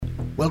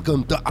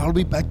Welcome to I'll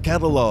Be Back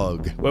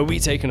Catalog, where we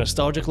take a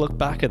nostalgic look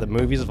back at the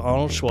movies of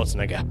Arnold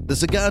Schwarzenegger. the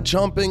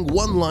cigar-chomping,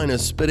 one-liner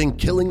spitting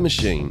killing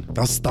machine.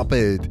 Oh, stop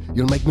it.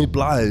 You'll make me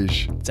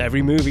blush. It's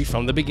every movie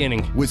from the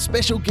beginning. With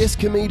special guest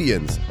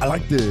comedians. I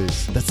like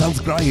this. That sounds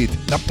great.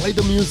 Now play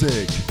the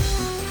music.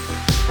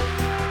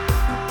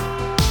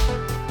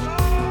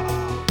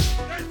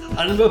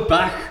 And we're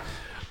back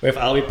with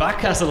I'll Be Back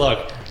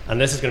Catalog.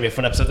 And this is going to be a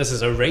fun episode. This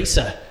is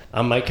Eraser.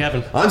 I'm Mike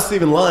Kevin. I'm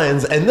Stephen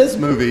Lyons, and this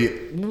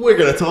movie, we're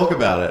going to talk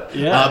about it.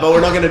 Yeah. But we're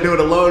not going to do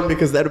it alone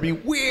because that would be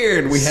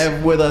weird. We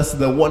have with us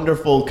the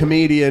wonderful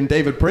comedian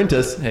David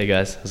Prentice. Hey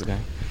guys, how's it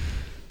going?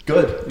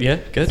 Good. Yeah,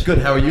 good. It's good.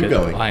 How are you Good.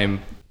 going?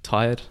 I'm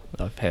tired.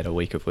 I've had a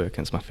week of work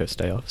and it's my first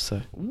day off,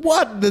 so...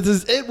 What? This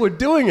is it. We're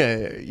doing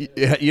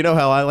it. You know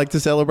how I like to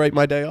celebrate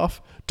my day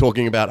off?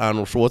 Talking about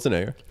Arnold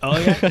Schwarzenegger. Oh,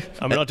 yeah.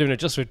 And we're not doing it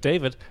just with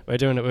David. We're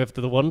doing it with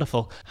the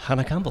wonderful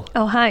Hannah Campbell.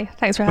 Oh, hi.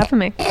 Thanks for having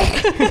me.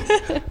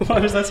 Why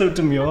was that so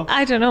demure?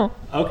 I don't know.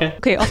 Okay.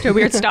 Okay, off to a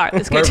weird start.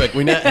 That's good. Perfect.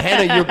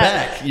 Hannah, you're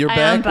back. You're I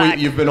back. am back.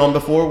 You've been on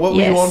before. What were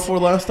you Yes. on for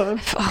last time?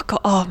 Oh,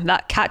 God. Oh,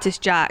 that Cactus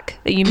Jack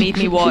that you made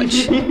me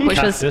watch, which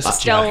Cactus was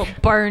still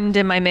Jack. burned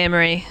in my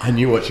memory. I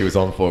knew what she was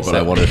on for, but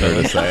I wanted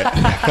her to say it.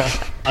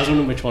 I was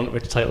wondering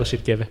which title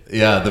she'd give it.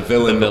 Yeah, the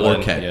villain, The villain,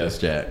 or Cactus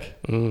Jack.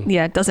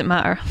 Yeah, it doesn't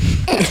matter.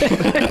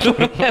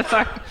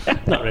 Ever.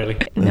 Not really.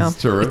 No.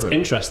 It's terrific.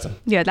 Interesting.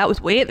 Yeah, that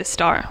was way at the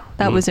start.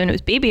 That was when it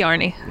was baby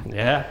Arnie.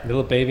 Yeah,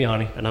 little baby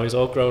Arnie. And now he's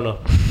all grown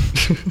up.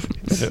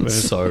 It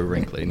was- So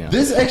wrinkly now.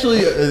 This actually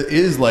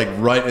is like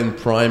right in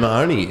prime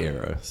Arnie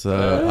era.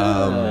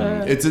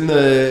 So it's in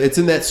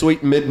that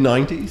sweet mid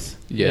 '90s.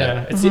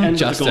 yeah, it's the end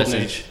Just of the as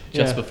golden he's- age.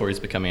 Just Yeah. before he's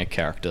becoming a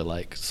character,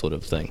 like, sort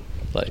of thing.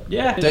 Like,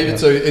 Yeah. David,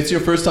 so it's your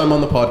first time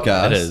on the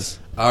podcast. It is.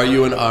 Are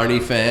you an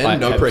Arnie fan?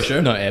 No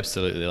pressure. No, I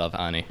absolutely love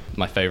Arnie.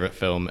 My favorite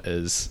film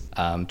is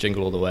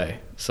Jingle All the Way.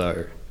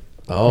 So,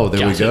 Oh,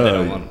 there we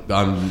Gutted that go.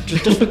 one.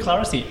 Just for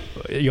clarity,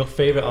 your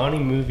favorite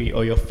Arnie movie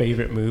or your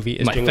favorite movie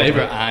is my Jingle All the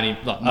favorite Way?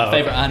 Arnie, like, my Oh,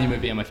 favorite okay. Arnie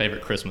movie and my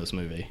favorite Christmas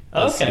movie.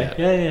 Okay.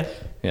 Yeah.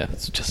 Yeah,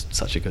 it's just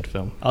such a good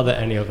film. Are there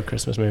any other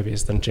Christmas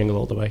movies than Jingle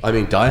All the Way? I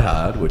mean, Die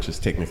Hard, which is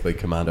technically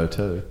Commando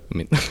 2. I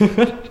mean,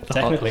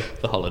 Technically.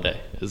 The Holiday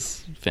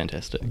is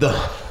fantastic. The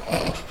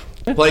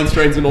Planes,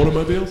 Trains, and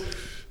Automobiles.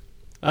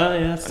 Yeah,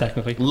 that's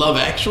technically. Love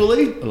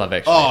Actually. Love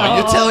Actually. Oh,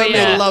 you're telling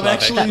yeah. me Love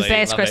Actually? The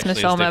best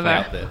Christmas film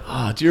ever.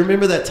 Ah, do you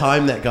remember that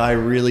time that guy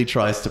really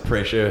tries to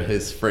pressure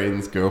his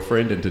friend's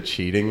girlfriend into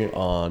cheating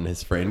on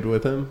his friend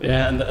with him?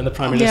 Yeah, and the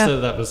Prime Yeah. Minister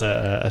that was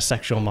a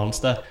sexual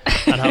monster,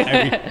 and how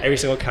every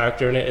single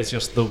character in it is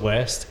just the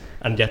worst,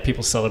 and yet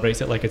people celebrate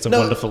it like it's a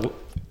No, wonderful.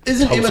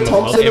 Isn't Emma wholesome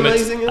Thompson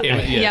emotion. amazing?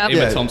 Yeah.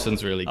 Emma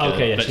Thompson's really good.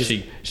 Okay, yeah, but she's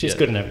yeah.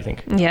 good in everything.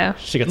 Yeah.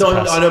 She gets No, a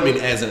pass. I don't mean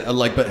as in,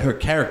 like, but her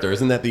character,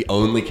 isn't that the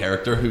only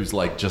character who's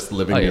like just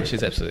living Oh yeah, in-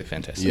 she's absolutely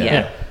fantastic. Yeah.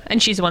 Yeah.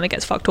 And she's the one that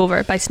gets fucked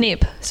over by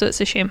Snape, so it's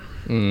a shame.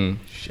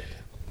 Shit.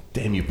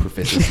 Damn you,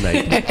 Professor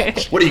Snape.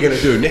 What are you going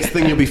to do? Next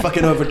thing you'll be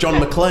fucking over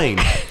John McClane.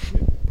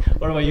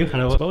 What about you,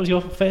 Hannah? What was your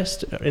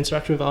first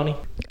interaction with Arnie?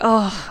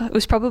 Oh, it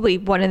was probably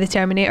one of the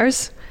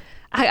Terminators.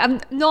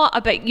 I'm not a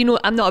big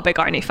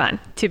Arnie fan,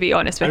 to be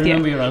honest I with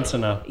remember you. your answer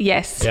now.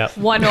 Yes, Yeah.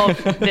 one of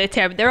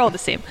the they're all the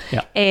same.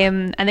 Yeah.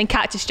 And then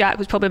Cactus Jack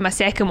was probably my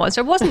second one.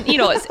 So it wasn't,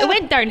 it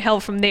went downhill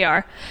from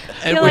there.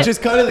 And You're which like- is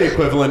kind of the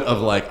equivalent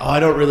of like, oh,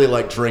 I don't really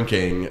like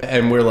drinking.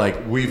 And we're like,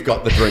 we've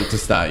got the drink to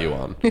start you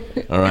on.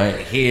 All right.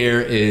 Here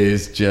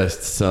is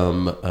just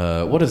some,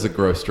 what is a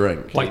gross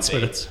drink? White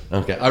spirits.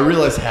 Okay. I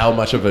realized how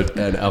much of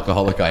an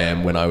alcoholic I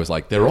am when I was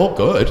like, they're all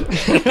good.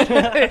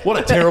 What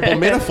a terrible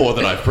metaphor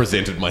that I've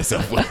presented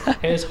myself with.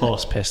 Here's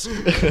horse piss,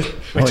 which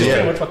is yeah.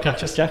 pretty much what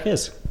Cactus Jack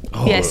is.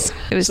 Yes,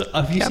 it was. So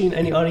have you yeah. seen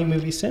any Arnie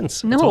movies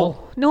since? at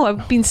all? No,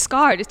 I've been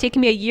scarred. It's taken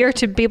me a year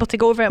to be able to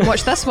go over it and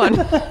watch this one.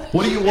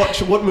 What do you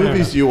watch? What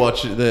movies do you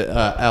watch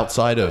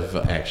outside of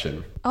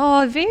action?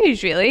 Oh, it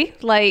varies really.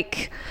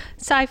 Like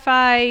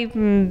sci-fi,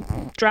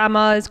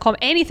 dramas,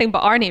 anything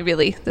but Arnie,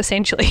 really,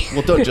 essentially.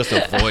 Well, don't just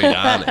avoid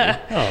Arnie.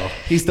 Oh,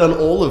 He's done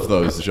all of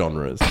those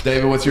genres.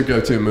 David, what's your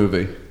go-to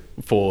movie?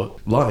 For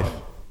Life.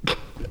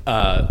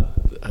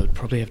 I would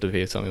probably have to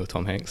be something with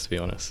Tom Hanks, to be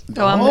honest.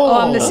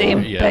 I'm the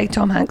same. yeah. Big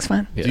Tom Hanks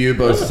fan. Yeah. Do you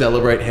both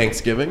celebrate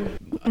Thanksgiving?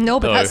 No,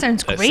 but that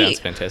sounds That great. sounds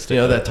fantastic.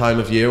 You know, that time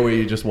of year where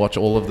you just watch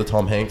all of the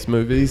Tom Hanks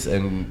movies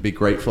and be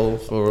grateful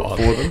for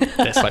them?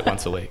 That's like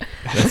once a week.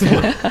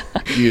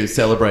 You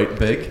celebrate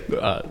big?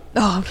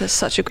 Oh, that's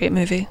such a great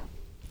movie.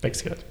 big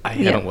skirt. I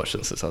haven't watched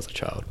it since I was a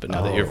child, but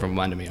now that you've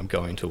reminded me, I'm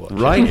going to watch it.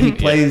 Right? He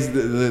plays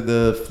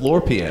the floor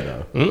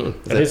piano. And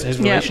his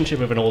Yeah. relationship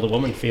with an older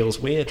woman feels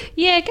weird.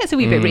 Yeah, it gets a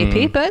wee bit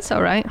rapey, but it's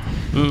all right.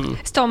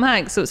 It's Tom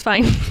Hanks, so it's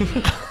fine.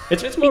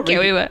 It's more Get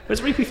away with it.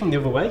 It's rapey from the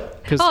other way.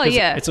 Cause, Oh, 'cause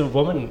yeah. It's a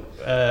woman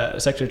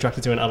sexually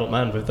attracted to an adult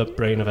man with the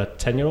brain of a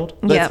 10-year-old.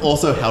 That's Yeah.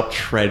 also how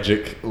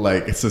tragic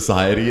like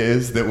society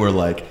is, that we're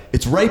like,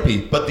 it's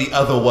rapey, but the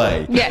other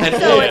way. Yeah, And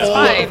so it's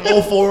fine.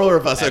 all four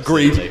of us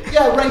agreed,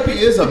 yeah, rapey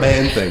is a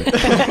man thing.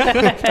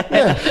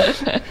 yeah,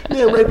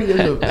 rapey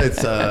is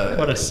it's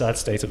What a sad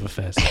state of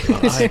affairs.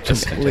 I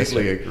just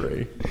completely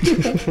agree.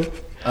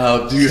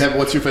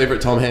 What's your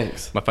favorite Tom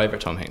Hanks? My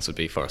favorite Tom Hanks would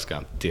be Forrest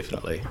Gump,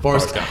 definitely.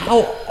 Forrest Gump.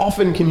 How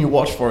often can you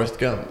watch Forrest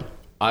Gump?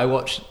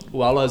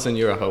 While I was in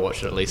Europe, I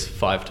watched it at least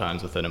 5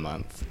 times within a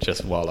month,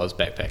 just while I was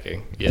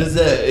backpacking. Yeah. Is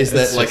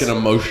that like an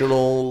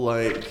emotional,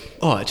 like...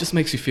 Oh, it just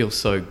makes you feel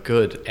so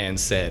good and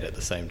sad at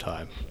the same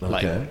time.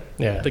 Like, Okay.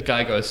 Yeah. the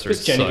guy goes through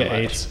Because Jenny so get much.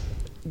 AIDS.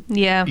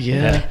 Yeah.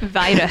 Yeah.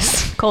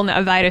 Virus. Calling it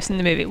a virus in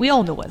the movie. We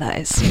all know what that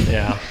is.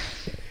 Yeah.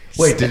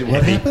 Wait,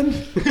 what happened?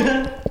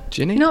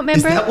 Jenny? You not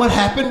Is remember? that what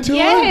happened to her?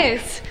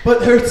 Yes.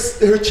 But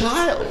her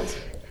child.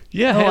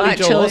 Yeah, Oh, Haley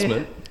Joel actually-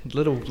 Osment.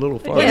 Little Wait,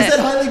 Forrest. Yeah. is that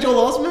Hailey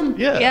Joel Osment?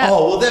 Yeah. Yeah.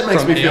 Oh, well, that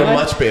makes From me feel Eli?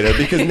 much better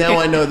because now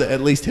I know that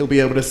at least he'll be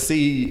able to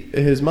see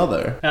his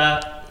mother.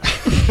 As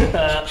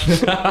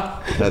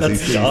he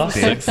sees dark.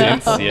 dead. Makes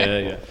sense.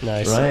 Yeah.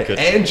 Nice. Right? Good.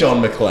 And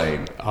John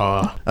McClane.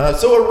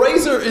 So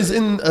Eraser is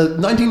in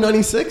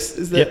 1996?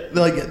 Is that Yep.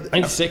 like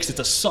 96, it's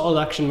a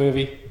solid action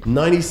movie.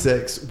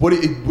 96? Were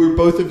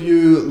both of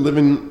you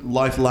living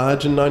life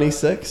large in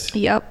 96?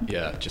 Yep.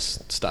 Yeah,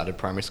 just started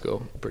primary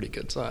school. Pretty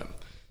good time.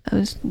 I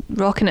was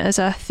rocking it as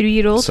a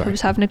 3-year-old. Sorry. I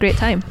was having a great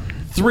time.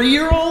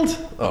 3-year-old?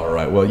 All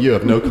right. Well, you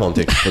have no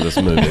context for this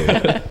movie.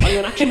 Are you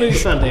an action movie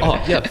fan, David?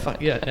 Oh,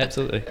 yeah,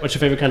 absolutely. What's your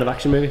favourite kind of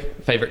action movie?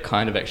 Favorite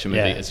kind of action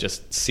movie Yeah. is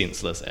just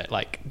senseless,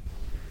 like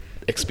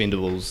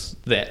Expendables,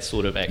 that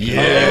sort of action.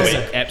 Yes.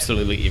 Like,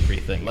 absolutely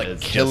everything Like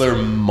is killer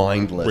just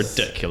mindless.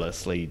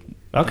 ridiculously.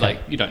 Okay. Like,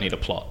 you don't need a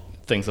plot.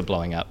 Things are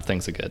blowing up.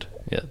 Things are good.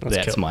 Yeah,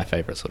 that's cool. my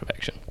favorite sort of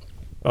action.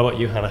 What about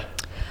you, Hannah?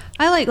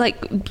 I like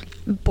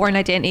Born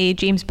Identity,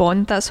 James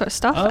Bond, that sort of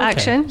stuff. Oh, okay.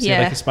 Action. So you yeah.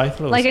 like the spy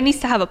thrillers? Like it needs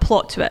to have a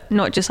plot to it,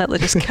 not just like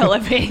let's just kill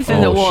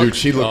everything that Oh, walks. shoot.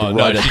 She looked Oh,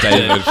 right no, at she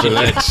David for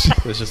that.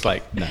 It was just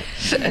like, no.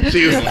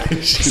 She was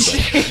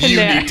like, you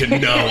Yeah. need to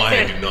know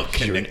I do not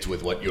connect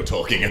with what you're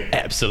talking about.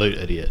 Absolute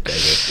idiot,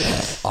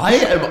 David. I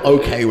am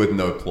okay with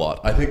no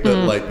plot. I think that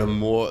like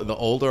the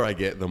older I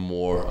get, the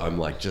more I'm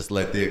like, just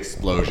let the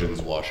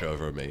explosions wash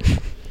over me.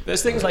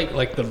 There's things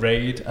like The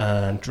Raid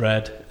and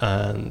Dread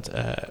and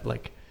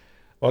like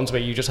ones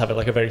where you just have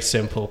like a very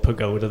simple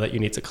pagoda that you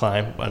need to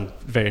climb and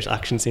various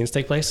action scenes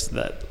take place.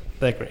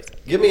 They're great.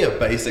 Give me a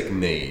basic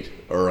need,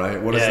 all right?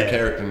 What does Yeah, the yeah.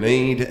 character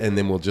need? And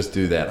then we'll just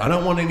do that. I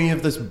don't want any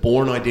of this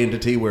born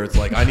identity where it's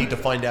like, I need to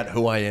find out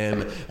who I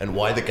am and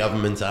why the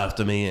government's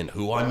after me and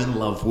who I'm in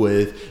love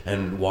with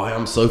and why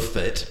I'm so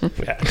fit.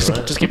 Yeah,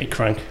 just give me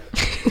Crank.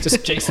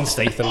 Just Jason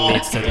Statham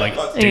needs to like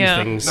do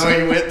Yeah. things. No,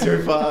 you went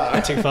too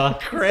far. Too far.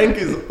 Crank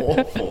is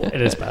awful.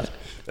 It is bad.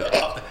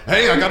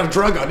 Hey, I got a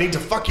drug. I need to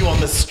fuck you on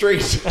the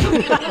street.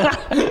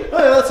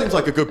 Hey, that seems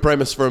like a good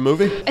premise for a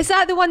movie. Is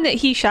that the one that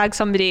he shagged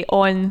somebody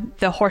on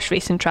the horse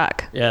racing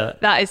track? Yeah.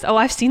 That is. Oh,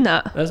 I've seen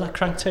that. There's that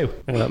Crank too.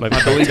 That might be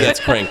I believe that's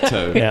Crank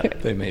too. Yeah.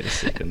 They made a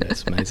second.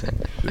 That's amazing.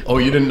 Oh,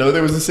 you didn't know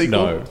there was a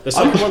sequel? No. The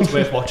second one's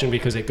worth watching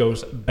because it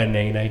goes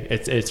banana.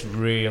 It's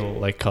real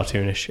like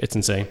cartoonish. It's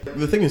insane.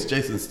 The thing is,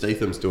 Jason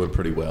Statham's doing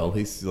pretty well.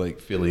 He's like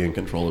fairly in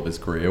control of his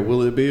career.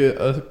 Will it be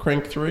a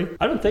Crank 3?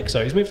 I don't think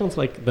so. He's moved on to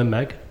like The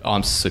Meg. Oh,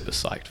 I'm super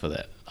psyched for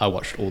that. I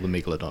watched all the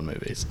Megalodon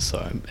movies, so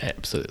I'm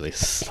absolutely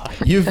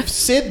psyched. You've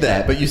said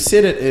that, but you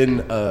said it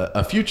in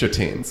a future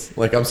tense.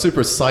 Like, I'm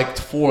super psyched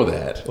for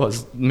that.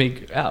 Was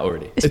Meg out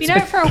already? It's been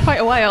out for quite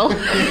a while.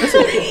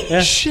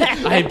 Shit,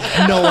 I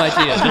have no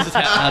idea. This is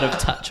how out of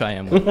touch I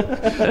am.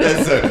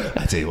 And so,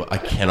 I tell you what, I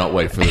cannot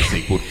wait for the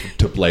sequel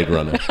to Blade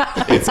Runner.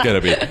 It's going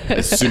to be,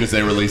 as soon as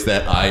they release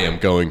that, I am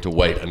going to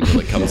wait until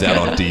it comes out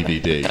on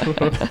DVD.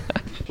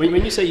 When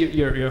you say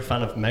you're a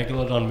fan of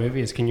Megalodon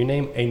movies, can you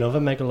name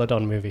another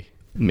Megalodon movie?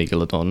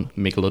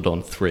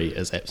 Megalodon 3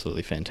 is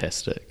absolutely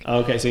fantastic. Oh,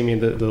 okay, so you mean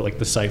the like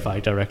the sci-fi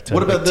director?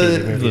 What about like, TV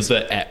the- movies?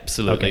 The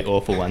absolutely Okay.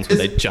 awful ones where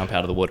they jump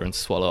out of the water and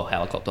swallow a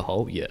helicopter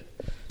whole. Yeah.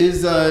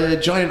 Is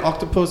Giant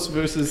Octopus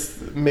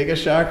versus Mega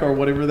Shark or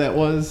whatever that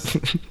was?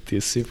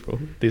 There's several.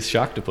 There's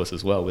Sharktopus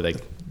as well, where they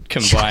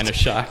combine a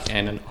shark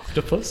and an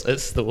octopus.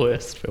 It's the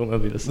worst film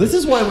I've ever seen. This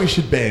is why we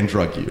should ban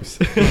drug use.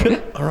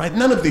 All right,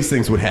 none of these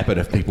things would happen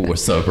if people were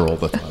sober all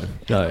the time.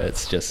 No,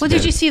 it's just. Well,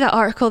 did you see that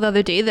article the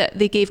other day that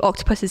they gave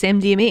octopuses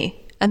MDMA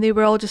and they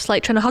were all just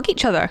like trying to hug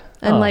each other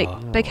and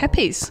like big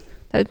hippies?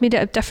 That would made it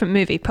a different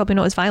movie, probably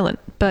not as violent,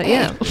 but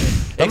yeah.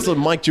 Excellent.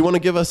 Mike, do you want to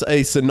give us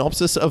a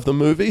synopsis of the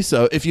movie?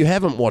 So if you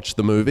haven't watched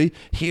the movie,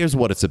 here's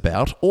what it's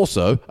about.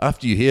 Also,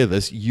 after you hear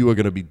this, you are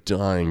going to be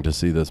dying to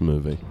see this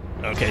movie.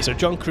 Okay, so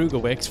John Kruger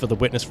works for the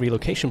Witness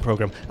Relocation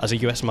Program as a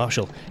US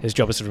Marshal. His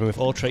job is to remove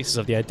all traces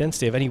of the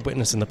identity of any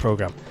witness in the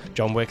program.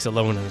 John works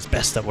alone and is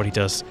best at what he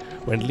does.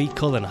 When Lee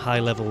Cullen, a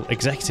high-level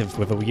executive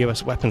with a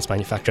US weapons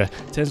manufacturer,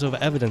 turns over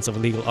evidence of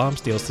illegal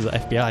arms deals to the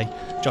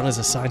FBI, John is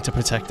assigned to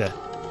protect her.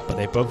 But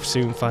they both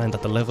soon find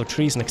that the level of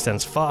treason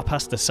extends far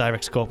past the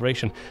Cyrex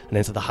Corporation and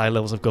into the high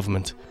levels of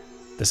government.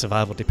 The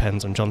survival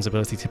depends on John's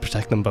ability to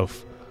protect them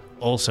both.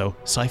 Also,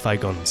 sci-fi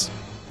guns.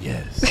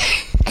 Yes.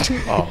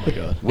 Oh my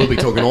god. We'll be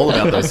talking all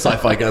about those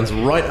sci-fi guns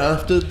right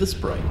after this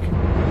break.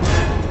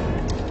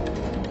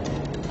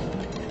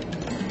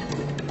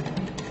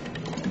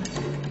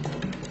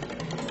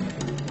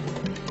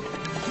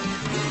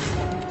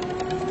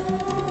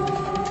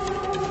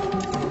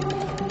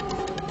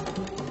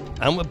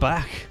 And we're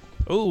back.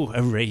 Ooh,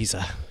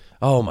 Eraser.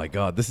 Oh my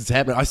God, this is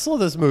happening. I saw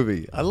this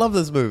movie. I love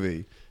this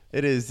movie.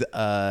 It is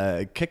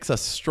kicks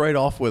us straight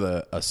off with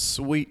a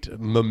sweet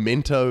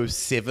Memento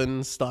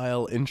 7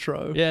 style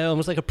intro. Yeah,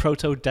 almost like a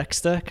proto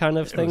Dexter kind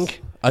of thing.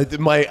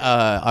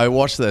 I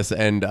watched this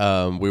and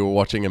we were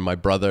watching and my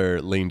brother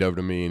leaned over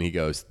to me and he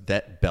goes,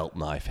 "That belt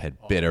knife had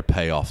better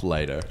pay off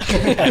later."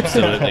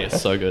 Absolutely,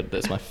 it's so good.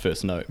 That's my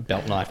first note.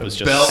 Belt knife was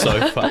just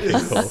so fucking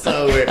cool.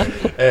 So weird.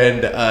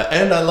 And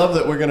I love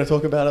that we're going to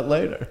talk about it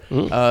later.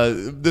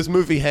 This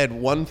movie had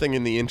one thing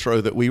in the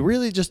intro that we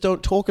really just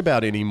don't talk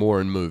about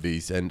anymore in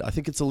movies, and I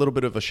think it's a little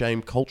bit of a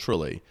shame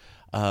culturally.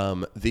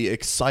 The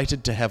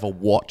excited to have a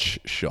watch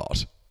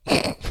shot.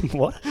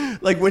 What?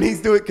 Like when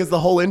he's doing, because the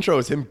whole intro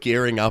is him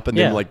gearing up and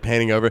then like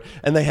panning over,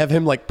 and they have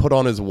him like put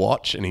on his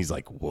watch, and he's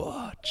like,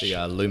 "Watch." The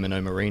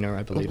Lumino Marina,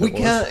 I believe We it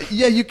was. can't.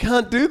 Yeah, you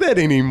can't do that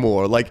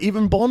anymore. Like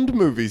even Bond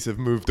movies have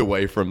moved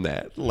away from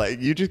that. Like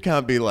you just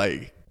can't be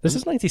like. This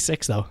is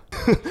 96 though.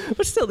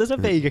 But still, there's a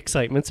vague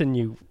excitement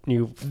in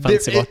new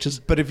fancy watches.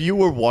 But if you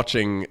were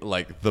watching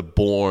like the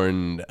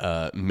Bourne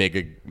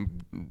mega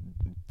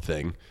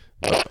thing,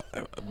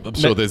 I'm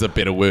sure there's a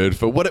better word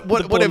for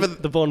whatever.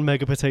 The Bourne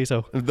Mega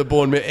Potato. The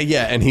Bourne,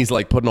 yeah, and he's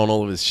like putting on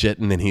all of his shit,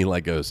 and then he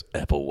like goes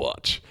Apple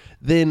Watch.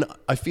 Then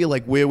I feel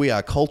like where we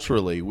are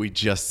culturally, we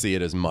just see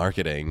it as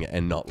marketing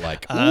and not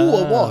like, ooh,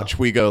 a watch.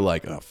 We go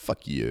like, oh,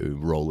 fuck you,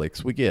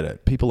 Rolex. We get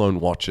it. People own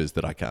watches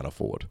that I can't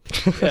afford.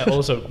 Yeah,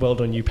 also, well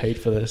done, you paid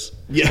for this.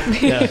 Yeah.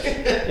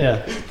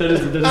 Yeah.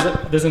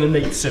 There's an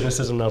innate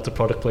cynicism now to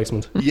product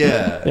placement.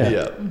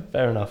 Yeah.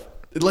 Fair enough.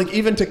 Like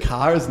even to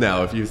cars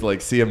now, if you like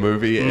see a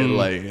movie and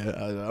like,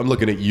 I'm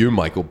looking at you,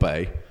 Michael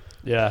Bay.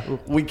 Yeah.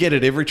 We get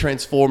it. Every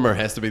Transformer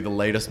has to be the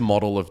latest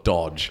model of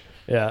Dodge.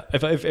 Yeah,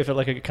 if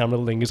like a camera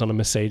lingers on a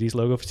Mercedes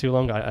logo for too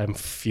long, I'm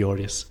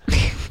furious.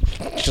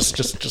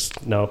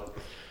 just no,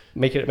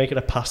 make it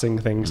a passing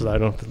thing so that I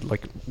don't have to,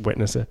 like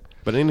witness it.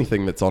 But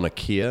anything that's on a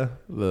Kia,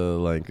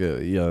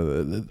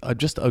 I'm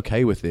just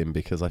okay with them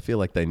because I feel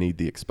like they need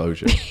the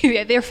exposure.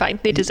 Yeah, they're fine.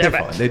 They deserve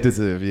it. They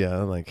deserve,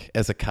 like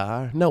as a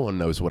car, no one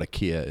knows what a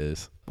Kia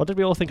is. What did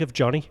we all think of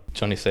Johnny?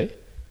 Johnny C?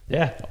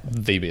 Yeah,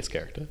 The best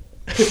character.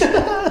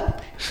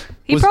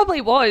 He probably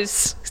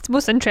was. It's the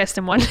most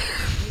interesting one.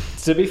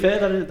 To be fair,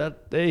 that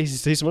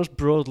he's the most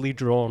broadly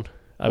drawn.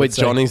 Wait,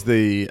 Johnny's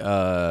the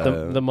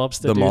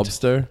mobster. The dude.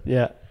 mobster.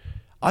 Yeah.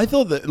 I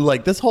thought that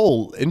like this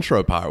whole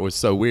intro part was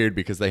so weird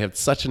because they have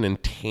such an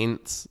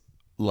intense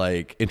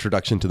like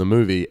introduction to the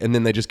movie, and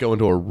then they just go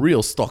into a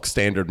real stock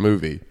standard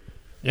movie.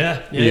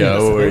 Yeah.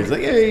 Where he's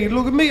like, "Hey,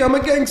 look at me, I'm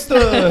a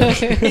gangster.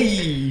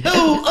 Hey,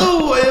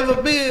 oh, I have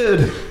a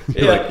beard."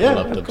 I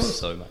loved him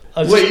so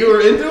much. Wait, you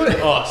were into it?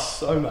 Oh,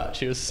 so much.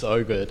 He was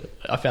so good.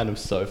 I found him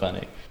so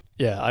funny.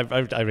 Yeah,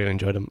 I really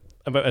enjoyed him,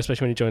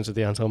 especially when he joins with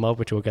the Anto mob,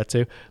 which we'll get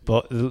to.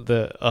 But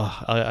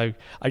I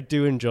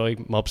do enjoy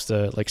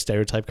mobster like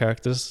stereotype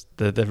characters.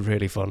 They're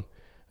really fun.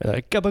 They're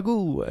like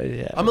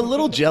gabagoo. Yeah. I'm a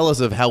little jealous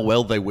of how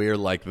well they wear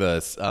like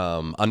this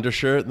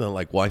undershirt and the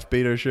like wife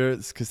beater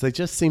shirts because they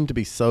just seem to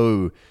be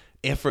so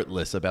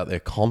effortless about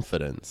their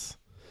confidence.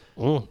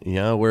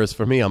 Whereas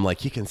for me, I'm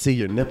like, you can see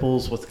your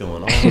nipples. What's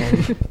going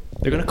on?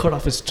 They're gonna cut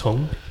off his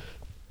tongue.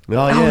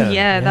 Oh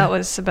yeah, that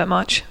was a bit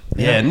much.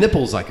 Yeah,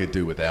 nipples I could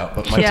do without,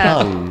 but my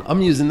tongue,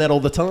 I'm using that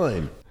all the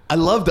time. I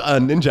loved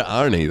Ninja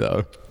Arnie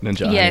though.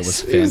 Ninja Arnie Yes.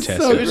 was He's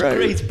fantastic. so It was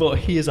great, but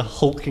he is a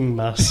hulking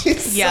mass.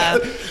 Yeah,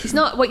 he's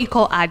not what you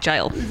call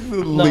agile.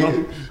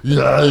 No.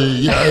 Yeah,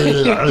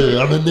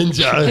 I'm a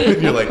ninja.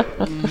 And you're like,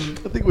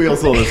 I think we all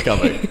saw this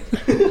coming.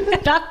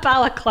 That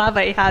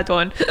balaclava he had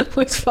on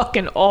was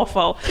fucking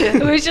awful.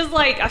 It was just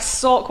like a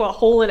sock with a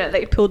hole in it that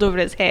he pulled over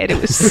his head.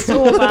 It was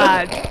so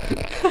bad.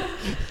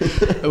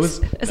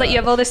 It's like you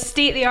have all this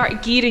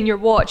state-of-the-art gear in your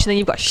watch, and then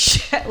you've got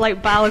shit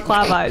like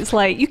balaclava. It's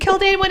like, you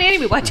killed anyone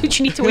anyway. Why don't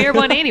you need to wear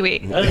one anyway?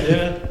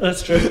 Yeah,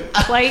 that's true.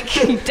 Like,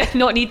 you did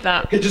not need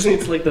that. It just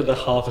needs like the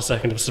half a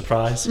second of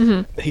surprise.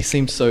 He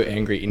seemed so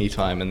angry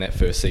anytime in that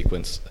first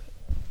sequence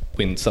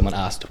when someone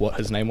asked what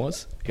his name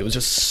was. He was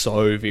just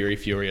so very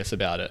furious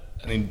about it.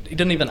 I mean, he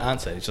didn't even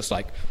answer. He's just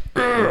like,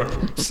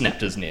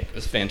 snapped his neck. It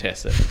was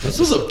fantastic. This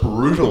was a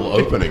brutal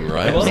opening,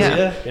 right?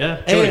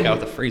 Yeah. Joining out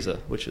with the freezer,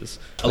 which is...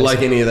 I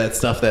like any of that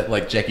stuff that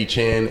like Jackie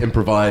Chan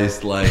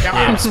improvised, like,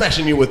 I'm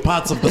smashing you with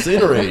parts of the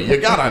scenery. You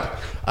got it.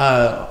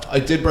 I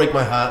did break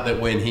my heart that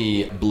when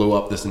he blew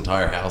up this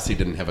entire house, he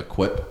didn't have a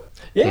quip.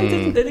 Yeah, he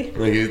didn't, did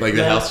he? Like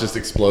the house just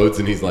explodes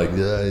and he's like,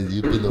 yeah,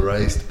 you've been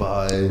erased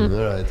by... All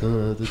right.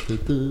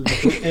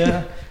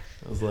 Yeah.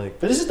 I was like...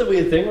 But this is the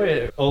weird thing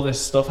where all this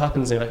stuff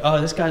happens and you're like,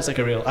 oh, this guy's like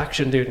a real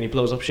action dude and he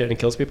blows up shit and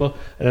kills people.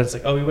 And then it's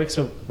like, oh, he works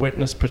for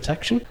witness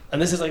protection.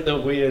 And this is like the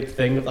weird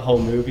thing of the whole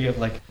movie of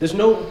like, there's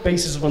no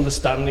basis of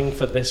understanding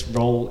for this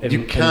role.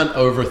 You can't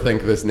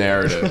overthink this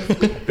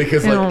narrative.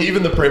 Because like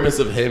even the premise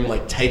of him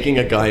like taking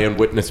a guy in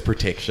witness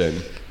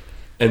protection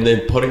and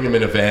then putting him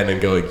in a van and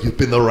going, you've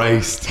been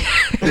erased.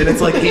 Then it's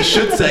like he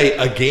should say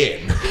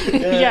again.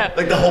 Yeah.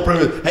 Like the whole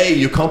premise, hey,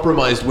 you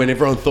compromised when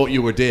everyone thought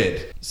you were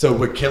dead, so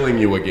we're killing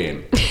you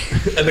again.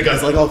 And the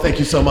guy's like, oh, thank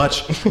you so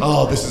much.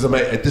 Oh, this is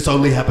amazing. This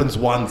only happens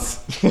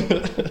once.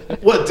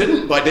 Well, it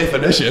didn't by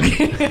definition.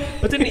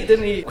 But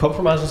didn't he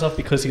compromise himself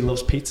because he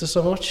loves pizza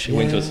so much? He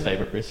went to his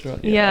favourite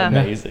restaurant. Yeah.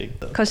 Amazing.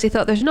 Because they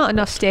thought there's not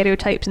enough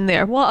stereotypes in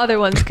there. What other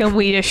ones can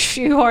we just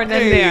shoehorn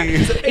in there?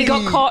 He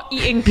got caught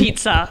eating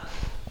pizza.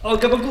 Oh,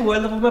 gabagool, I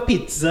love my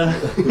pizza.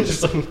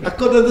 I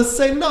couldn't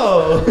say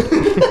no.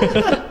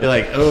 You're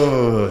like,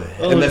 oh.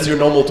 And that's your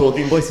normal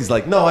talking voice. He's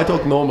like, no, I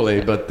talk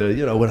normally, but,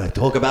 when I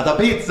talk about the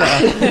pizza,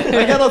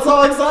 I get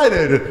so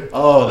excited.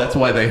 Oh, that's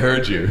why they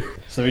heard you.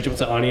 So we jump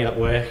to Arnie at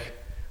work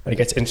when he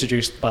gets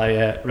introduced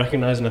by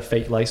recognizing a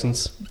fake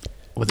license.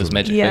 With his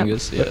magic Yeah.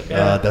 fingers.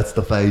 Yeah. That's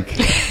the fake.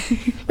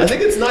 I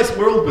think it's nice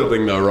world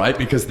building though, right?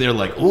 Because they're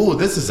like, oh,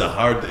 this is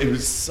it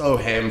was so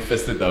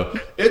ham-fisted though.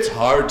 It's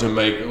hard to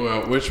make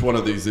which one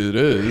of these it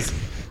is.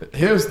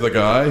 Here's the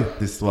guy.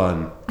 This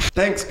one.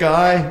 Thanks,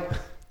 guy.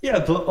 Yeah,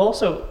 but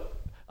also,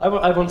 I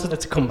wanted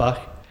it to come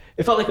back.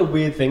 It felt like a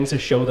weird thing to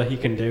show that he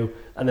can do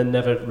and then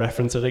never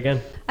reference it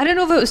again. I don't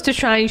know if it was to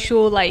try and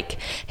show like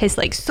his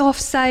like soft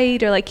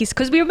side or like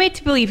because we were made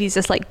to believe he's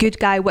this like good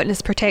guy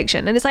witness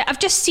protection, and it's like, I've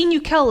just seen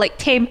you kill like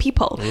 10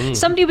 people.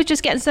 Somebody was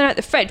just getting sent out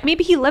the fridge.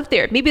 Maybe he lived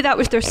there. Maybe that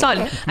was their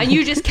son and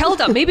you just killed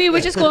him. Maybe he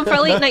was just going for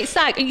a late night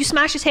snack and you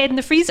smash his head in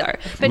the freezer.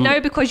 But now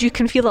because you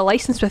can feel a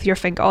license with your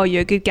finger, oh,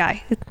 you're a good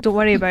guy. Don't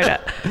worry about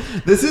it.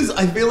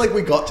 I feel like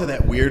we got to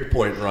that weird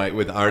point, right,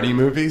 with Arnie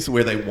movies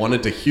where they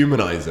wanted to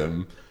humanize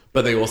him,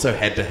 but they also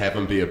had to have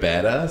him be a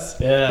badass.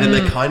 Yeah. And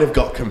they kind of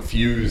got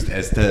confused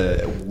as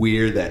to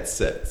where that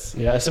sits.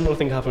 Yeah, a similar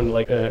thing happened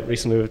like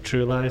recently with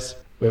True Lies,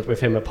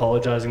 with him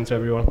apologizing to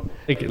everyone.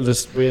 Like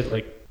this weird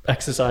like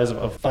exercise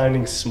of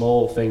finding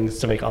small things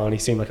to make Arnie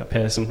seem like a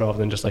person rather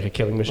than just like a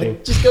killing machine.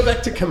 Just go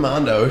back to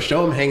Commando,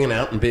 show him hanging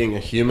out and being a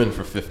human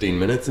for 15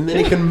 minutes, and then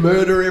he can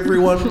murder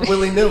everyone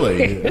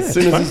willy-nilly as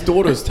soon as his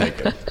daughter's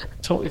taken.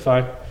 Totally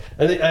fine.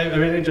 I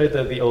really enjoyed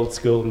the old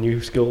school,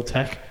 new school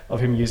tech of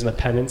him using a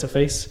pen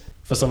interface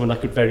for something that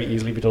could very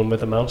easily be done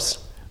with a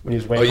mouse when he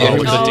was waiting.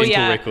 With the Oh, dental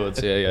yeah.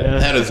 records. Yeah.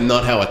 That is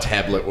not how a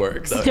tablet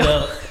works.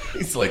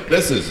 He's like,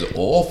 this is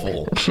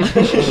awful.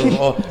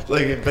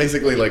 Like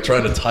basically like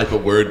trying to type a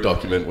Word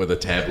document with a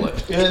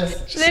tablet. And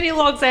then he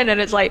logs in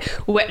and it's like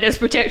witness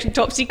protection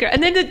top secret,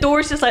 and then the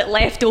door's just like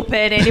left open.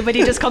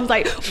 Anybody just comes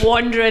like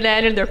wandering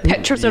in and their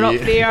pictures are up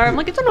there. I'm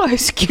like, I don't know how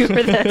secure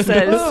this is.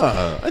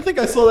 I think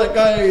I saw that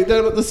guy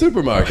down at the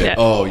supermarket. Yeah.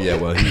 Oh yeah,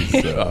 well he's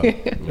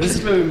This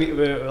is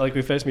where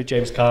we first meet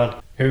James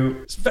Caan, who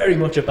is very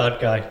much a bad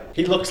guy.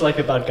 He looks like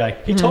a bad guy.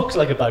 He talks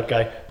like a bad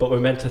guy, but we're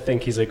meant to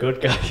think he's a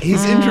good guy.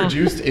 he's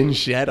introduced in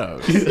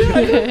shadows.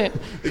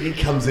 He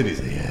comes in,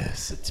 he's like,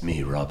 yes, it's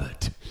me,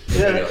 Robert.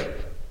 Yeah.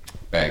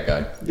 Bad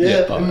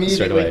guy.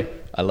 Straight away.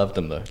 I loved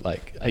him though.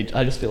 Like I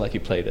just feel like he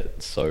played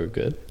it so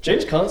good.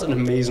 James Caan's an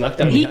amazing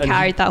actor. He and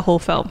carried that whole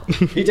film.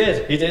 He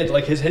did.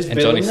 Like his And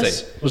Johnny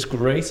villainess was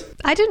great.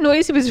 I didn't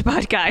notice he was a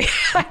bad guy.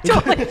 I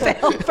totally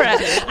fell for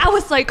it. I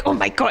was like, oh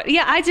my god.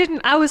 Yeah, I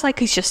didn't. I was like,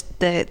 he's just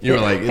the. You were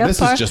the like, this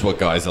helper. is just what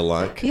guys are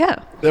like.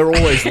 Yeah. They're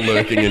always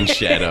lurking in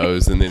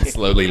shadows and then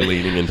slowly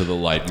leaning into the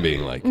light and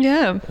being like,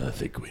 Yeah. I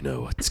think we know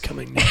what's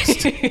coming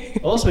next.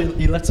 Also,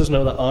 he lets us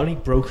know that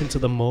Arnie broke into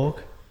the morgue.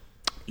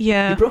 He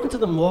Yeah. broke into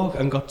the morgue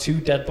and got 2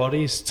 dead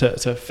bodies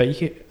to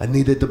fake it. I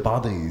needed the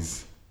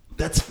bodies.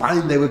 That's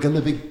fine, they were going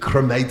to be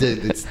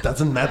cremated. It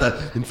doesn't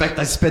matter. In fact,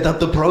 I sped up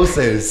the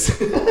process.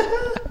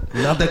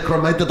 Now they're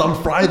cremated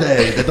on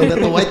Friday. They don't have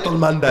to wait till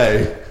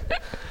Monday.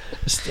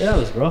 Yeah, it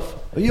was rough.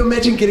 Can you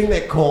imagine getting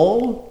that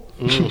call?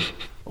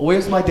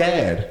 Where's my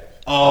dad?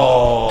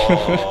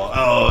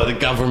 Oh, the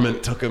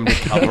government took him to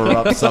cover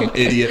up some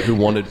idiot who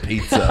wanted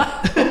pizza.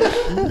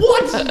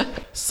 What?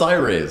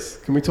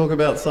 Cyrez. Can we talk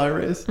about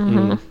Cyrez?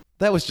 Mm-hmm.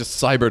 That was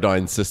just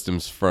Cyberdyne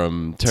Systems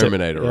from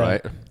Terminator, Yeah.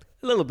 right? A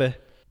little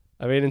bit.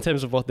 I mean, in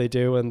terms of what they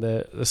do and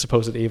the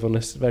supposed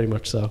evilness, very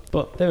much so.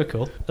 But they were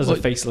cool as a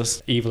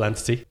faceless evil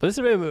entity. But this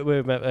is where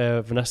we met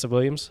Vanessa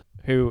Williams,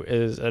 who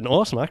is an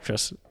awesome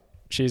actress.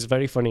 She's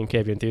very funny in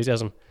Curb Your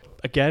Enthusiasm.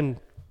 Again,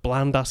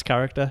 bland-ass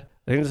character.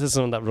 I think this is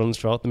something that runs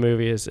throughout the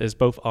movie, is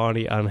both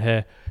Arnie and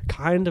her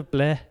kind of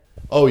bleh.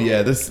 Oh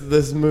yeah,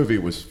 this movie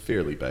was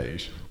fairly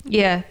beige.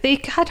 Yeah, they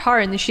had her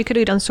and she could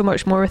have done so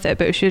much more with it,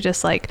 but she was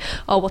just like,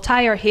 oh, we'll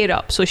tie her hair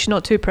up so she's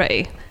not too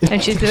pretty.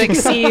 And she'd be like,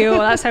 see you,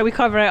 that's how we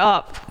cover it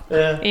up.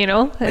 Yeah. You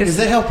know? Is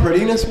that how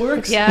prettiness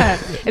works? Yeah.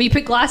 If you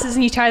put glasses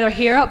and you tie their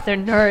hair up, they're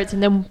nerds,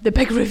 and then the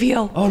big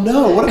reveal. Oh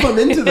no, what if I'm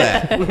into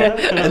that?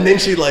 And then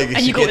she you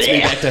she go, gets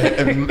me back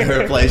to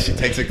her place, she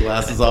takes her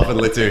glasses off and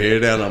lets her hair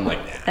down. I'm like,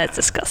 nah, That's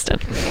disgusting.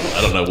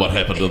 I don't know what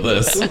happened to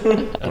this.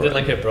 I did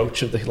like a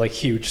brooch of the like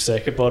huge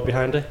circuit board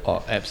behind her.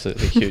 Oh,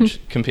 absolutely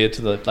huge compared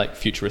to the like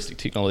futuristic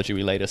technology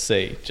we later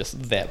see.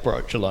 Just that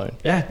brooch alone.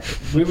 Yeah,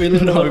 we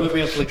live in a world where we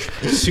have like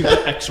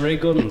super X-ray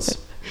guns.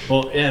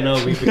 But yeah,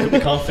 no, we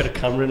can't fit a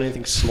camera in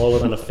anything smaller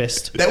than a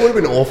fist. That would have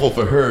been awful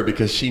for her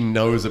because she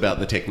knows about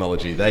the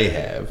technology they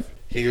have.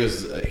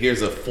 here's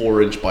a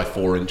 4-inch by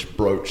 4-inch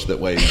brooch that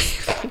weighs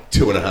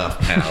 2.5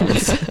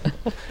 pounds.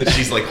 And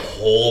she's like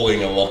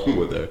hauling along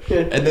with her.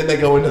 And then they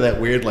go into that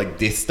weird like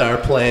Death Star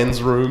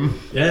plans room.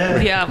 Yeah.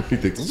 Yeah. He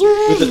thinks,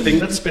 With the thing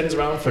that spins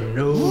around for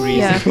no reason.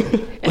 Yeah.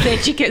 And then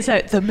she gets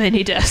out the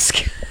mini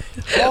disc.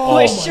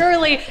 Which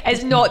surely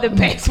is not the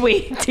best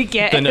way to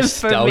get The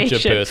nostalgia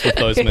information. burst with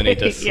those mini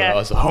discs. Yeah. I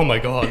was like, oh my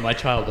god, my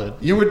childhood.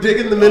 you were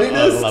digging the mini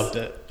I discs? loved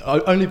it.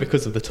 Only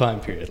because of the time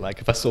period. Like,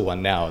 if I saw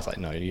one now, I was like,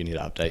 no, you need to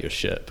update your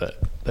shit. But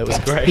that was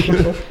great.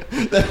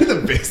 That'd be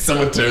the best.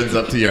 Someone turns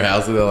up to your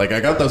house and they're like, I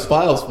got those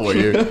files for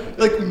you.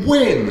 Like,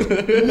 when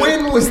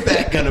was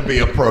that going to be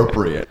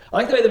appropriate? I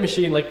like the way the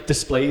machine like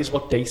displays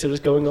what data is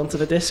going onto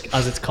the disc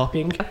as it's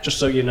copying, just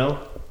so you know.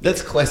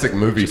 That's classic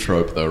movie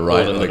trope though, All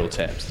right? the Like, little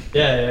tabs.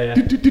 Yeah.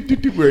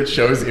 where it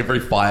shows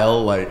every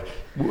file, like,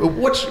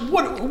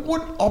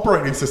 what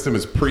operating system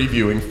is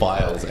previewing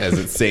files as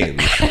it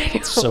sends?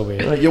 So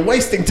weird. Like, you're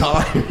wasting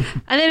time.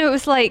 And then it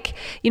was like,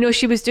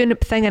 she was doing a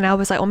thing and I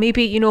was like, well,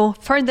 maybe,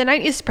 for in the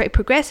 90s, it's pretty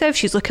progressive.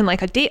 She's looking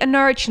like a data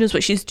nerd. She knows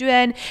what she's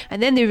doing.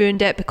 And then they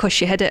ruined it because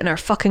she hid it in her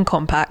fucking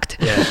compact.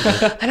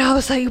 Yeah. And I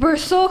was like, we're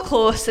so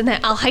close. And then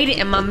I'll hide it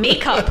in my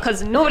makeup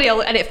because nobody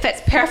else, and it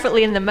fits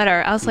perfectly in the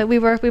mirror. I was like, we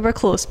were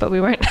close, but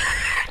we weren't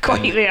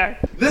quite there.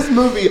 This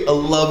movie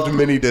loved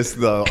mini discs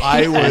though.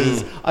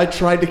 I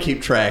tried to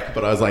keep track,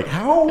 but I was like,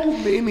 how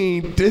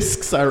many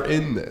discs are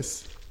in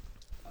this?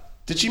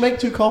 Did she make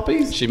 2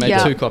 copies? She made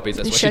 2 copies.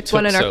 That's why she she had took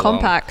one in her so long.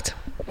 compact.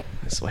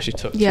 That's why she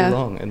took Yeah. too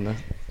long in the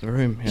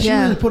room. She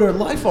Yeah. really put her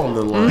life on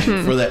the line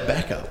for that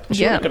backup.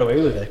 She Yeah. wouldn't get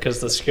away with it because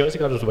the security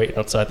guard was waiting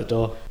outside the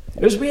door.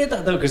 It was weird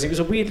that though, because he was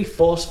a weirdly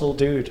forceful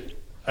dude.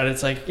 And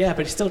it's like, yeah,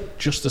 but he's still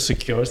just a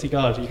security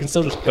guard. You can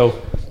still just go,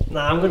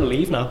 nah, I'm going to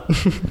leave now.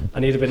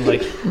 And he'd have been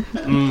like,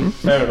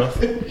 fair enough.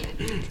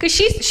 Because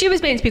she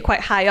was meant to be quite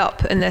high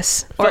up in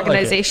this Felt like it,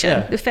 organisation.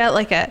 yeah. It felt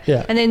like it.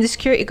 Yeah. And then the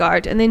security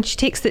guard, and then she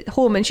takes it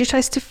home and she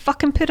tries to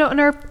fucking put it on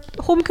her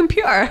home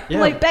computer. Yeah.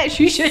 Like, bitch,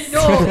 you should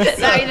know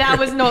that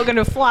was not going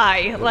to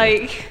fly.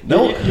 Like,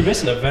 No. You're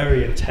missing a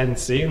very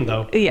intense scene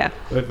though. yeah.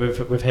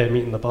 With her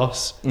meeting the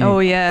boss. Oh,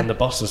 yeah. And the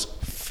boss was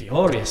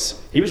furious.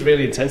 He was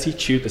really intense. He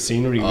chewed the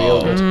scenery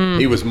real good.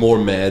 He was more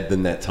mad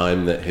than that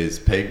time that his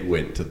pig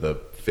went to the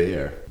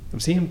fair.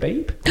 Was he in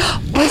Babe?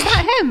 Was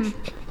that him?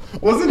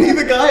 Wasn't he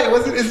the guy?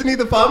 Isn't he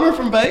the farmer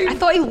from Babe? I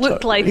thought he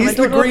looked like him. I He's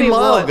the don't know if Green he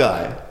Mile was.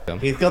 guy.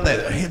 He's got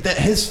that.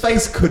 His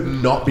face could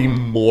not be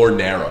more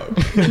narrow.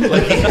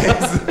 Like he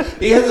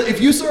has. If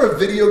you saw a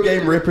video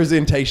game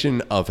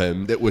representation of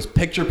him that was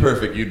picture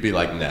perfect, you'd be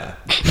like, nah,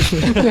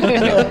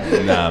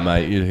 nah,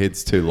 mate, your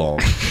head's too long.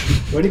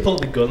 When he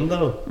pulled the gun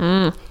though,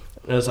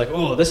 and it was like,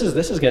 oh, this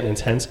is getting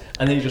intense.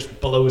 And then he just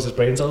blows his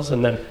brains out,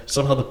 and then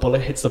somehow the bullet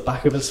hits the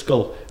back of his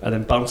skull, and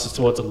then bounces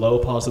towards the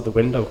lower part of the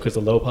window because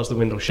the lower part of the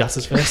window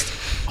shatters first.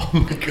 Oh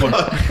my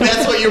god,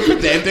 that's what you're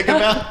pedantic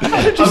about.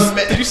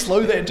 Did you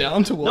slow that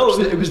down to watch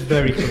No, it was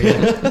very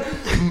clear.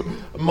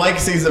 Mike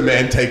sees a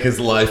man take his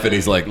life, and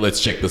he's like,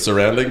 "Let's check the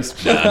surroundings."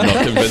 Nah,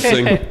 not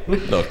convincing.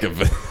 Not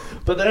convincing.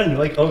 But then,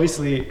 like,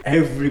 obviously,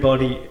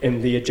 everybody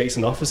in the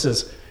adjacent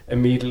offices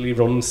immediately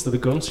runs to the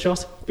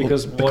gunshot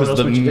because what because else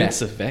of the would you do?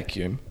 massive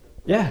vacuum.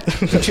 Yeah.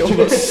 She all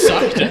got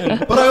sucked in.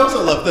 But I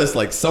also love this.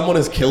 Like, someone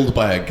is killed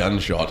by a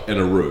gunshot in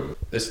a room.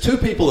 There's 2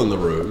 people in the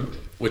room,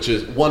 which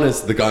is one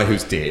is the guy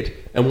who's dead,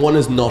 and one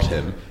is not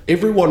him.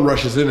 Everyone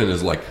rushes in and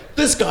is like,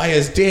 "This guy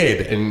is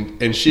dead,"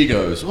 and she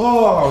goes,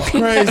 "Oh, it's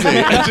crazy,"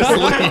 and just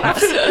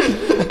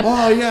leaves.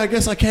 Oh yeah, I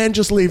guess I can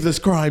just leave this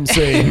crime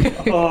scene.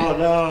 Oh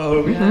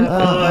no.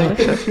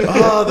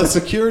 The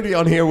security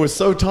on here was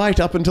so tight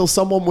up until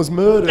someone was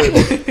murdered.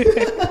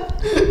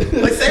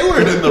 Like they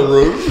weren't in the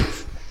room.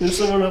 There's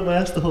someone up my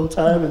ass the whole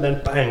time, and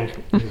then bang.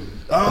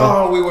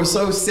 Oh, we were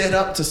so set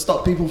up to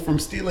stop people from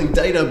stealing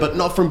data, but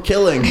not from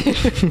killing.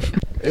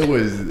 It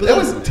was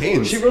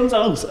intense. She runs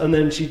out, and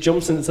then she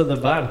jumps into the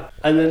van,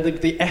 and then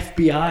the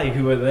FBI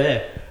who are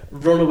there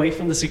run away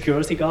from the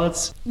security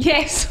guards.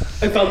 Yes.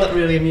 I found that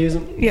really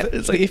amusing. Yeah.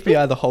 It's like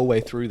FBI the whole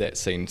way through that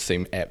scene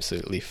seem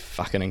absolutely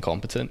fucking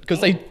incompetent because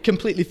they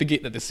completely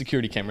forget that the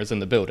security camera's in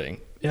the building.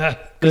 Yeah.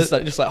 Because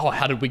it's just like, oh,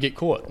 how did we get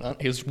caught? No,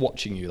 he was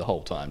watching you the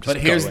whole time. Just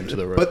But here's go into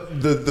the room.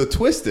 but the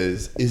twist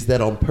is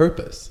that on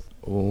purpose.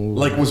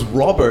 Like, was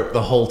Robert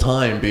the whole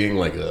time being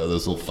like, "Oh,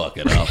 this will fuck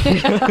it up,"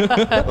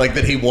 like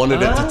that he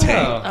wanted it to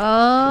tank,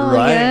 Oh,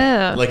 right?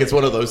 yeah. Like it's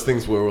one of those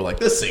things where we're like,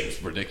 "This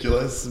seems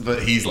ridiculous,"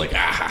 but he's like, "Ah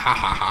ha ha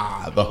ha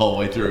ha," the whole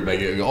way through,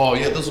 making it go, "Oh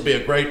yeah, this will be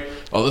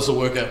this will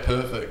work out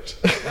perfect."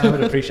 I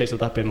would appreciate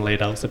that being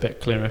laid out a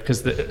bit clearer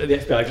because the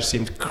FBI just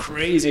seemed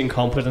crazy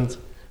incompetent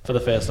for the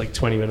first like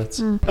 20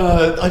 minutes.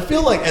 I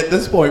feel like at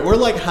this point we're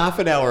like half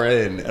an hour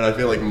in, and I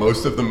feel like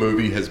most of the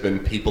movie has been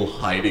people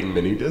hiding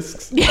mini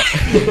discs.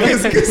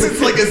 Because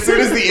it's like as soon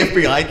as the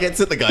FBI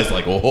gets it, the guy's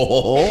like,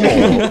 "Oh,"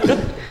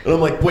 and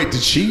I'm like, "Wait,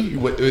 did she?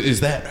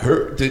 Is that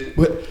her? Did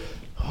what?"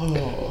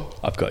 Oh.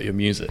 I've got your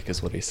music,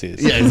 is what he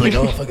says. Yeah, he's like,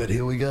 "Oh fuck it,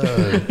 here we go."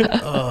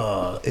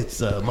 It's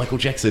Michael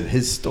Jackson,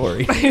 his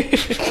story.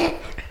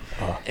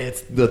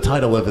 It's the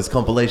title of his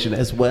compilation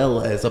as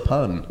well as a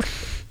pun.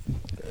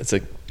 It's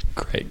a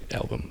Great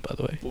album, by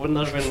the way. Wouldn't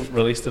that have been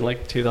released in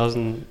like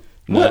 2000?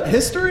 What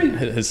history?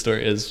 His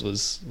story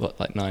was what,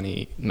 like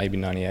 90, maybe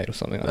 98 or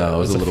something like Oh, that. it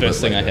was a the little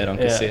first bit thing I later. had on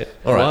Yeah. cassette.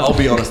 All right, Wow. I'll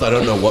be honest. I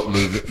don't know what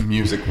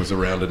music was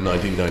around in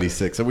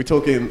 1996. Are we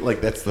talking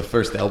like that's the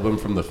first album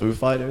from the Foo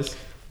Fighters?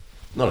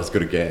 Not as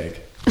good a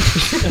gag.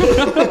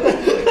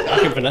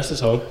 Back in Vanessa's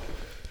home.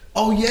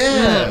 Oh And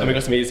yeah. we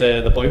got to meet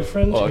the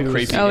boyfriend. Oh, who was-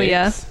 creepy Oh,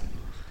 yeah. ex.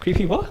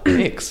 Creepy what?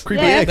 Ex.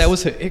 Creepy Yeah. ex. That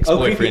was her Oh,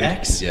 ex-boyfriend. creepy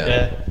ex.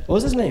 Yeah. What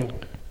was his name?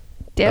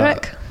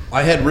 Derek.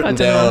 I had written I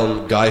don't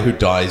down "guy who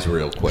dies"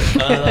 real quick.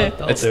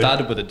 It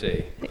started with a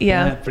D.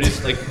 Yeah. But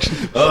he's like,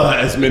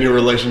 As many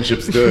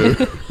relationships do.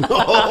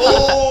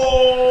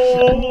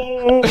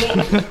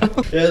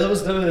 yeah,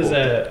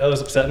 that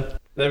was upsetting.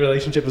 Their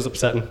relationship was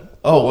upsetting.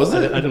 Oh, was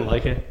I it? didn't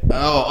like it.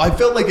 Oh, I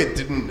felt like it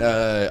didn't.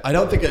 I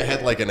don't think it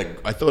had like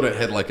I thought it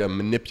had like a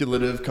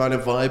manipulative kind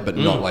of vibe, but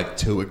not like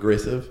too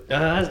aggressive.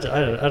 I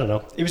don't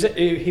know. He was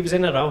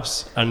in her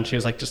house and she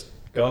was like, just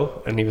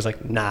go. And he was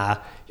like, nah,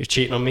 you're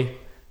cheating on me.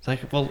 It's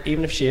like, well,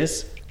 even if she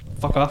is,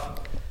 fuck off.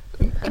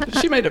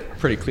 She made it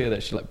pretty clear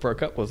that she like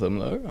broke up with him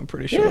though. I'm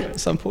pretty sure at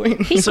some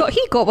point. He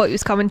got what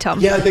was coming to him.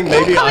 Yeah, I think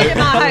maybe Come into I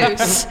my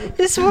house.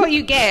 This is what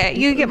you get.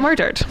 You get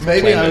murdered.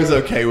 maybe I was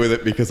okay with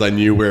it because I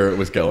knew where it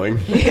was going.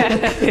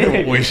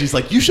 Yeah. When she's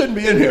like, "You shouldn't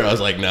be in here," I was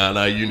like,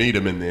 "Nah, you need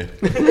him in there."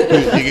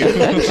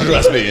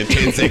 Trust me, in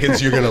 10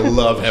 seconds you're gonna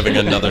love having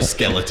another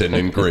skeleton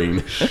in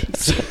green.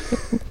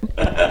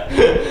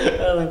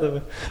 I like that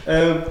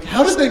one.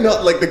 How did they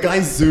not like the guy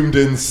zoomed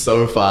in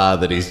so far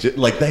that he's just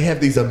like they have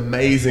these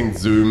amazing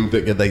zoom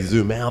that they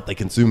zoom out, they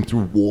can zoom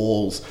through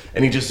walls,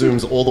 and he just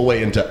zooms all the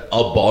way into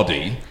a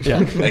body. Yeah.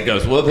 And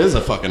goes, well, there's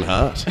a fucking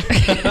heart.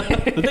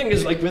 The thing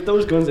is, like with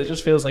those guns, it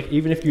just feels like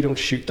even if you don't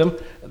shoot them,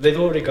 they've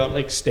already got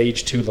like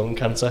stage 2 lung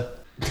cancer.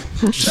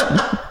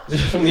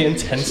 Just from the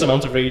intense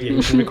amount of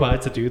radiation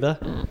required to do that.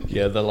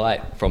 Yeah, the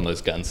light from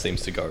those guns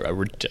seems to go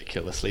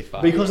ridiculously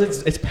far. Because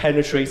it's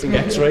penetrating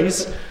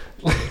X-rays.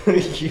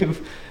 If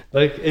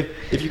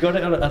you got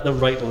it at the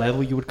right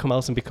level, you would come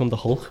out and become the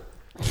Hulk.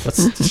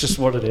 That's just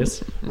what it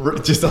is.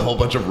 Just a whole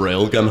bunch of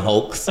railgun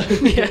hulks.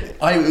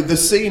 The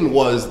scene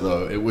was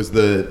though, it was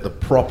the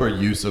proper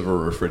use of a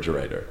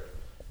refrigerator.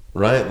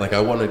 Right? Like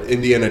I wanted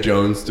Indiana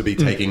Jones to be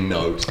taking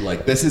note.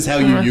 Like this is how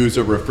you use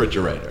a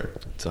refrigerator.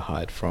 To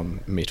hide from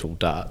metal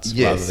darts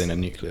Yes. rather than a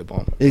nuclear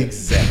bomb.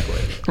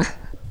 Exactly.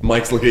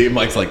 Mike's looking at you,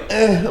 Mike's like,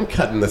 I'm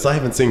cutting this. I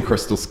haven't seen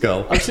Crystal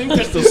Skull. I've seen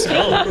Crystal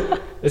Skull.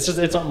 It's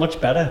not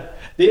much better.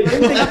 The only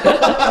thing,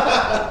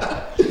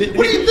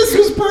 This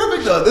was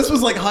perfect though. This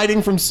was like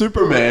hiding from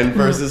Superman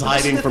versus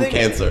hiding the from thing.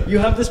 cancer. You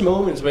have this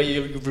moments where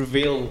you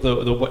reveal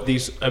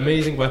these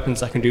amazing weapons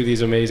that can do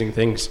these amazing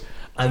things,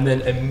 and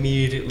then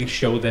immediately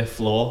show their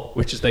flaw,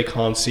 which is they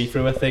can't see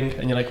through a thing,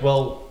 and you're like,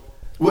 well,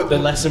 they're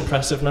less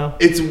impressive now.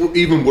 It's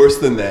even worse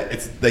than that.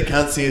 They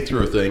can't see it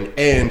through a thing,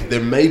 and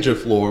their major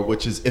flaw,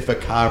 which is if a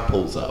car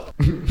pulls up,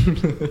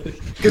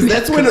 because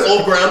that's when it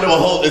all ground to a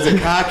halt. As a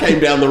car came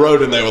down the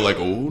road, and they were like,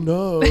 "Oh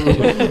no,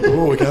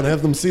 we can't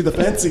have them see the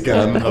fancy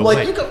gun." I'm like,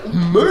 wait. "You got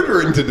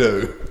murdering to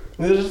do."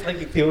 They're just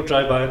like people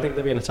drive by and think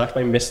they're being attacked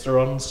by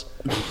Mysterons,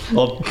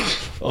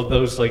 or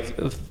those like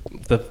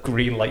the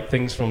green light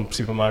things from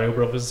Super Mario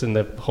Brothers in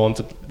the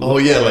haunted. Oh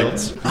yeah, like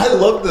worlds. I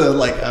love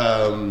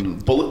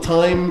the bullet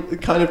time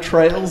kind of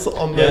trails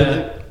on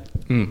the.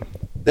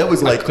 That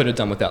was I like, could have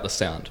done without the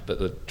sound, but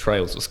the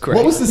trails was great.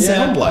 what was the Yeah,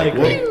 sound I like?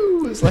 agree.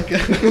 It was like a.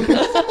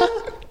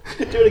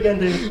 Do it again,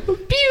 dude.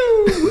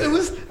 Pew! It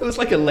was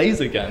like a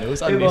laser gun. It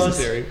was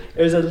unnecessary.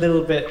 It was a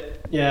little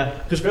bit, yeah.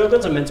 Because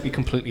railguns are meant to be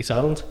completely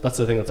silent. That's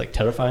the thing that's like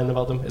terrifying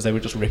about them, is they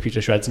would just rip you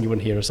to shreds and you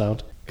wouldn't hear a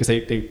sound because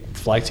they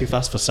fly too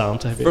fast for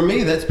sound to have For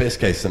me, that's best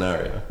case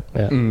scenario.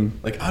 Yeah.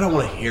 Like, I don't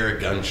want to hear a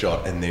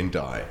gunshot and then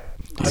die.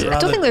 I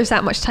don't think there's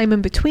that much time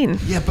in between.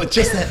 Yeah, but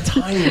just that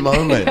tiny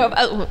moment.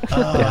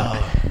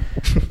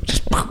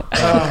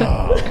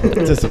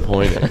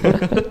 Disappointing.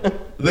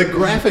 The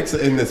graphics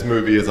in this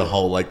movie as a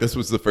whole, like, this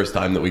was the first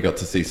time that we got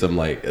to see some,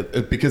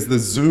 like, because the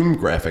zoom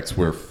graphics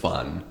were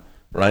fun,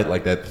 right?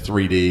 Like that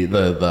 3D,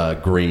 the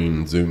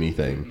green zoomy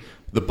thing.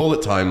 The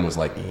bullet time was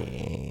like,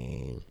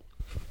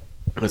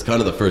 it was kind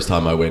of the first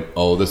time I went,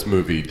 oh, this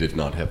movie did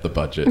not have the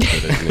budget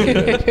that it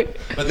needed.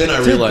 But then I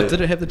realized...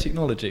 Did it have the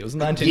technology? It was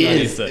Yes,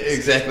 1996.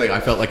 exactly. I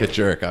felt like a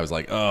jerk. I was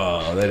like,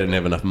 oh, they didn't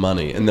have enough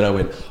money. And then I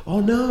went, oh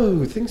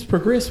no, things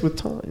progress with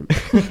time.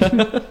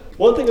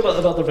 One thing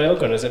about the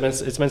railgun is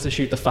it's meant to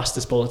shoot the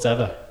fastest bullets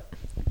ever.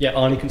 Yeah,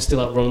 Arnie can still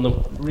outrun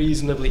them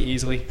reasonably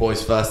easily.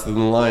 Boy's faster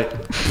than light.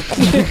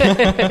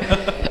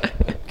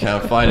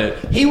 Can't fight it.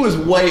 He was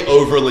way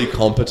overly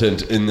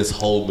competent in this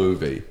whole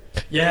movie.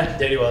 Yeah,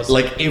 there he was.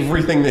 Like,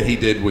 everything that he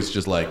did was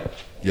just like,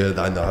 yeah,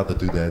 I know how to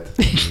do that.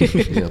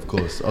 Yeah, of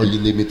course. Oh, you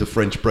need me to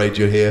French braid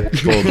your hair?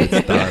 Boom,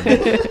 it's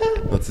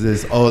done. What's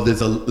this? Oh,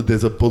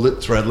 there's a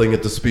bullet traveling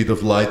at the speed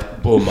of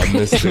light. Boom, I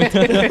missed it.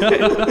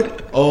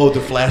 Oh,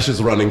 the Flash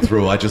is running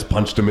through. I just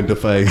punched him in the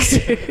face.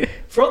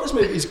 Throughout this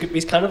movie,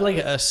 he's kind of like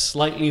a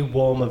slightly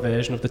warmer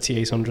version of the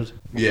T-800.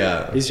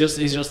 Yeah. He's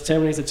just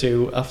Terminator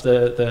 2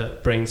 after the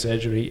brain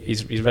surgery.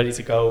 He's ready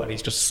to go, and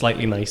he's just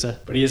slightly nicer.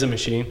 But he is a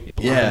machine.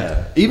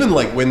 Yeah. Even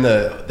like when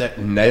that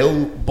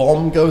nail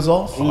bomb goes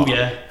off. Ooh,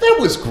 yeah. That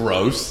was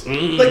gross.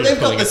 Like they've got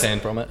Pulling his this,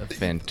 hand from it.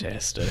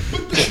 Fantastic.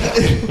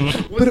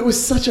 but it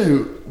was such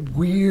a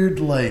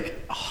weird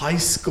like high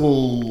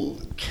school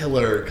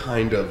killer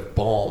kind of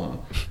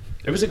bomb.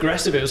 It was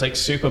aggressive. It was like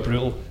super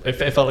brutal. It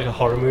felt like a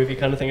horror movie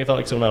kind of thing. It felt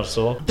like something else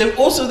saw. They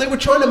were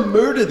trying to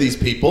murder these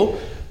people.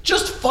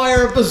 Just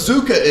fire a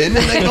bazooka in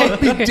and they got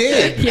to be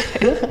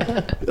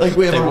dead. Like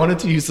we have They a wanted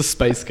to use the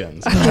space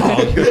guns.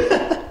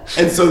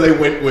 And so they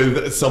went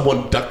with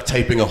someone duct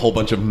taping a whole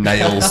bunch of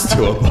nails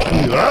to a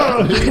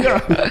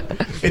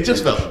It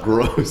just felt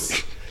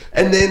gross.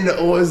 And then it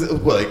was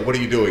like, what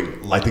are you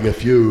doing? Lighting a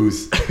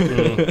fuse.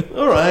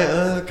 All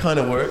right, kind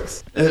of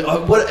works. It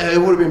would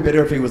have been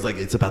better if he was like,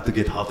 it's about to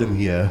get hot in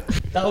here.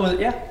 That was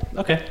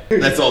okay.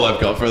 That's all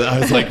I've got for that. I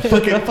was like,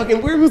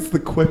 fucking, where was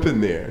the quip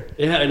in there?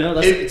 Yeah, I know.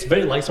 It's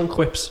very light on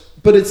quips.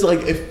 But it's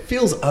like, it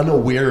feels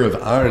unaware of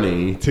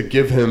Arnie to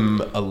give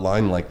him a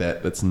line like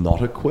that that's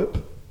not a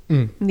quip.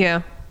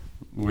 Yeah.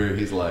 Where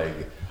he's like,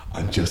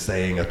 I'm just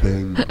saying a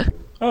thing.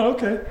 Oh,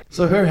 okay.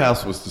 So her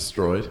house was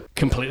destroyed.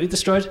 Completely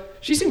destroyed.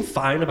 She seemed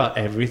fine about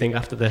everything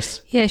after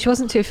this. Yeah, she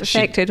wasn't too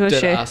affected, was did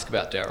she? ask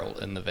about Daryl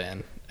in the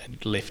van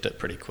and left it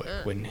pretty quick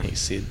when he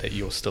said that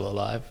you're still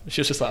alive.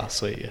 She was just like, oh,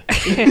 sweet, yeah.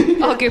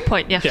 Oh, good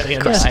point, yeah. Yeah,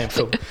 Of course. I am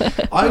cool.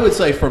 I would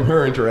say from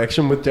her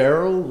interaction with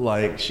Daryl,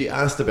 like she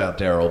asked about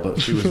Daryl, but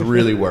she was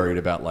really worried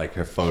about like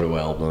her photo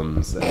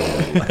albums.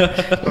 And, like,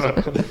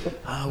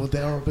 will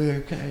Daryl be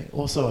okay?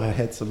 Also, I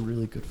had some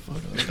really good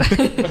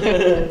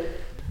photos.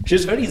 She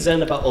was very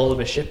zen about all of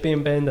her shit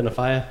being burned in a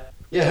fire.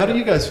 Yeah, how do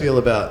you guys feel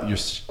about your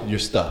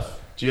stuff?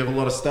 Do you have a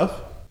lot of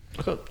stuff?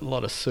 I've got a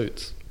lot of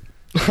suits.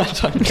 I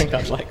don't think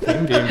I'd like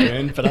them being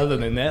burned, but other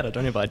than that, I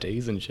don't have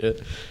IDs and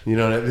shit. You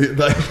know,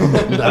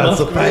 that's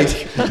a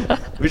fake.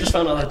 We just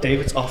found out that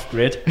David's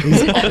off-grid.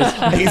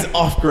 He's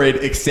off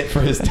grid except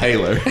for his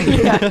tailor.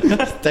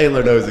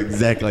 Tailor knows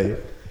exactly.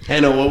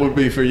 Hannah, what would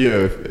be for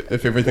you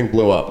if everything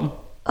blew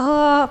up?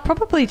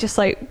 Probably just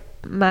like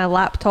my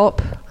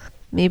laptop.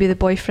 Maybe the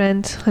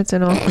boyfriend. I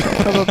don't know.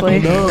 Probably.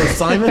 No,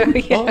 Simon.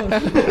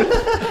 Yeah.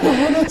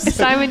 Is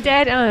Simon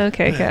dead? Oh,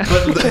 okay.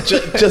 But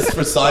just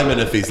for Simon,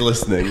 if he's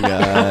listening,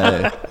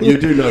 you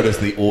do notice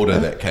the order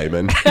that came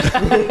in.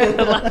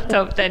 The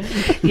laptop then.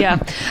 Yeah.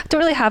 I don't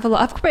really have a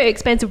lot. I've got a pretty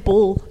expensive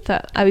bowl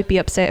that I would be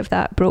upset if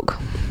that broke.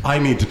 I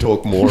need to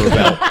talk more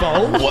about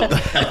what the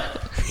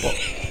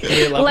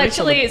hell.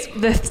 Literally, it's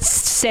the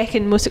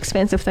second most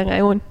expensive thing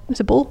I own.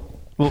 It's a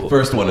bowl.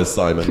 First one is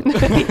Simon.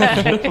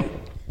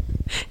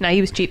 Nah,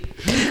 he was cheap.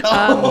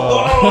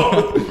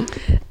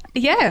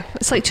 Yeah,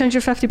 it's like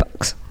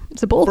 $250.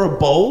 It's a bowl. For a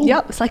bowl?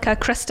 Yep, it's like a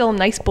crystal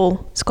nice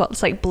bowl.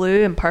 It's like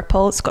blue and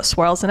purple. It's got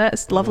swirls in it.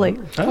 It's lovely.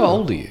 How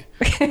old are you?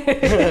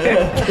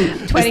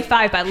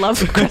 25, but I love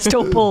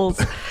crystal bowls.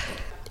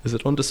 Is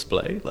it on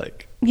display?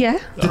 Like, Yeah.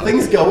 Do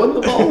things go in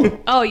the bowl?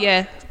 Oh,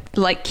 yeah.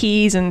 Like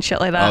keys and shit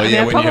like that. Oh, I mean,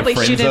 yeah, I when you probably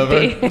have friends shouldn't over.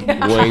 be.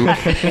 Wink.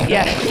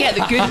 Yeah, get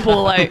the good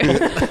bowl out.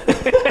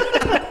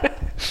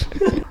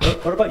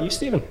 What about you,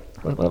 Stephen?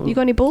 You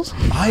got any bowls?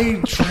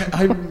 I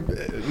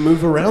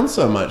move around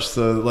so much,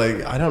 so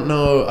like I don't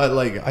know.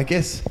 I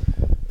guess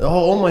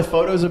all my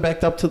photos are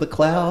backed up to the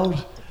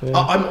cloud. Yeah.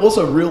 I'm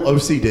also real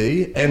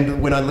OCD,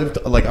 and when I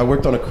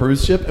worked on a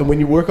cruise ship, and when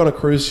you work on a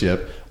cruise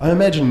ship, I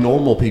imagine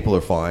normal people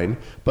are fine,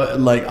 but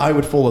like I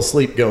would fall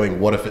asleep going,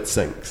 "What if it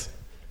sinks?"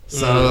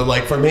 So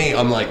like for me,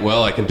 I'm like,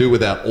 well, I can do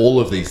without all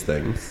of these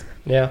things.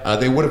 Yeah.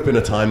 There would have been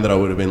a time that I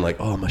would have been like,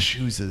 oh, my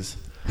shoes is.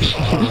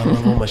 I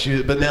love all my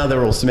shoes, but now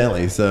they're all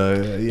smelly. So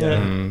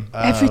yeah.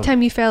 Every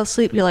time you fell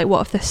asleep, you're like, "What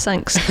if this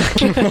sinks?"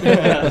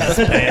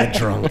 Bad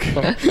drunk.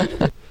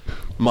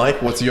 Mike,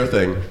 what's your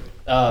thing?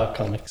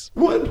 Comics.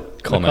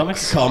 What?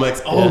 comics.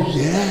 Comics. Oh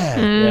yeah.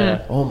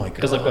 Yeah. Oh my god.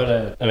 Because I've got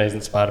an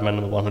Amazing Spider-Man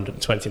number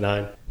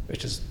 129,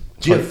 which is...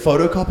 Do you have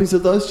photocopies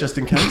of those just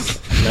in case?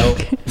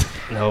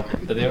 No,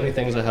 they're the only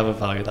things I have of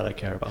value that I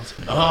care about.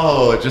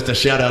 Oh, just a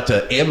shout out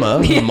to Emma,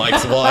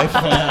 Mike's wife.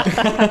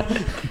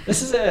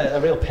 This is a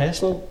real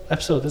personal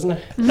episode, isn't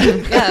it?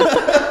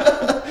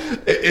 Yeah.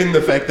 In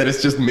the fact that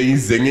it's just me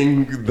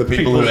zinging the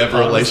people who have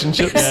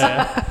relationships.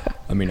 Yeah.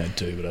 I mean, I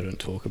do, but I don't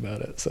talk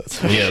about it. So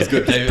it's Yeah, it's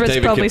good. David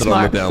kept probably it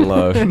smart. on the down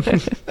low.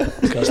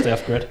 Gotta stay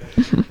off grid.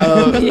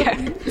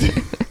 Yeah.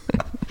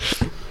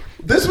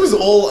 This was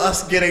all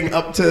us getting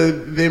up to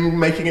them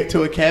making it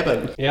to a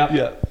cabin.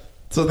 Yeah.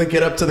 So they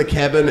get up to the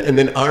cabin, and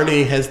then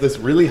Arnie has this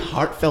really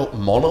heartfelt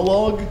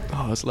monologue.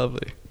 Oh, it's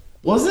lovely.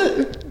 Was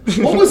it?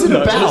 What was it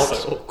No, it about?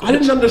 was so I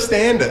didn't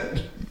understand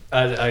it.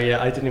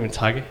 I didn't even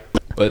tag it.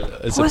 But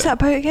it's What was that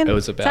about again? It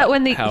was Is about that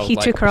when how, he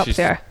like, took her up she's-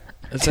 there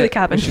Is to the that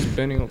cabin? when she's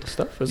burning all the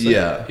stuff? Is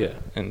Yeah. It? Yeah.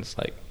 And it's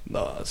like,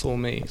 no, it's all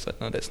me. It's like,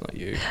 no, that's not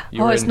you.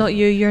 Oh, it's not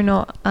you. You're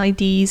not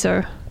IDs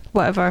or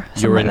whatever.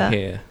 You're something in like that.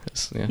 here.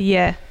 It's, yeah.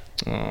 Yeah.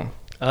 Oh.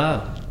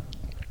 Ah.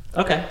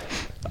 Okay.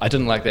 I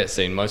didn't like that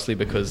scene mostly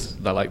because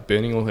they're like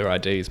burning all her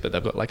IDs, but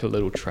they've got like a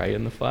little tray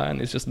in the fire, and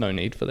there's just no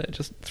need for that.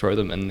 Just throw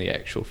them in the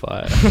actual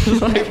fire.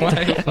 Like,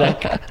 why the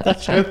fuck?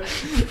 That's true.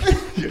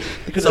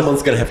 Because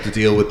someone's going to have to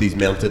deal with these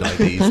melted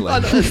IDs Oh,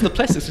 later. no, it's the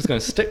plastic's just going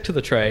to stick to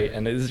the tray,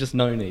 and there's just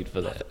no need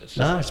for that. It's just,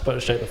 No, just put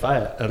it straight in the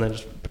fire and then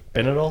just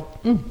bin it all.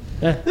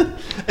 Yeah.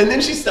 And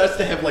then she starts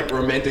to have like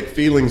romantic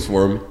feelings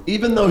for him,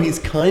 even though he's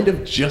kind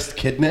of just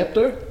kidnapped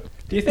her.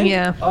 Do you think?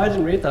 Yeah. Oh, I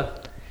didn't read that.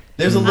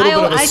 There's a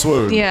little bit of a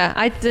swoon. Yeah,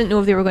 I didn't know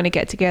if they were going to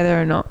get together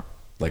or not.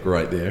 Like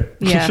right there.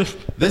 Yeah.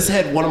 This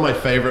had one of my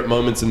favorite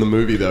moments in the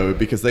movie, though,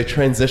 because they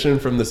transition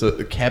from this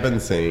cabin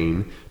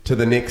scene to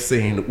the next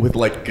scene with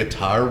like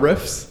guitar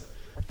riffs.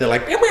 They're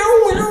like,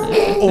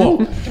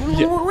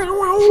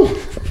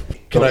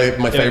 Can I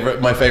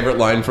my favorite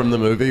line from the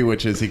movie,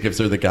 which is he gives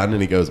her the gun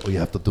and he goes, "All you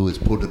have to do is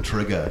pull the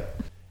trigger."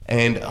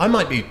 And I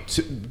might be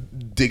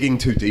digging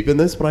too deep in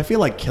this, but I feel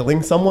like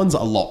killing someone's a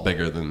lot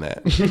bigger than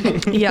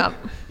that. Yeah.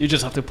 You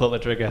just have to pull the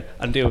trigger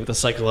and deal with the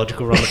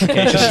psychological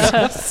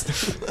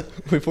ramifications.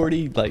 we've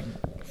already like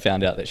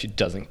found out that she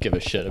doesn't give a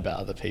shit about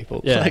other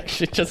people. Yeah. Like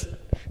she just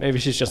Maybe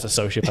she's just a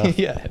sociopath.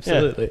 yeah,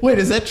 absolutely. Wait,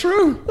 is that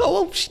true? Oh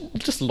well, she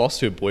just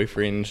lost her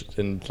boyfriend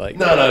and like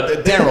No,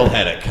 Daryl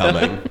had it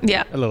coming.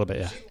 Yeah. A little bit,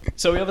 yeah.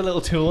 So we have a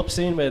little tool-up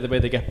scene where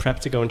they get prepped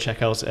to go and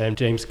check out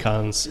James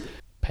Caan's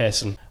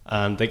person,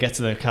 and they get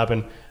to the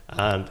cabin,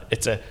 and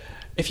it's a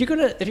if you're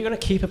gonna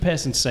keep a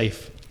person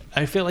safe,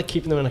 I feel like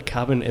keeping them in a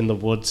cabin in the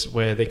woods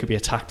where they could be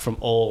attacked from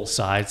all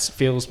sides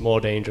feels more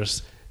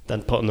dangerous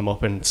than putting them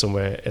up in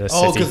somewhere in a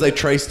city. Oh, because they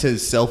traced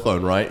his cell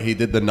phone, right? He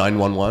did the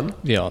 911.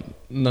 yeah.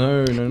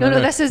 No. No,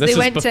 this is they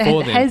went to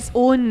before then. his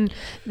own.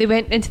 They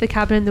went into the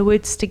cabin in the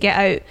woods to get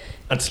out.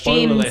 And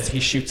spoiler alert, he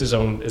shoots his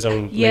own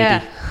Yeah,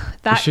 lady.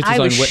 that shoots I his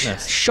was own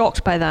witness.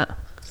 shocked by that.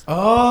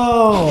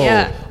 Oh,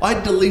 Yeah. I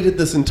deleted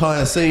this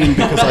entire scene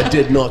because I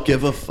did not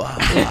give a fuck.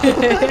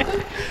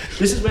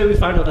 This is where we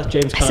find out that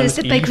James So Caan it's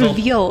is the big evil.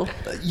 reveal.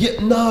 Yeah,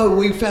 no,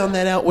 we found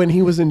that out when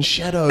he was in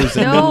shadows.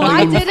 And No, then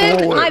I leaned didn't.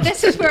 forward.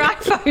 This is where I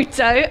found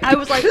out. I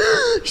was like, he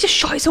just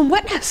shot his own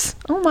witness.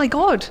 Oh my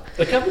god.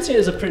 The cabin scene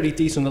is a pretty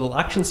decent little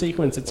action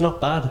sequence. It's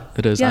not bad.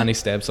 It is. Yeah. Arnie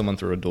stabs someone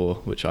through a door,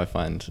 which I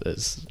find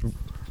is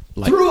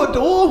like Through a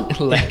door?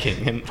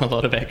 lacking in a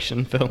lot of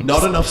action films.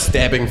 Not enough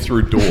stabbing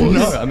through doors.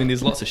 No, I mean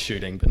there's lots of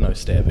shooting, but no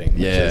stabbing.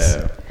 which is-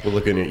 Yeah, we're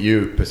looking at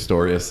you,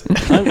 Pistorius.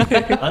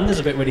 And there's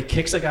a bit where he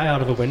kicks a guy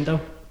out of a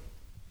window.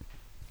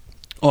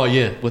 Oh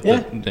yeah, with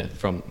Yeah. the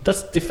from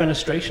That's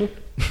defenestration.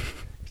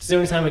 It's the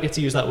only time I get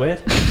to use that word.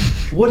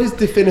 What does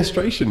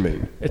defenestration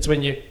mean? It's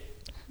when you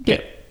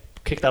get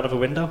kicked out of a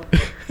window.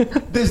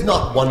 There's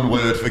not one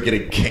word for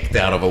getting kicked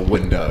out of a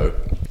window.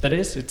 That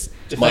is, it's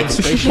Mike,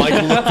 defenestration.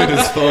 Mike looked at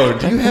his phone.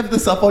 Do you have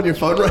this up on your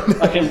phone right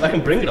now? I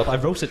can bring it up. I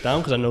wrote it down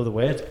because I know the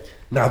word.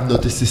 Now I've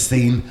noticed this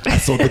scene. I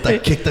saw that I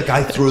kicked the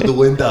guy through the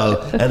window,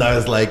 and I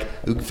was like,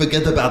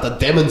 forget about the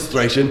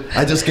demonstration.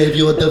 I just gave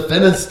you a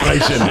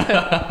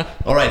defenestration.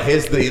 All right,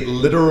 here's the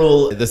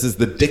literal, this is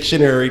the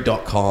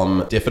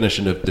dictionary.com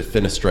definition of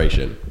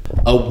defenestration.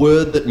 A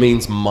word that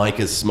means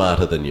Mike is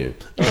smarter than you.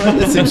 All right,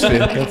 that seems fair.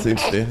 That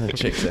seems fair. That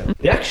checks out.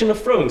 The action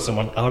of throwing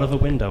someone out of a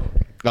window.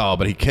 Oh,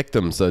 but he kicked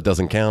him, so it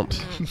doesn't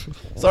count.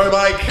 Sorry,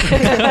 Mike.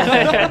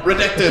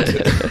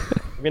 Redacted.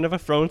 Have you never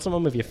thrown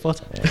someone with your foot?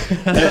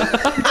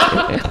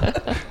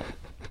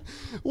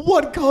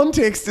 What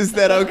context is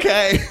that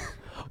okay?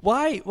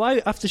 Why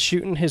after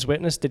shooting his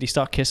witness did he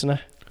start kissing her?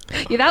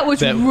 Yeah, that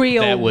was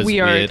real that was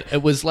weird.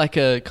 It was like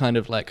a kind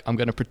of like I'm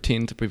going to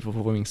pretend to be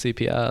performing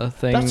CPR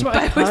thing. That's what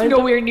I But it was kind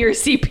nowhere near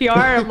CPR.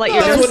 I'm like,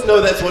 you're just,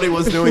 That's what he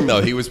was doing,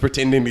 though. He was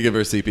pretending to give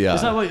her CPR.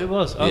 Is that what it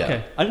was? Okay.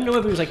 Yeah. I didn't know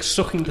if he was like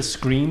sucking the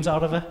screams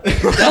out of her.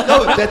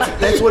 No,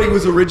 that's what he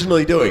was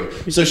originally doing.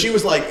 So she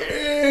was like,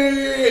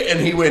 "Eh," and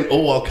he went,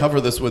 "Oh, I'll cover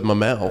this with my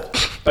mouth."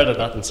 Better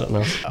that than something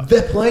else.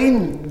 That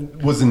plane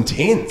was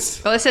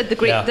intense. well, I said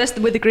this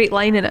with the great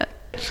line in it.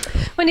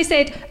 When he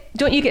said,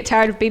 "Don't you get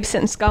tired of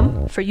babysitting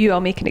scum? For you, I'll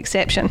make an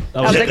exception."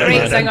 That was a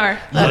great singer.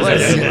 That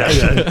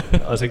was.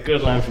 That was a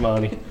good line from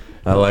Arnie.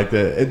 I liked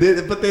it. And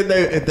then, but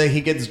then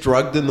he gets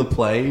drugged in the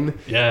plane.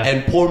 Yeah.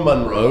 And poor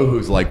Monroe,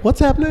 who's like,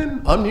 "What's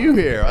happening? I'm new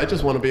here. I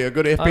just want to be a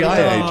good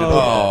FBI agent."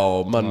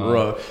 Oh,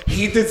 Monroe.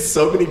 He did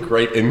so many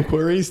great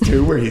inquiries,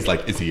 too, where he's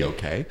like, "Is he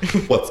okay?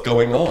 What's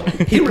going on?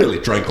 He really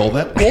drank all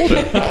that water."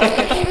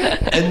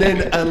 And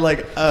then,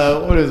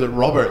 what is it?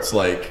 Robert's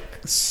like,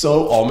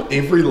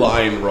 every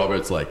line,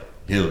 Robert's like,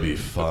 "He'll be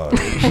fine."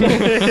 And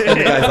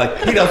the guy's like,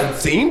 "He doesn't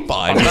seem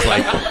fine." He's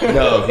like,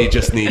 "No, he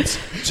just needs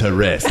to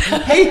rest."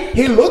 Hey,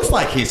 he looks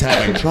like he's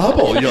having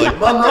trouble. You're like,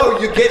 "Monroe,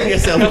 you're getting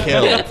yourself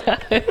killed."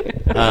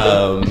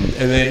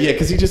 And then, yeah,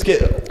 because you just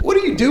get, what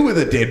do you do with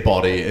a dead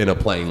body in a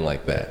plane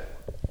like that?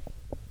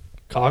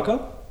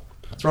 Cargo?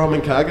 Throw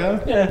them in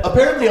cargo? Yeah.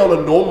 Apparently on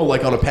a normal,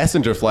 like on a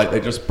passenger flight, they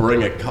just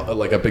bring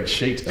a big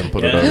sheet and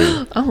put it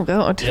over. Oh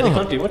god. Yeah, they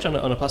can't do much on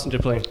a passenger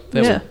plane.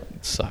 That Yeah.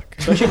 would suck.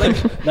 Especially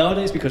like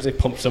nowadays because they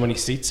pump so many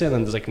seats in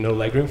and there's like no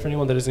legroom for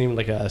anyone. There isn't even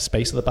like a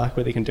space at the back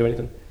where they can do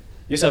anything.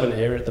 You used to have an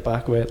area at the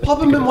back where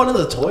Pop him in one of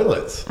the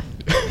toilets.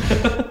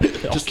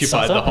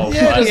 Occupied the whole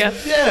Yeah, flight.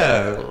 just-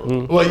 yeah.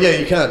 Well, yeah,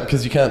 you can't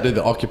because you can't do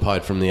the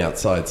occupied from the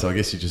outside. So I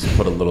guess you just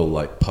put a little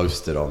like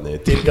post-it on there.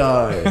 Dead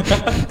guy.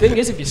 The thing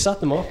is, if you sat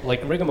them up,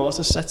 like rigor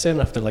mortis sets in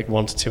after like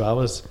 1 to 2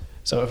 hours.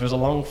 So if it was a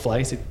long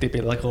flight, they'd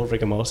be like all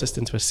rigor mortis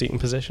into a seating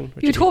position.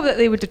 You'd hope that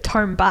they would have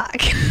turned back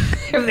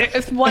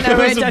if 1 hour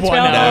was into a 1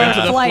 hour into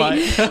 12-hour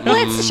the flight.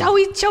 Let's shall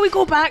we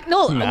go back?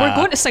 No, Nah. we're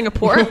going to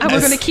Singapore and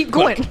we're going to keep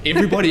going. Look,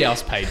 everybody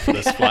else paid for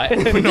this flight.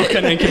 We're not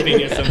going to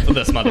inconvenience them for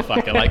this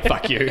motherfucker. Like,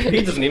 fuck you.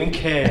 He doesn't even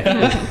care.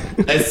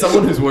 As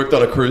someone who's worked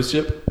on a cruise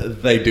ship,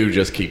 they do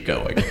just keep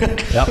going.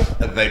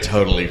 Yep. They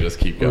totally just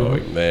keep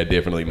going. They're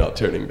definitely not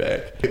turning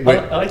back.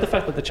 I like the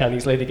fact that the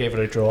Chinese lady gave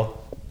her a drawer.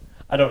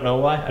 I don't know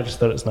why. I just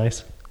thought it was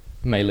nice.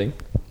 Mei Ling.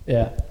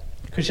 Yeah.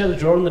 Because she had a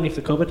drawer underneath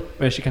the cupboard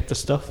where she kept her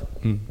stuff.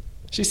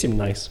 She seemed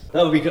nice.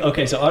 That would be good.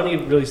 Okay, so Arnie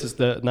releases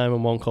the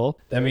 911 call.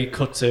 Then we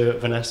cut to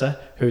Vanessa,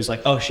 who's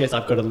like, oh shit,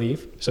 I've got to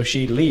leave. So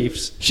she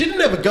leaves. She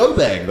didn't have a go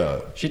bag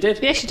though. She did.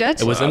 Yeah, she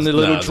did. It was in the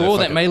little No, drawer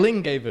they're that Mei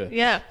Ling gave her.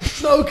 Yeah.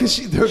 No, because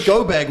her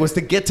go bag was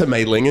to get to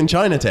Mei Ling in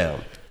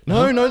Chinatown.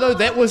 No,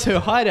 that was her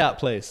hideout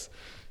place.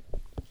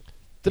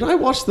 Did I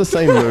watch the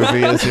same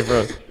movie as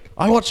everyone?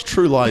 I watched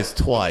True Lies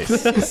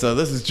twice, so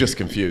this is just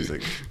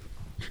confusing.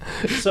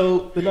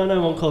 So the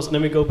 911 calls, and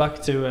then we go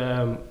back to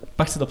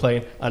the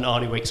plane, and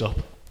Arnie wakes up.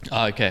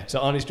 Oh, okay. So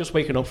Arnie's just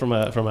waking up from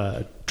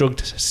a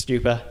drugged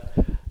stupor,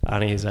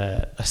 and he's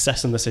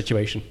assessing the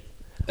situation.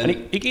 And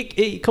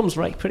he comes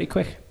right pretty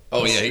quick.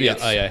 Oh yeah, he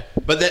gets, yeah.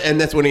 But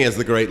and that's when he has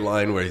the great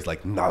line where he's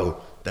like,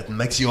 "No, that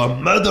makes you a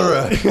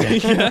murderer."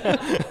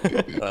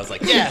 And I was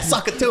like, "Yeah,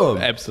 suck it to him."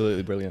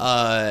 Absolutely brilliant.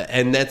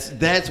 And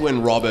that's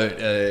when Robert,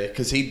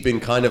 because he'd been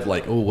kind of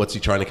like, "Oh, what's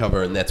he trying to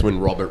cover?" And that's when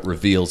Robert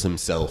reveals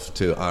himself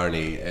to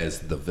Arnie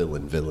as the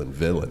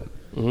villain.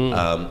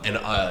 And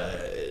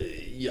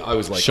I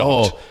was like,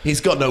 Shocked. "Oh,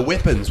 he's got no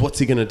weapons. What's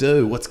he gonna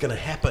do? What's gonna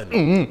happen?"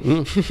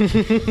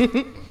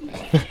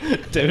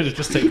 David had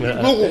just taken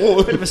a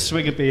bit of a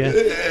swig of beer.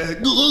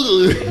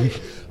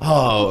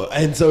 Oh,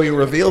 and so he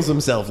reveals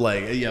himself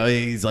like,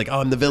 he's like,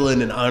 I'm the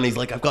villain, and Arnie's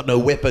like, I've got no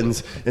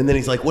weapons, and then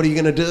he's like, what are you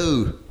gonna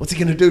do? What's he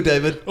gonna do,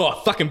 David? Oh,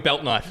 fucking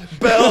belt knife.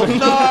 Belt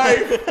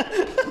knife.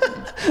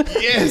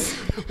 Yes.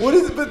 What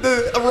is it? But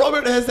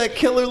Robert has that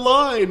killer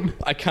line.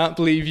 I can't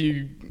believe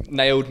you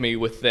nailed me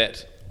with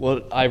that.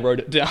 Well, I wrote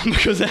it down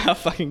because of how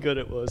fucking good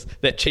it was.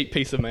 That cheap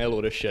piece of mail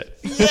order shit.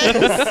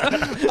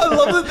 Yes. I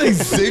love that they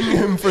zing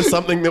him for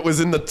something that was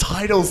in the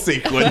title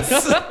sequence.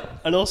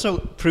 And also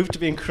proved to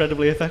be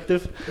incredibly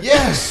effective.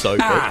 Yes. So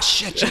good. Ah,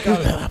 shit, you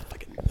go.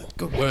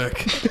 Good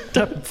work.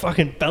 That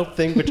fucking belt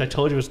thing, which I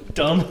told you was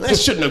dumb. That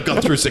shouldn't have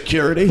gone through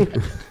security. It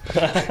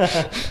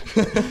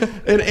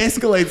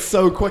escalates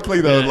so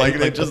quickly though. Like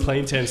the it just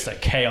plane turns to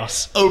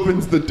chaos.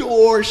 opens the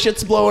door,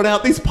 shit's blowing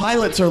out. These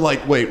pilots are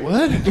like, wait,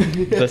 what?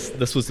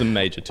 This was the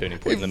major turning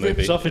point in the movie.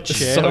 Rips off a It's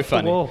chair so off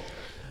funny. the wall.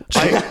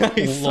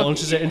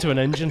 Launches it into an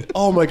engine.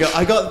 Oh my god!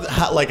 I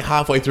got like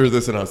halfway through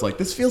this and I was like,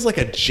 this feels like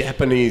a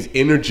Japanese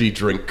energy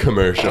drink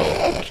commercial.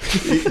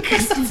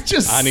 'Cause it's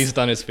just Arnie's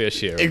done his fair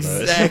share of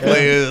those.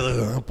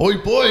 exactly. Boy.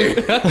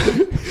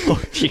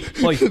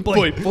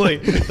 Boy,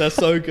 that's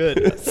so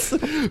good.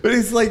 But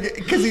it's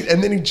like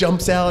and then he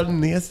jumps out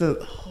and he has to.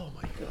 Oh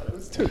my god! It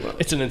was too much.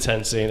 It's an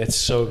intense scene. It's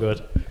so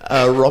good.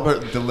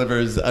 Robert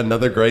delivers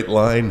another great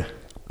line.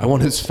 I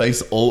want his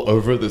face all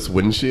over this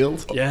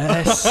windshield.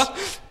 Yes.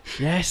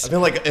 Yes. I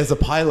feel like as a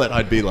pilot,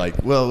 I'd be like,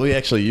 well, we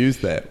actually use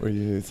that. We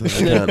need And to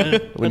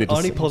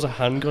Arnie pulls a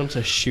handgun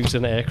to shoot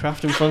an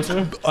aircraft in front of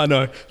him. I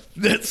know.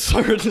 That's so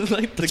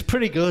like That's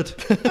pretty good.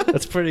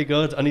 That's pretty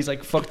good. And he's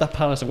like, fuck that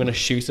palace, I'm going to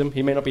shoot him.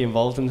 He may not be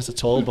involved in this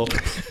at all, but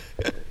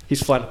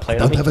he's flying a plane.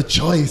 don't have a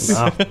choice.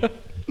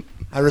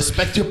 I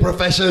respect your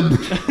profession.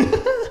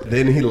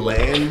 Then he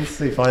lands.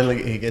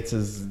 He gets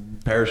his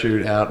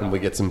parachute out, and we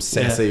get some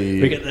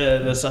sassy. We get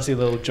the sassy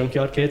little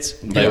junkyard kids.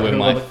 they were Who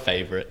my are the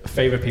favorite.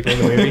 favorite people in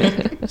the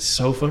movie.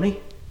 So funny.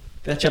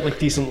 They actually have like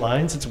decent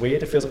lines. It's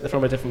weird. It feels like they're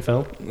from a different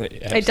film.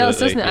 It does,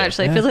 doesn't it,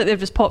 actually? It feels like they've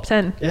just popped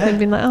in Yeah. and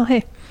been like, oh,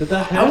 hey. Did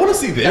that I want to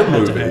see their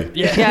movie.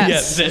 Yeah.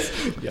 Yes.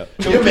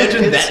 Can you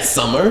imagine that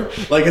summer?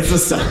 Like it's the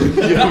summer.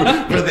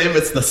 For them,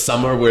 it's the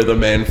summer where the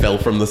man fell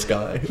from the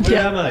sky. Where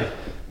am I?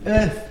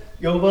 Earth.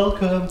 You're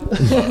welcome.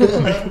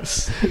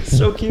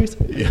 So cute.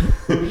 Yeah.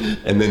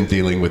 And then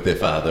dealing with their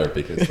father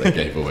because they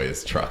gave away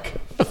his truck.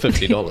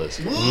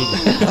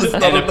 $50.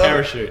 And a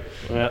parachute.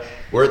 Yeah.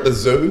 We're at the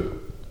zoo.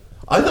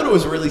 I thought it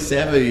was really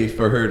savvy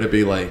for her to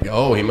be like,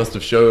 "Oh, he must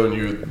have shown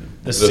you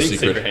the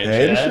secret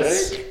handshake."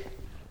 Yes.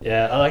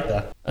 Yeah, I like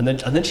that. And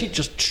then she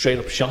just straight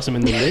up shot him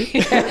in the knee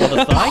or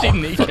the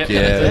thigh. Fuck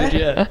yeah.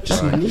 Yeah.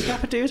 Just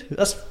kneecap a dude.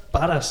 That's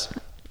badass.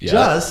 Yeah,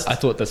 Just- I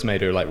thought this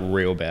made her like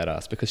real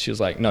badass because she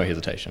was like, no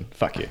hesitation,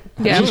 fuck you.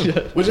 Yeah.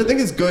 Which I think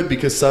is good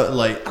because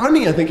like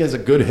Arnie, I think has a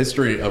good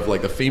history of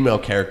like the female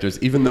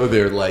characters, even though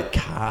they're like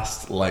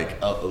cast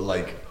like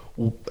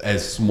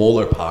as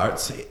smaller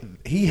parts,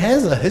 he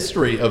has a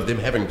history of them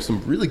having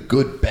some really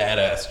good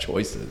badass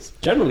choices.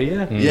 Generally,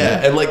 yeah.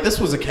 Yeah, and like this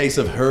was a case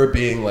of her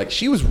being like,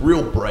 she was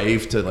real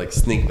brave to like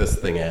sneak this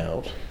thing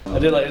out. I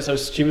did like, so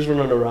she was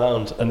running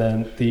around, and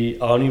then the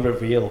Arnie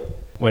reveal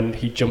when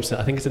he jumps in,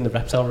 I think it's in the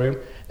reptile room,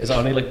 is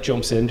Arnie like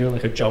jumps in doing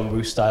like a John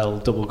Woo style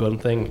double gun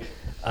thing,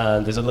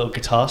 and there's a little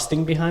guitar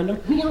sting behind him,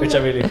 which I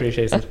really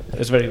appreciated.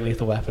 It's a very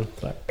Lethal Weapon.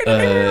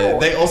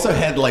 They also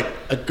had like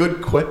a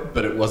good quip,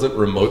 but it wasn't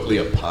remotely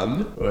a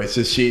pun. Where it's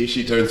just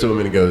she turns to him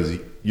and goes,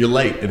 "You're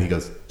late," and he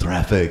goes,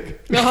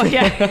 "Traffic." Oh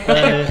yeah.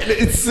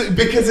 It's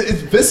because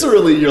it's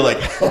viscerally you're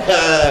like,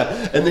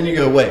 and then you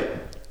go, wait.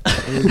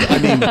 I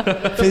mean,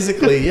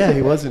 physically, yeah,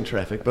 he was in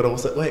traffic, but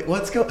also, wait,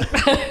 what's going?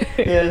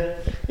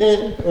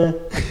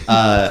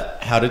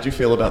 How did you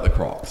feel about the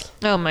Crocs?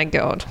 Oh my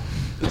god.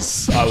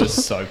 I was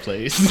so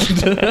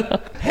pleased.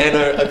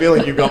 Hannah, I feel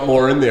like you got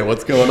more in there.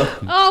 What's going on?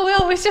 Oh,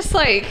 well, it was just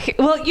like,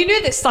 well, you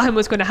knew that something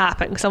was going to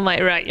happen. Because I'm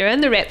like, right, you're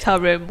in the reptile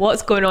room.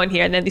 What's going on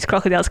here? And then these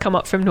crocodiles come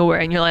up from nowhere.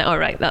 And you're like, all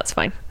right, that's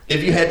fine.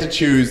 If you had to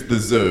choose the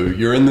zoo,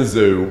 you're in the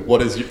zoo.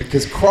 What is your,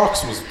 because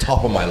Crocs was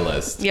top of my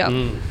list.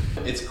 Yeah.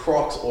 It's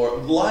Crocs or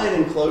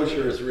lion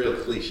enclosure is real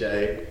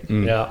cliche.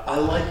 Yeah. I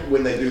like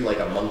when they do like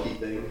a monkey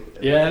thing.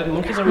 Yeah,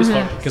 monkeys are always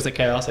fun because they're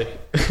chaotic.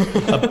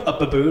 a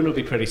baboon would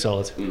be pretty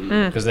solid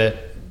because they're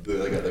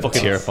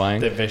fucking terrifying.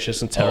 They're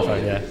vicious and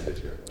terrifying.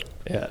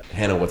 Yeah.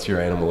 Hannah, what's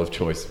your animal of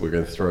choice? We're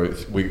gonna throw.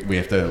 We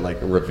have to like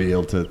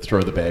reveal to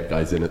throw the bad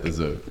guys in at the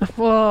zoo.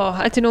 Whoa,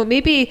 I don't know.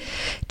 Maybe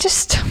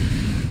just,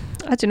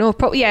 I don't know.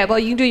 Probably, yeah, well,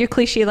 you can do your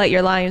cliche like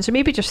your lions, or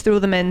maybe just throw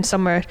them in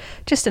somewhere,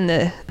 just in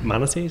the.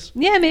 Manatees?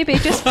 Yeah, maybe.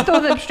 Just throw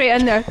them straight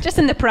in there. Just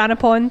in the piranha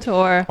pond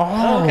or.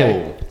 Oh,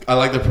 okay. I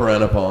like the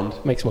piranha pond.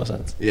 Makes more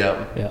sense.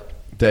 Yeah. Yeah.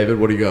 David,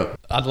 what do you got?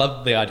 I'd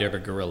love the idea of a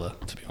gorilla,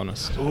 to be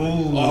honest.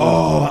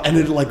 Oh, and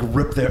it'd like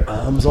rip their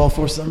arms off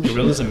or something.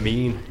 Gorillas are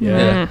mean.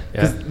 Yeah.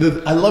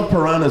 I love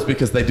piranhas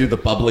because they do the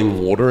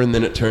bubbling water and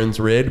then it turns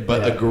red.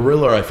 But a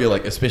gorilla, I feel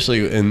like,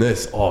 especially in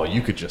this,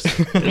 you could just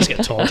They just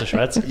get torn to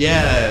shreds.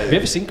 yeah. Have you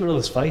ever seen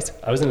gorillas fight?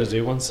 I was in a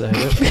zoo once. Which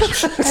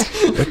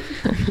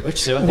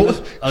zoo? I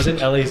think I was in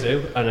LA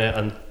Zoo,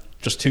 and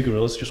just two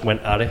gorillas just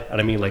went at it,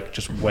 and I mean like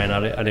just went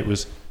at it, and it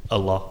was a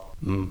lot.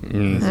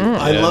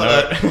 I love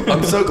that.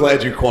 I'm so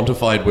glad you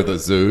quantified with a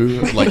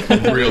zoo, like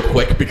real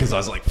quick, because I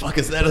was like, "Fuck,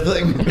 is that a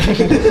thing?"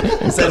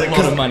 Is that A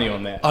lot of money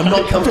on that. I'm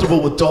not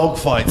comfortable with dog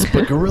fights,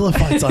 but gorilla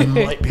fights I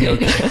might be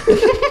okay.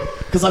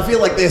 Because I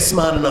feel like they're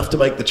smart enough to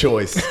make the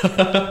choice.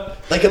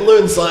 They can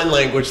learn sign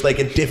language. They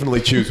can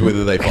definitely choose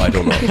whether they fight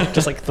or not.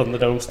 Just like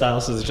Thunderdome style,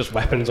 so there's just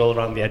weapons all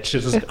around the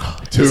edges.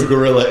 Two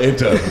gorilla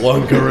enter,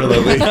 one gorilla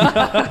leave.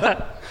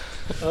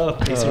 Oh,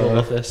 Peter will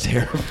love this.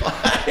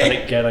 Terrifying. And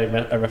again,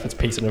 I reference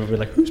Peter, and everybody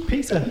like, who's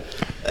Peter?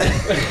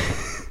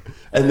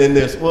 And then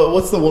there's,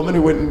 what's the woman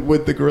who went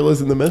with the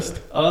gorillas in the mist?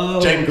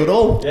 Oh, Jane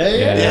Goodall.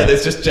 Yeah.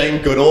 There's just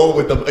Jane Goodall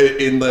with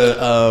in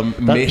the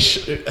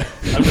mesh,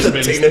 I'm just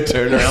really Tina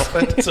Turner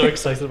outfit. so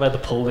excited by the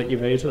pull that you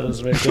made. That was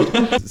very good.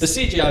 The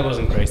CGI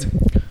wasn't great.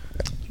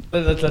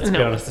 Let's be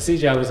honest. The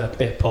CGI was a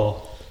bit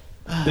poor.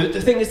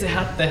 The thing is, they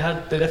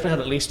definitely had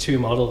at least two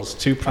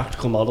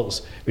practical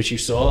models, which you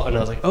saw, and I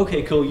was like,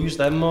 okay, cool, use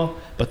them more,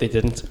 but they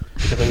didn't.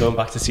 Because I'm going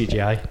back to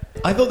CGI.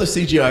 I thought the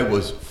CGI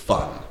was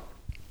fun.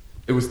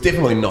 It was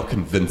definitely not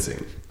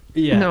convincing.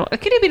 Yeah. No,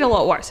 it could have been a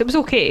lot worse. It was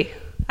okay,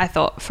 I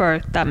thought,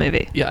 for that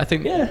movie. Yeah, I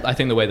think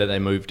the way that they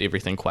moved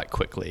everything quite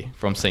quickly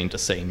from scene to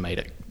scene made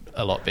it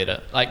a lot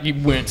better. Like, you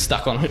weren't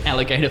stuck on an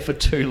alligator for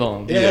too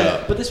long.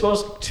 Yeah. But this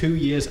was 2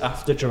 years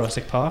after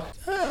Jurassic Park.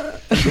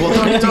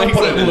 Well, don't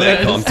put it in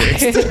that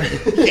context. It's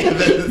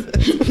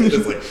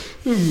like,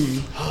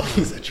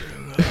 is that true?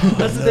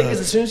 That's the thing, is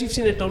as soon as you've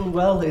seen it done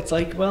well, it's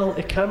like, well,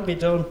 it can be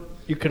done.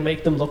 You can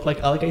make them look like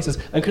alligators.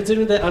 And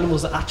considering they're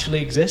animals that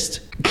actually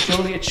exist,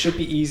 surely it should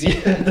be easier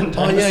than dinosaurs.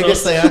 Oh yeah, I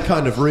guess they are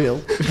kind of real.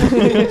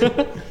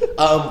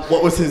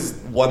 What was his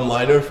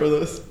one-liner for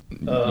this?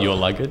 Your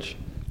luggage.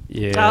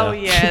 Yeah. Oh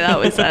yeah, that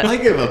was it. I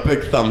give a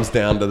big thumbs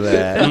down to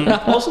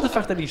that. Also, the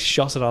fact that he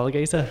shot an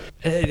alligator,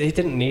 he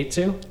didn't need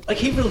to. Like,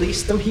 he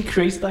released them, he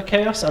created that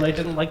chaos, and I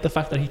didn't like the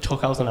fact that he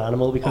took out an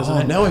animal because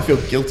of it. Now I feel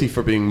guilty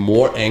for being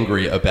more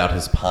angry about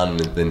his pun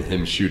than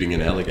him shooting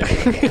an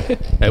alligator.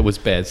 It was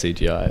bad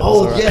CGI.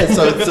 Yeah,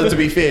 so to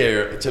be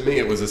fair, to me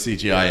it was a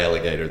CGI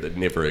alligator that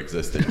never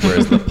existed,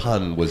 whereas the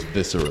pun was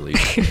viscerally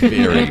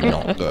very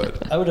not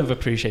good. I would have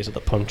appreciated the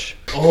punch.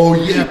 Oh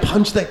yeah,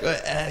 punch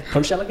that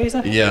Punch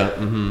alligator? Yeah,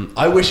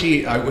 I wish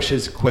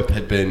his quip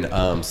had been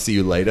 "see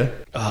you later."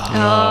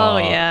 Oh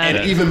yeah.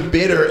 And even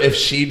better if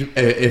he'd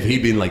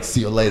been like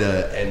 "see you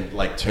later" and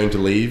like turned to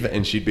leave,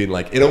 and she'd been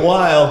like "in a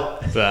while."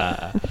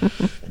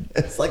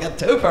 It's like a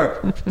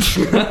twofer.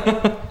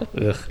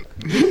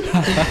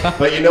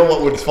 But you know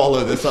what would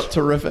follow this up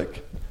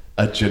terrific?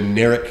 A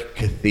generic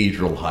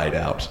cathedral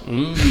hideout.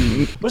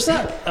 Was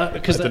that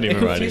because it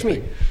confused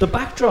me? The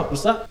backdrop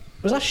was that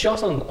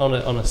shot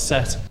on a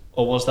set,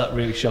 or was that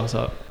really shot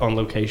on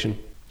location?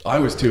 I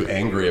was too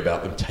angry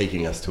about them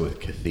taking us to a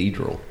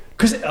cathedral.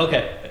 Because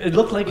it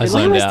looked like I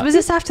zoned out. Was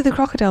this after the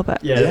crocodile bit?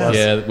 Yeah.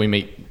 Yeah, we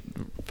meet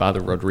Father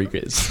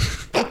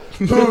Rodriguez.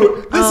 This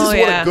is what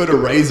yeah. a good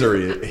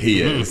eraser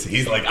he is.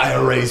 He's like, I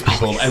erase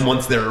people, and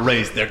once they're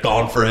erased, they're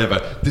gone forever.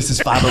 This is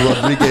Father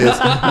Rodriguez.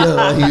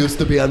 Yeah, he used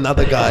to be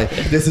another guy.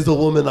 This is a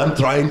woman I'm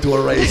trying to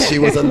erase. She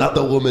was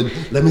another woman.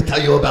 Let me tell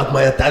you about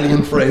my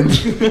Italian friend.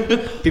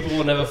 People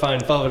will never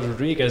find Father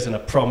Rodriguez in a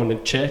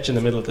prominent church in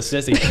the middle of the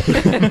city.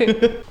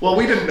 Well,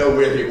 we didn't know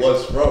where he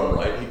was from,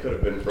 right? He could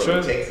have been from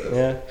Texas.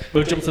 Yeah.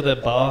 We'll jump to the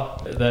bar,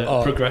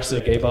 the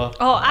progressive gay bar.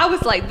 Oh, I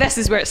was like, this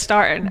is where it's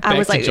starting. I Back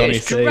was to like, Johnny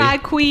it's C.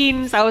 drag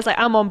queens. I was like,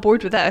 I'm on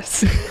board with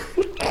this.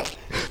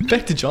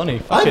 Back to Johnny.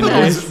 I Fucking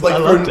thought it was I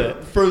loved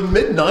it. for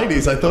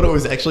mid-90s, I thought it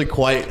was actually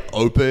quite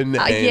open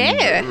and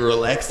yeah.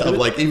 relaxed. Of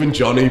like even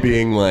Johnny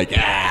being like,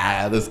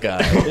 this guy.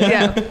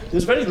 Yeah.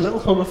 There's very little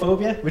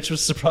homophobia, which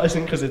was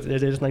surprising because it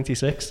is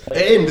 96.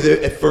 And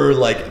for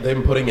like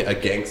them putting a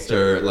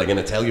gangster, like an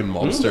Italian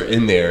mobster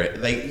in there,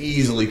 they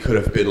easily could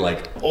have been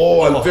like,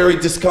 I'm very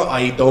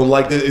I don't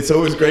like this. It's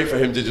always great for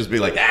him to just be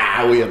like,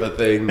 we have a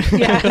thing.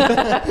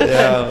 Yeah.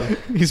 Yeah.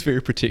 He's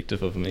very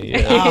protective of me.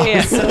 Yeah.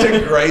 Yeah. Such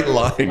a great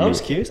line. That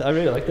was cute. I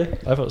really liked it.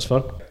 I thought it was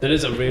fun. There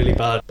is a really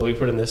bad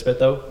blooper in this bit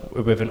though,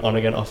 with an on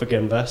again, off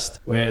again vest,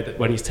 where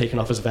when he's taking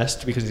off his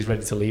vest because he's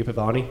ready to leave with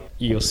Arnie,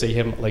 you'll see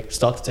him like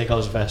start to take off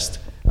his vest,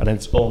 and then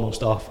it's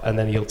almost off, and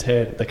then he'll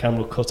turn, the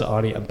camera will cut to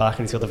Arnie and back,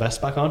 and he's got the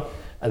vest back on,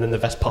 and then the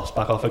vest pops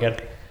back off again,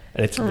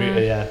 and it's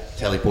really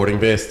Teleporting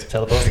vest.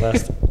 teleport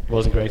vest.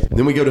 Wasn't great.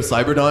 Then we go to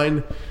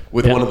Cyberdyne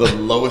with one of the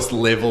lowest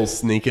level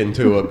sneak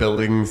into a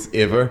buildings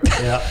ever.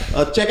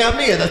 Yeah. Check out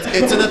me.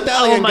 It's an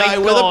Italian Oh my guy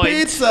God. with a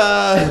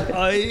pizza.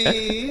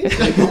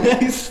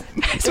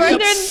 So when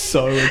they're in,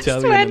 So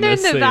Italian so when in they're in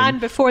this the scene. van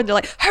before, and they're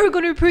like, how are we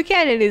going to prove it?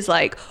 And he's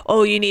like,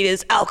 all you need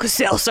is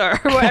Alka-Seltzer,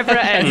 or whatever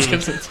it is.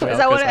 Is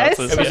that what it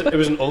is? It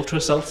was an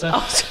ultra seltzer.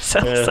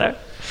 Alka-Seltzer.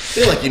 I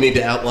feel like you need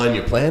to outline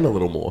your plan a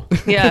little more.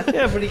 Yeah.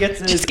 Yeah, but he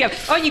gets Just get,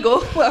 on you go.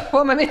 What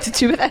am I meant to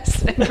do with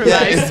this? Yeah,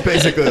 Improvise. it's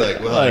basically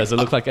like, Oh, does it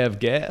look like I have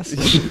gas?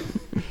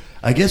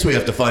 I guess we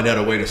have to find out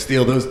a way to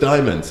steal those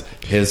diamonds.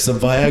 Here's some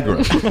Viagra.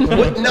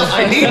 What? No,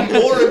 I need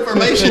more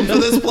information for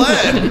this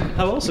plan.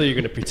 How else are you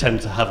going to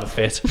pretend to have a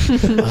fit?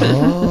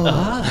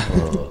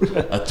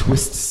 A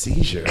twist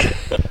seizure.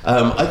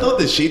 I thought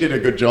that she did a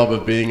good job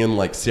of being in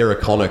like Sarah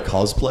Connor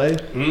cosplay.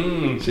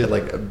 She had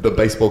like the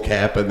baseball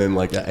cap and then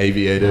like the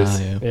aviators. Ah,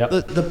 yeah. Yeah.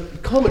 The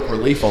comic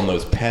relief on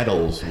those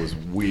paddles was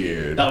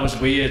weird. That was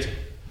weird.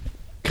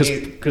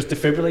 Because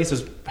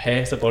defibrillators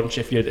hurt a bunch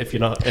if you're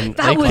not in.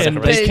 That was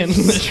They can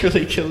biz.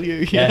 literally kill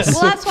you. Yes.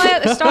 Well, that's why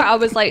at the start I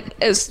was like,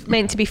 it was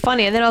meant to be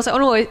funny, and then I was like, oh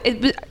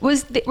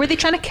no, were they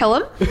trying to kill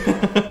him?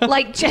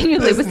 Like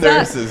genuinely, This was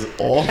nurse that? is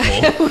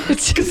awful.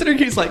 Considering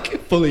he's like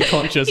fully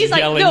conscious, He's like,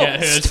 yelling "No, at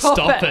her, stop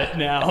stop it." it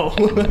now.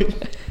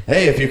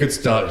 Hey, if you could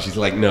start. She's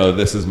like, no,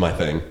 this is my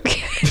thing.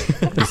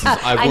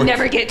 I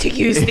never get to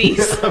use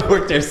these. I've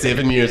worked there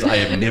 7 years. I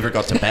have never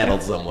got to battle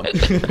someone.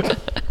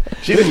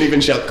 She didn't even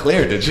shout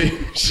clear, did she?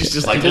 She's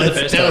just like, She did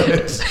the let's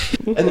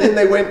do it. And then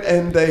they went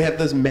and they had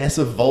this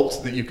massive vaults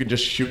that you could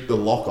just shoot the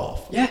lock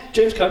off. Yeah,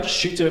 James Caan just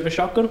shoots it with a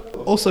shotgun.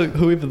 Also,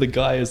 whoever the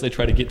guy is they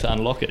try to get to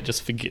unlock it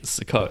just forgets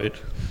the code.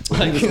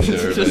 Like, it's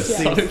Nervous. just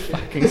so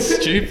fucking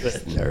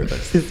stupid.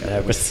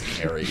 Nervous.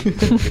 Scary.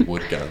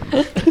 Wood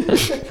gun.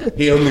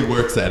 He only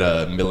works at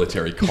a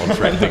military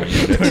contracting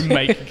Who unit.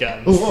 make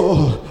guns.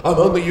 Oh, I'm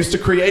only used to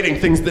creating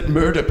things that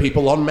murder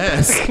people en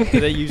masse.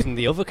 They're using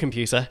the other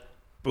computer.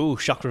 Ooh,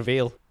 shock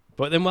reveal.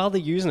 But then while they're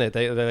using it,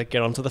 they like,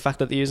 get onto the fact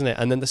that they're using it,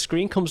 and then the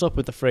screen comes up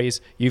with the phrase,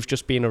 "You've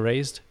just been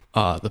erased."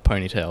 Ah, the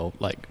ponytail,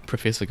 like,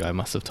 professor guy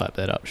must have typed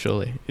that up,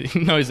 surely. He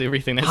knows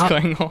everything that's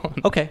going on.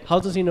 Okay,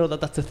 how does he know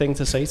that that's a thing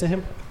to say to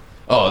him?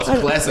 Oh, it's a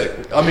classic.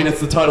 I mean,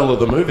 it's the title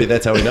of the movie.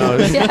 That's how he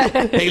knows.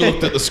 He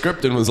looked at the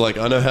script and was like,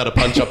 I know how to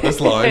punch up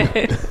this line.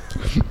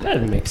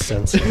 That makes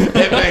sense. It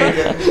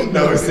made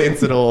no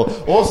sense at all.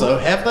 Also,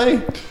 have they?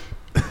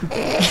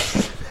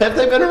 Have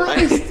they been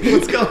erased?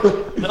 What's going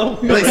on? No.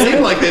 They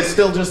seem like they're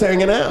still just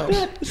hanging out.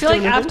 I feel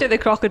like after the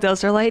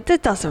crocodiles are like,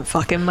 that doesn't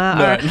fucking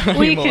matter. No,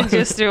 we anymore. can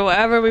just do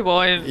whatever we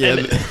want. Yeah, And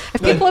if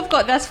people have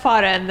got this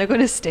far in, they're going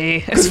to stay.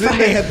 It's because then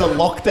they fine. had the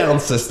lockdown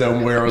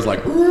system where it was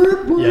like,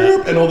 whoop, whoop,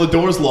 Yeah. and all the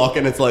doors lock,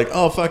 and it's like,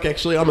 oh fuck,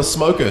 actually I'm a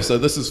smoker, so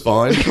this is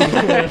fine.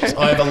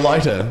 I have a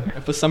lighter.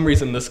 For some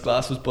reason, this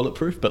glass was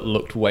bulletproof, but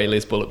looked way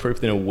less bulletproof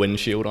than a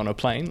windshield on a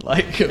plane.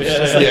 Like, it was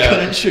just like, Yeah.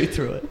 couldn't shoot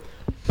through it.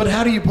 But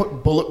how do you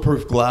put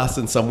bulletproof glass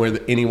in somewhere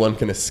that anyone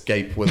can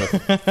escape with a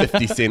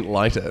 50-cent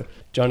lighter?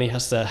 Johnny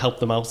has to help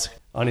them out.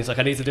 And he's like,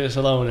 I need to do this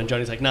alone. And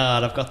Johnny's like,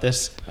 nah, I've got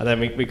this. And then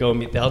we go and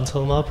meet the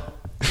Antil mob.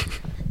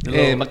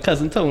 Hey, my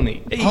cousin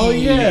Tony. Hey, Oh,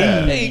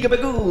 yeah. Hey,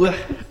 gabagoo.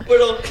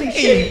 We're all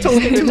cliche.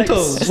 Tony Two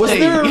Toes. Was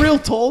there a real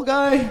tall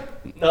guy?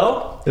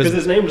 No, because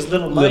his name was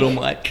Little Mike. Little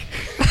Mike.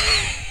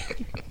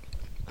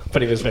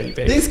 But he was very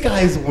big. These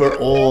guys were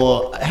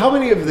all... How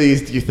many of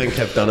these do you think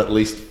have done at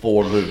least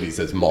 4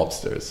 movies as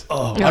mobsters?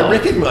 Oh, I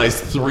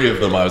recognized 3 of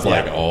them. I was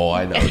like, Yeah. oh,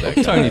 I know that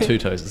guy. Tony Two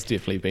Toes has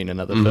definitely been in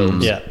other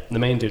films. Yeah, the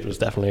main dude was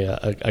definitely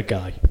a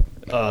guy.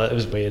 Oh, it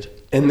was weird.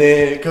 And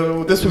they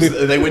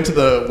went to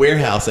the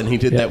warehouse and he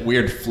did that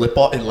weird flip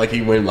off, and like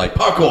he went like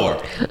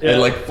parkour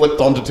and like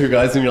flipped onto two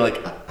guys, and you're like,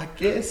 I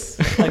guess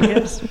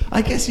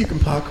you can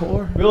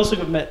parkour. We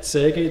also met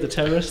Sergey, the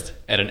terrorist.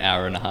 At an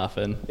hour and a half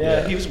in.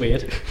 Yeah, he was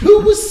weird.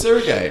 Who was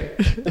Sergey?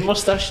 The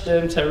mustached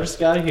terrorist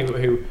guy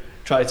who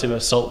tried to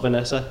assault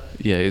Vanessa.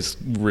 Yeah, he's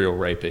real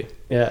rapey.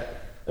 Yeah.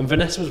 And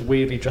Vanessa was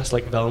weirdly dressed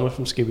like Velma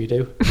from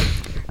Scooby-Doo.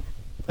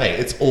 Hey,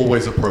 it's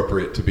always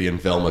appropriate to be in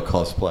Velma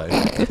cosplay.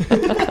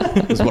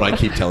 Is what I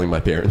keep telling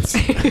my parents.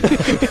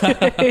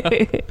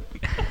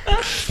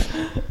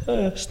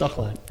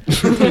 Stockline.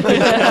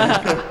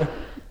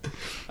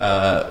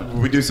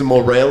 We do some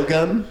more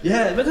railgun.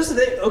 Yeah, but this is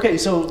it. Okay,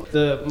 so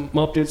the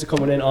mob dudes are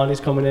coming in, Arnie's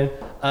coming in,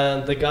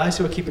 and the guys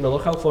who are keeping a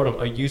lookout for him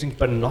are using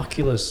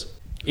binoculars.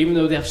 Even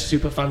though they have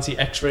super fancy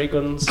X-ray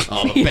guns.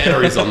 Oh, the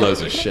batteries on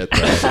those are shit,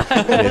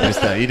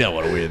 though. You don't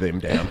want to wear them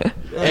down.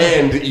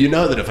 And you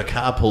know that if a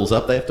car pulls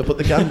up, they have to put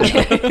the gun down.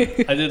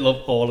 I did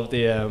love all of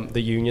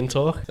the union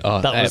talk.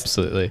 Oh,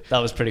 absolutely. That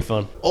was pretty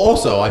fun.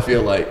 Also, I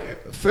feel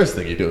like first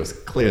thing you do is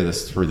clear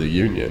this through the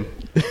union.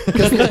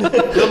 Because the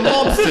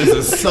mobsters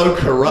are so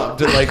corrupt.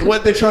 And like,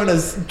 what they're trying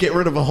to get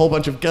rid of a whole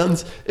bunch of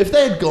guns. If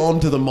they had gone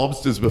to the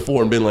mobsters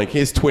before and been like,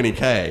 here's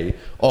 20K,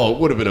 it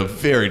would have been a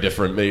very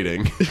different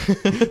meeting.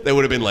 They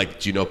would have been like,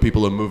 do you know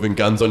people are moving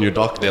guns on your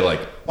dock? They're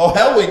like, oh,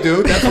 hell we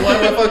do. That's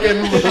why we're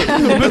fucking,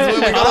 that's where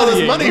we got all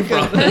this money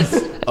from.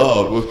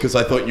 Oh, well, because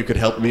I thought you could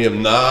help me.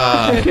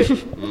 Nah.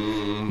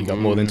 You got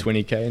more than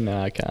 20K?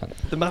 Nah, I can't.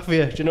 The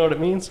mafia, do you know what it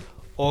means?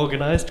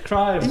 Organised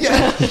crime.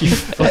 Yeah. You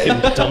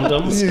fucking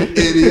dum-dums. You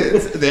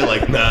idiots. They're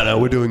like, no,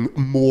 we're doing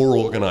more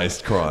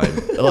organised crime.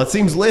 It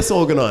seems less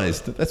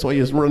organised. That's why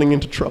you're running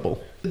into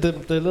trouble. The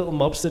little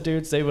mobster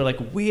dudes, they were like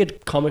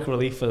weird comic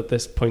relief at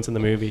this point in the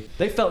movie.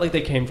 They felt like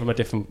they came from a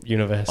different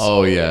universe.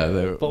 Oh, yeah.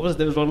 There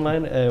was one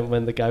line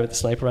when the guy with the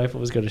sniper rifle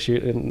was going to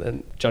shoot,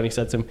 and Johnny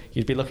said to him,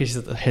 you'd be lucky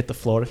to hit the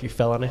floor if you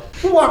fell on it.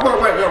 It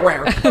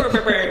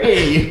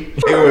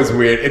was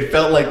weird. It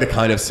felt like the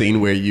kind of scene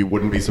where you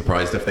wouldn't be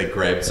surprised if they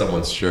grabbed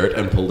someone's shirt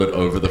and pulled it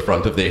over the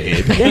front of their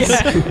head.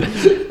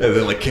 And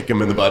then like kick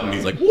him in the butt, and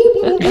he's like, whoop,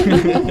 whoop,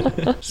 whoop,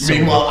 whoop.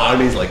 Meanwhile,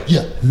 Arnie's like,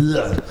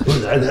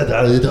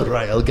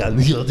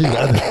 railgun.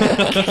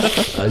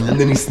 And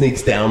then he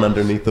sneaks down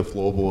underneath the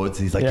floorboards.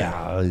 He's like,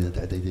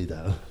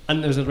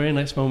 And there's a very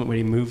nice moment where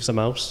he moves a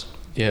mouse.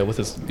 Yeah, with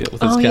his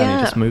gun, he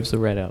just moves the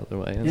rat out of the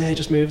way. Yeah, he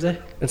just moves it.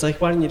 It's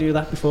like, why didn't you do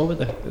that before with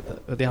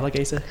the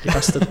alligator? You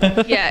bastard.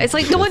 Yeah, it's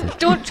like,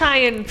 don't try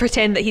and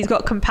pretend that he's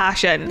got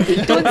compassion.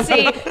 Don't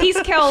say he's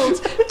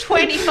killed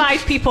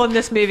 25 people in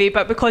this movie,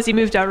 but because he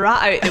moved a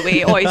rat out the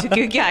way, he's a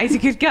good guy. He's a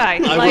good guy.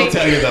 I will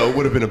tell you though, it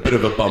would have been a bit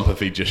of a bump if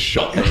he just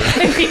shot the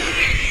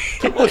rat.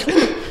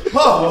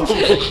 I'm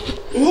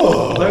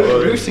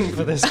rooting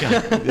for this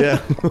guy. Yeah,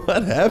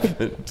 what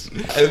happened?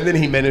 And then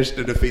he managed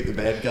to defeat the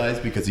bad guys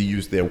because he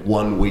used their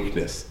one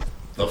weakness,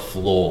 the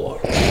floor.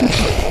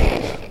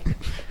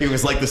 He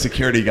was like the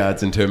security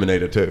guards in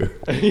Terminator 2.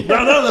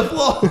 No, the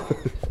floor.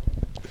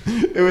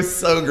 It was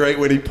so great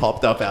when he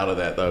popped up out of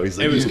that, though. He's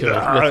like, it was cool.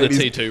 With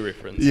the T2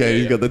 reference. Yeah,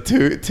 he's got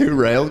the two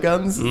rail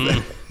guns.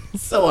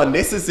 So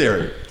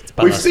unnecessary.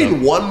 We've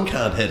seen one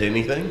can't hit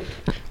anything.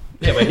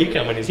 Yeah, but he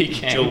can when he's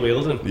Joe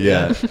Wheeldon.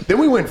 Yeah. Then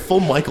we went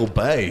full Michael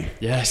Bay.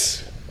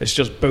 Yes. It's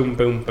just boom,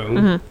 boom,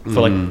 boom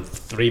for like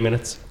 3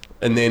 minutes.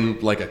 And then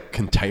like a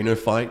container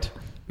fight.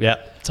 Yeah,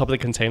 top of the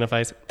container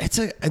fight.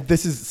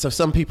 So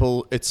some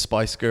people it's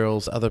Spice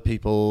Girls, other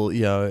people,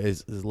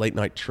 is late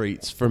night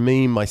treats. For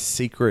me, my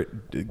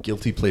secret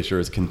guilty pleasure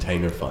is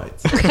container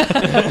fights.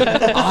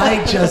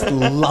 I just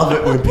love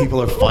it when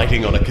people are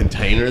fighting on a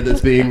container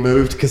that's being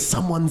moved because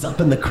someone's up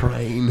in the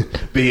crane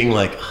being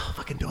like, oh,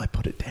 fucking do I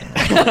put it down?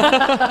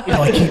 Do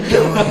I keep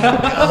going?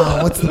 Oh,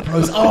 what's the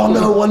pros? Oh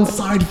no, one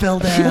side fell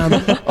down.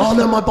 Oh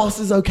no, my boss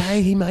is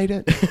okay. He made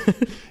it.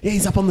 Yeah,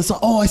 he's up on the side.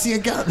 Oh, I see a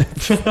gun.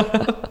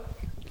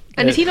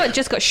 And has he not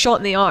just got shot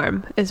in the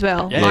arm as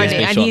well, Yeah, Arnie? he's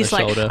And shot in he's the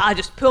like, shoulder. I'll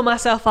just pull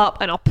myself up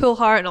and I'll pull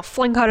her and I'll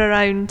fling her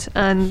around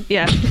and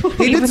yeah.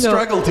 He Even did though-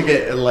 struggle to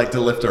get to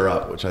lift her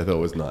up, which I thought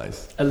was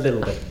nice. A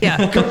little bit.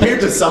 Yeah. Compared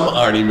to some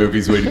Arnie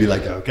movies where he'd be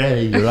like,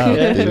 okay, you're out,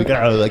 there we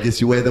go. I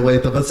guess you weigh the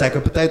weight of a sack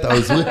of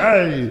potatoes.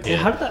 Hey. Yeah,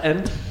 how did that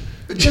end?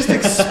 Just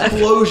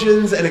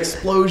explosions and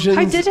explosions.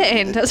 How did it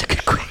end? That's a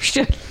good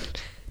question.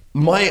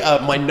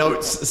 My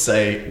notes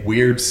say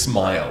weird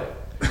smile.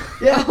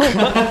 Yeah,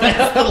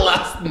 that's the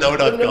last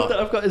note I've The note that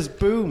got. I've got is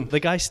boom. The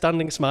guy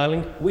standing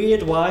smiling.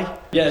 Weird, why?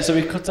 Yeah, so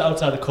we cut to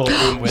outside the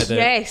courtroom where the...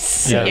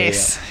 Yes. Yeah,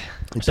 Yes.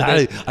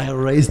 I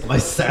erased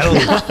myself.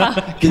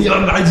 Can you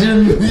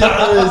imagine?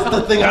 Yeah, it's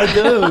the thing I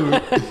do.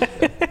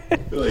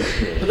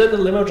 But then the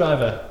limo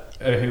driver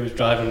who was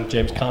driving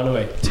James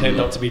Conaway turned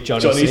out to be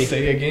Johnny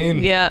C.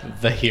 again. Yeah.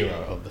 The hero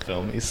of the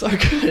film. He's so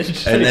good.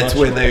 And that's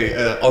when they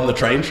on the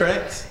train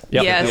tracks.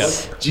 Yep.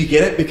 Yes. Do you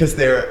get it? Because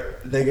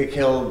they get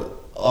killed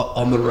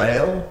on the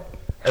rail,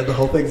 and the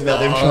whole thing's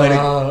about them trying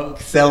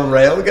to sell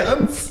rail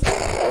guns.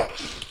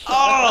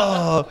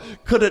 Oh,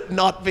 could it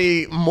not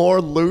be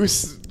more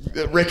loose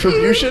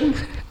retribution?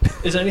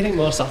 Is there anything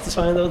more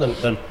satisfying though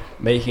than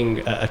making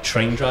a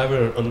train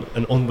driver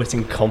an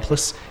unwitting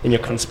accomplice in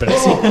your conspiracy.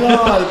 Oh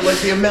God! Like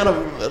the amount of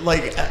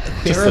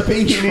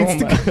therapy he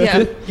needs to.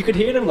 Yeah. You could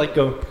hear him like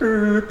go,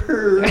 purr,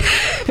 purr.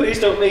 Please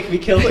don't make me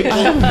kill people.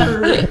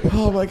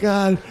 Oh my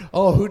God!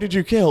 Oh, who did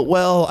you kill?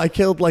 Well, I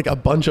killed like a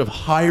bunch of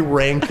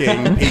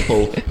high-ranking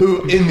people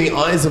who, in the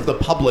eyes of the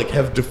public,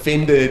 have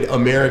defended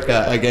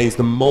America against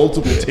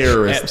multiple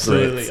terrorist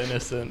Absolutely threats.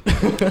 innocent.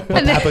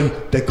 What happened?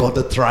 They got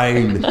the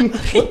train.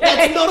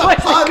 That's not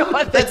a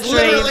pun. That's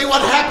literally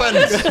what happened.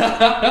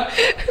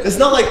 It's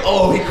not like,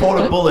 oh, he caught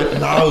a bullet.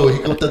 No,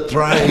 he got the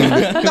train.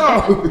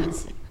 No.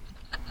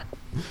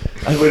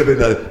 I would have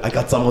been I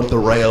got someone to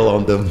rail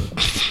on them.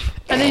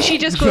 And then she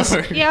just goes,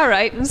 yeah, all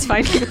right, it's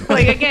fine.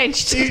 Like, again,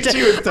 she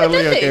was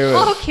totally okay with it.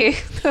 Oh, okay.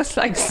 That's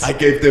nice. I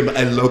gave them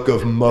a look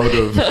of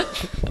motive.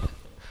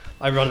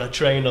 I run a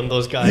train on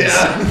those guys.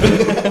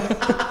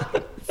 Yeah.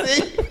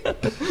 See?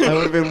 I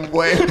would have been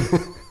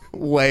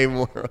way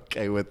more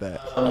okay with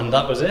that. And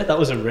that was it. That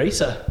was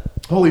Eraser.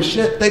 Holy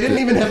shit, they didn't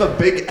even have a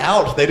big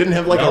out. They didn't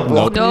have like a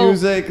rock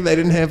music. They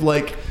didn't have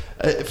like,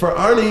 for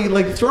Arnie,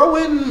 like throw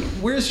in,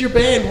 where's your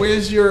band?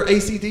 Where's your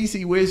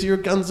AC/DC? Where's your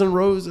Guns N'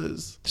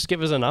 Roses? Just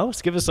give us an out.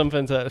 Give us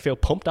something to feel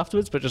pumped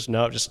afterwards, but just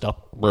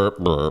stop.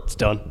 It's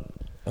done.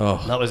 Oh.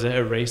 And that was it,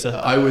 Eraser.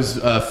 I was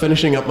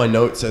finishing up my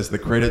notes as the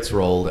credits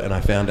rolled, and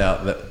I found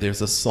out that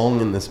there's a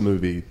song in this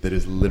movie that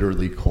is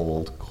literally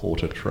called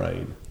Caught a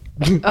Train.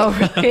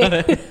 Oh,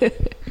 really?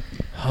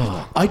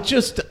 I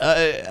just,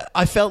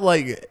 I felt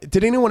like,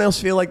 did anyone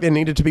else feel like there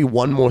needed to be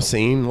one more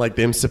scene, like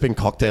them sipping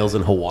cocktails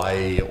in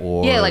Hawaii,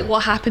 or... Yeah, like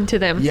what happened to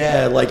them?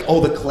 Yeah, like,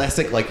 the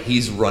classic, like,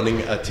 he's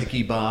running a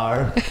tiki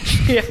bar.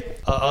 Yeah.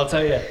 I'll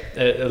tell you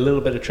a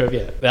little bit of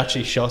trivia. They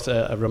actually shot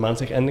a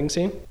romantic ending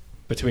scene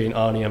between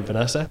Arnie and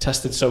Vanessa.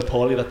 Tested so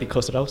poorly that they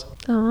cut it out.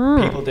 Oh.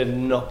 People did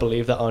not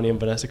believe that Arnie and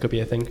Vanessa could be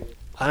a thing.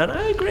 And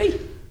I agree.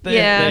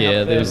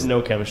 Yeah. There's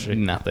no chemistry.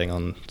 Nothing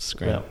on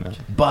screen. Yeah. No.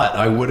 But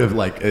I would have,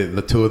 like,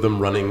 the two of them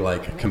running,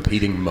 like,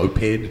 competing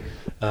moped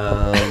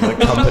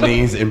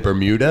companies in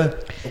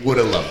Bermuda. Would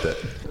have loved it.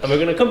 And we're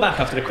going to come back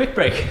after a quick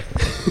break.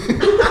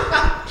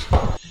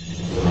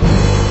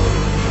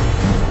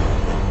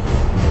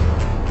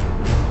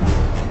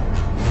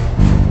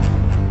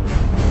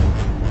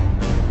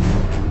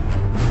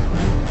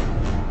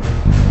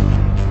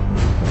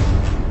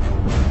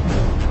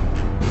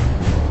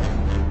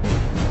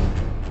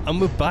 And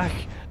we're back,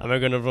 and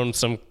we're going to run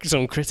some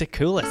Critic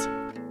Cool It.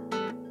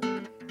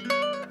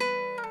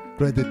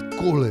 Credit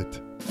Cool It.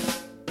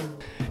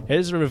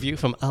 Here's a review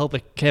from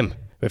Albert Kim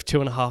with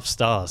 2.5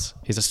 stars.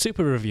 He's a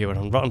super reviewer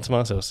on Rotten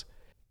Tomatoes.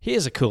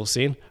 Here's a cool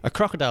scene. A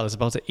crocodile is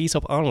about to eat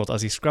up Arnold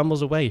as he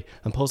scrambles away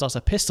and pulls out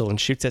a pistol and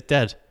shoots it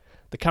dead.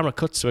 The camera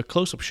cuts to a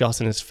close-up shot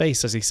in his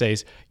face as he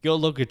says, "Your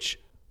luggage,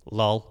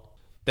 lol."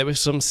 There were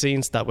some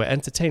scenes that were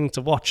entertaining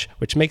to watch,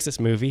 which makes this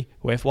movie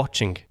worth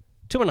watching.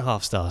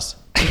 2.5 stars.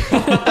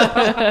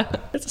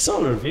 It's a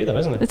solid review though,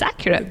 isn't it? It's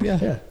accurate.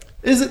 Yeah.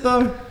 Is it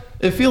though?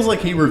 It feels like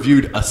he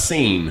reviewed a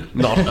scene,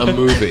 not a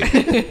movie.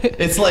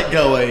 It's like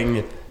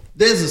going,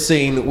 there's a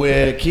scene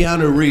where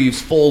Keanu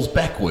Reeves falls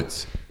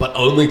backwards, but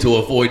only to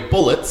avoid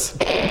bullets.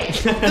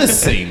 This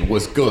scene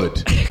was good.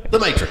 The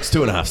Matrix,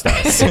 2.5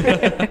 stars.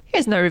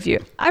 Here's another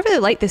review. I really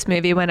liked this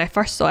movie when I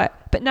first saw it,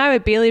 but now I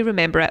barely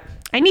remember it.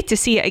 I need to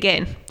see it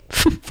again.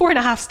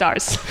 4.5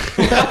 stars.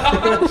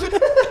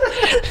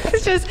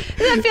 It's just,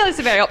 I feel it's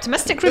a very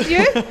optimistic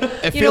review.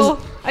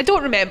 I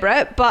don't remember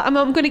it, but I'm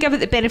going to give it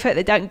the benefit of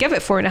the doubt and give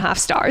it 4.5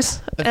 stars.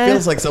 It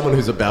feels like someone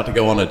who's about to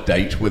go on a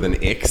date with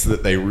an ex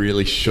that they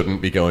really shouldn't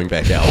be going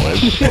back out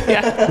with.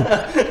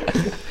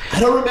 I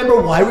don't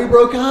remember why we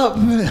broke up,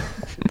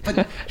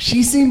 but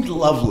she seemed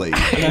lovely.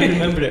 And I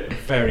remembered it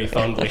very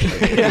fondly.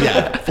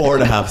 Yeah,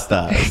 4.5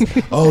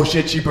 stars. Oh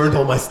shit, she burned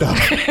all my stuff.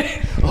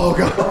 Oh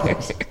god.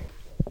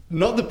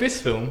 Not the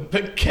best film,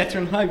 but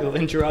Katherine Heigl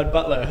and Gerard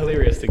Butler are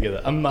hilarious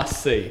together. A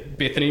must-see.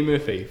 Bethany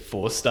Murphy,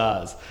 4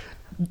 stars.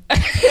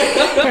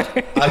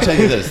 I tell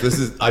you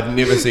this I've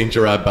never seen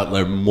Gerard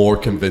Butler more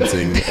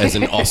convincing as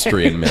an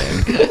Austrian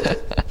man.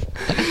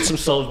 Some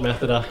solid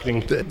method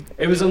acting.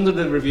 It was under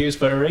the reviews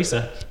for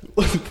Eraser.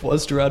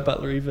 Was Gerard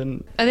Butler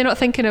even... Are they not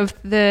thinking of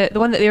the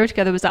one that they were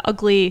together was that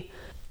ugly...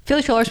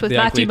 Felix Lawrence with The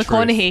Matthew Ugly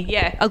McConaughey.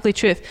 Yeah, Ugly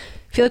Truth.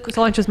 Felix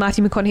Lawrence was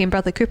Matthew McConaughey and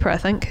Bradley Cooper, I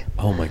think.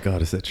 Oh my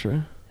god, is that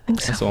true? I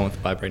think so. That's the one with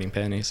vibrating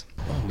panties.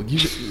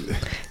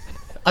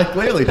 I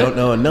clearly don't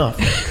know enough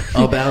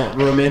about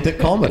romantic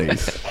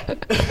comedies.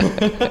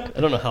 I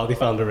don't know how they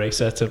found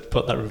Eraser to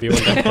put that review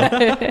on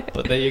there,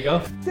 but there you go.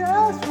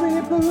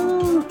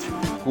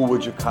 Who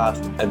would you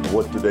cast and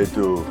what do they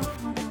do?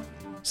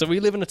 So we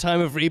live in a time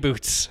of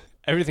reboots.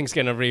 Everything's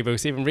getting a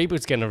reboot. Even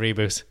reboots getting a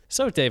reboot.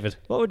 So David,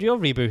 what would your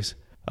reboot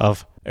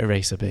of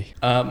Eraser be?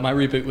 My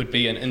reboot would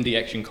be an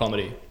indie action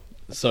comedy.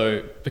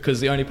 So, because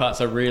the only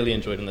parts I really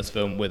enjoyed in this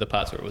film were the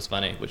parts where it was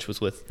funny, which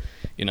was with,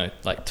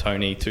 like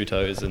Tony, Two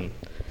Toes, and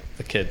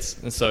the kids.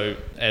 And so,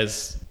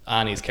 as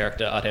Arnie's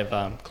character, I'd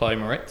have Chloe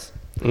Moretz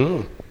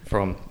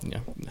from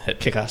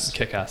Kick-Ass.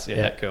 Kick-Ass,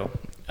 that girl,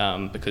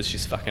 because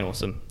she's fucking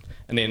awesome.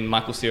 And then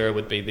Michael Cera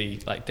would be the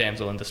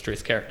damsel in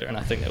distress character, and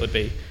I think that would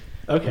be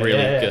Okay, really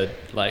yeah. good.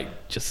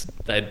 Like just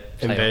they'd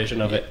play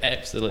Inversion of yeah, it.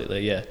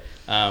 Absolutely, yeah.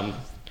 And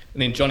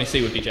then Johnny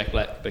C would be Jack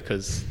Black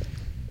because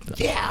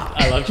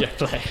I love Jack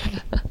Black,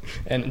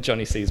 and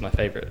Johnny C is my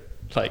favorite.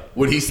 Like,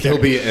 Would he still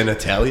be an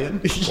Italian?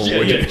 Or yeah,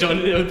 would yeah,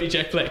 he- it would be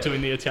Jack Black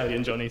doing the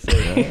Italian Johnny C.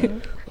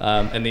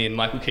 And then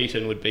Michael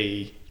Keaton would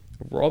be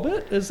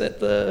Robert. Is that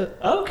the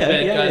Okay,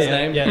 that yeah, guy's yeah,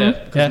 name? yeah.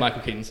 because Yeah.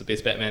 Michael Keaton's the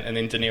best Batman, and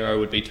then De Niro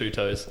would be Two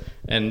Toes,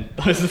 and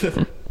those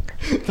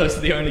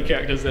are the only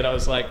characters that I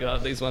was like, oh,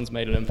 these ones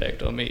made an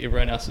impact on me.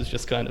 Everyone else was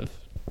just kind of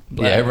Yeah,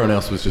 blah. everyone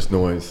else was just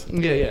noise.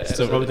 Yeah.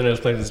 So Robert De Niro's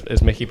playing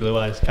as Mickey Blue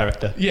Eyes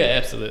character. Yeah,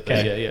 absolutely.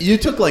 Okay. Yeah. You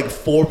took like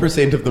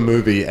 4% of the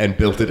movie and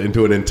built it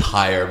into an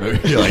entire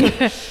movie. Like,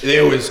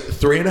 there was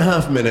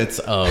 3.5 minutes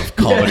of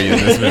comedy in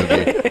this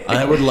movie.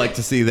 I would like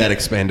to see that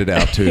expanded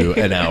out to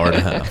an hour and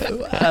a half.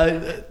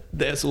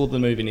 That's all the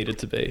movie needed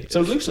to be.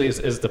 So loosely,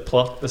 is the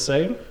plot the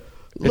same?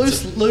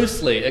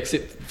 Loosely,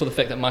 except for the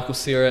fact that Michael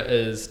Cera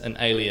is an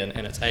alien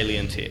and it's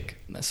alien tech.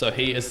 So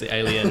he is the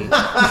alien.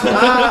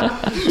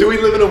 Do we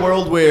live in a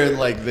world where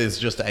like there's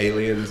just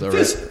aliens? Or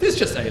There's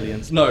just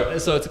aliens. No,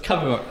 so it's a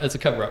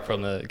cover up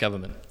from the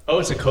government. Oh,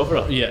 it's a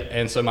cover-up. Yeah,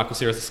 and so Michael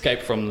Cera's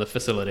escaped from the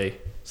facility,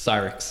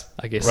 Cyrex,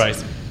 I guess.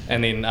 Right.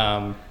 And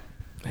then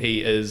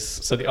he is.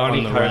 So the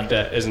Arnie on run.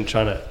 character isn't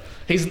trying to.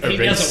 He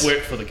erase- doesn't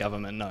work for the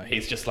government. No,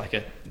 he's just like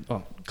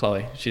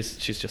Chloe. She's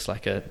just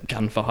like a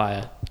gun for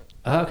hire.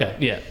 Ah, okay.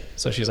 Yeah,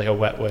 So she's like a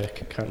wet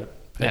work kind of.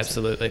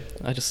 absolutely.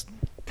 I just.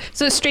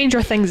 So it's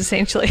Stranger Things,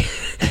 essentially.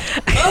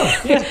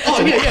 Oh yeah.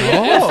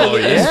 Oh,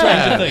 yeah.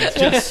 Stranger Things.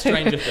 Just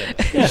Stranger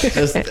Things.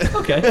 Just-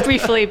 Okay.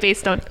 Briefly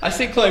based on. I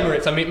said Chloe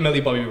Moretz. I meant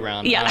Millie Bobby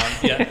Brown. Yeah.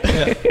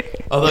 Yeah.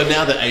 although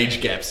now the age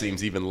gap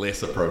seems even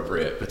less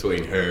appropriate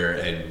between her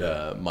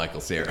and Michael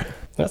Cera.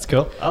 That's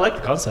cool. I like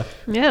the concept.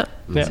 Yeah,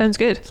 Yeah. sounds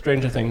good.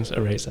 Stranger Things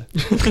Eraser.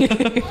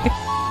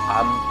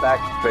 I'm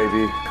back,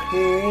 baby.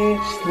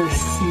 It's the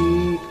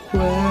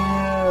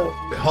sequel.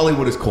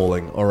 Hollywood is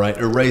calling, all right?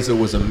 Eraser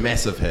was a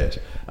massive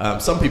hit.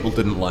 Some people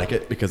didn't like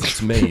it because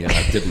it's me, and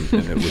I didn't,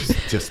 and it was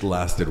just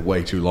lasted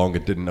way too long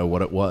and didn't know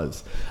what it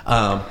was.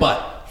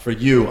 But for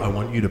you, I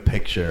want you to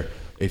picture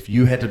if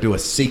you had to do a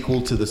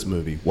sequel to this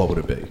movie, what would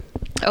it be?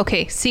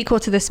 Okay, sequel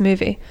to this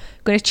movie.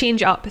 I'm going to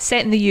change it up. It's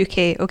set in the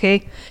UK,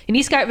 okay? He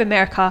needs to get out of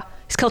America.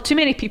 He's killed too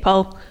many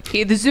people.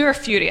 Okay, the zoo are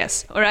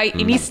furious, all right?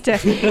 He needs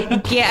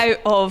to get out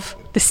of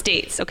the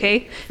States,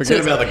 okay? Forget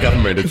it's about the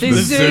government. It's the the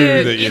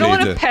zoo that you you don't need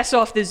want to to... piss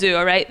off the zoo,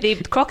 all right? The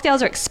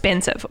crocodiles are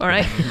expensive, all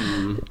right?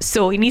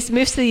 So he needs to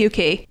move to the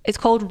UK. It's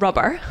called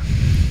Rubber.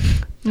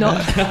 Not...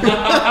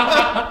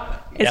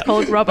 It's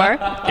called Rubber.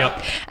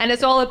 Yep. And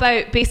it's all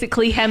about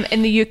basically him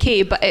in the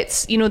UK, but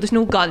it's, there's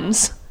no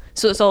guns.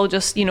 So it's all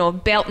just,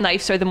 belt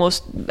knives are the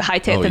most high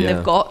tech Oh, thing yeah.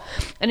 they've got.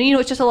 And,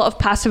 it's just a lot of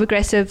passive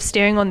aggressive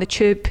staring on the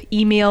tube,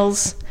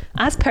 emails,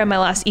 as per my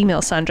last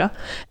email, Sandra.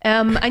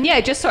 And yeah,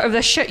 just sort of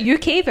the shit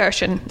UK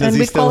version. Does and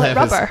he we still call it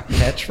have Rubber. his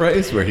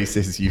catchphrase where he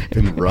says, "You've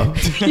been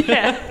rubbed"?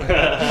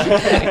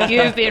 Yeah.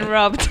 You've been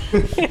robbed.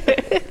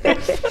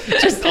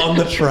 Just on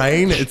the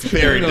train, it's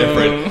very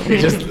different.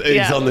 He's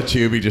Yeah. on the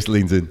tube, he just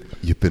leans in.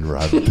 "You've been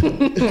rubbed."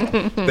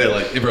 They're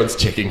like, everyone's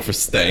checking for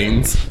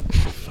stains.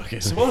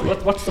 So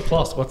what's the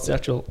plot? What's the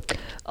actual?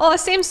 Oh,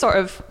 same sort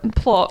of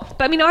plot.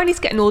 But I mean, Arnie's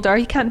getting older.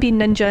 He can't be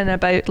ninjaing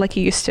about like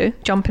he used to,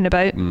 jumping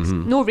about.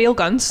 No real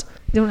guns.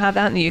 They don't have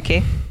that in the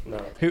UK. No.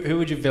 Who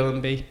would your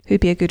villain be? Who'd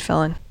be a good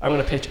villain? I'm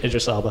gonna pitch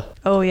Idris Elba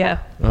Oh, yeah.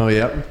 Oh,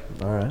 yeah.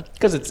 All right.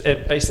 because it's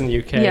based in the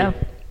UK. Yeah.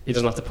 He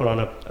doesn't have to put on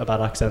a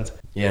bad accent.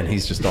 Yeah, and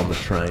he's just on the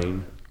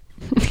train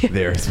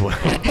there as well.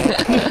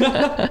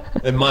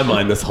 In my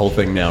mind, this whole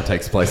thing now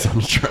takes place on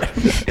a train.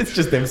 It's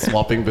just them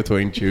swapping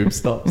between tube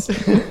stops.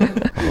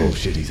 Oh,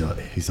 shit,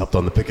 he's up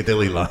on the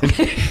Piccadilly line.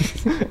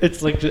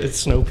 It's like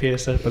it's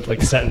Snowpiercer, but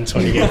like set in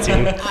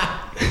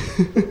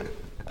 2018.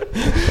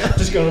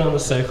 Just going around the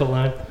circle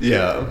line,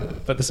 Yeah.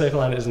 but the circle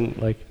line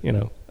isn't like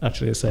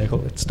actually a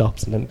circle. It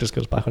stops and then it just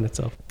goes back on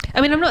itself.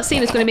 I mean, I'm not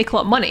saying it's going to make a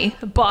lot of money,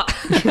 but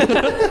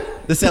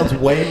This sounds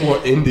way more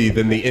indie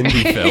than the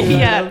indie film.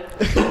 yeah.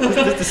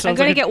 This I'm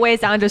going to get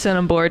Wes Anderson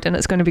on board and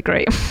it's going to be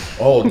great.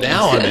 Oh,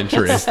 now I'm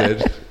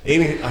interested.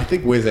 I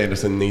think Wes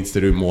Anderson needs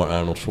to do more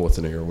Arnold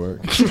Schwarzenegger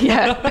work.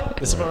 Yeah.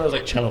 This is one of those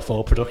like Channel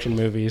 4 production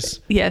movies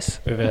Yes.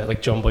 with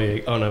like John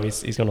Boyega. Oh no,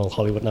 he's gone all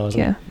Hollywood now, isn't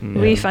Yeah. he?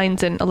 Ray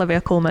Fiennes and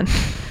Olivia Colman.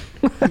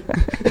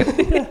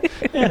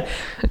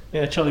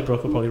 Yeah, Charlie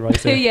Brooke will probably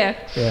write it. Yeah.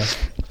 Yeah.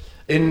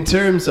 In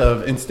terms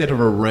of, instead of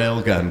a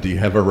rail gun, do you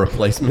have a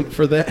replacement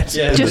for that?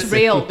 Yeah. Just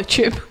rail the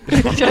tube.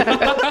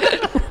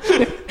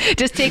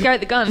 Just take out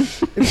the gun.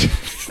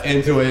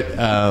 Into it,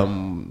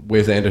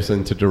 Wes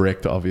Anderson to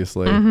direct,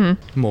 obviously.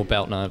 More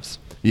belt knives.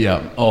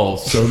 Yeah. Oh,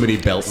 so many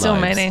belt So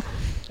knives. many.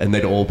 And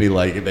they'd all be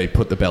like, they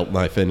put the belt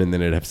knife in, and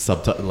then it'd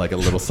have like a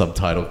little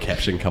subtitle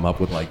caption come up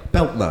with like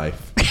belt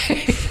knife.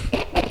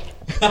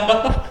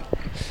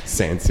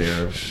 Sans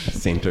serif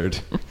centered.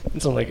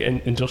 Some like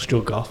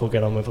industrial goth will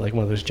get on with like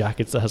one of those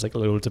jackets that has like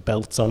loads of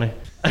belts on it,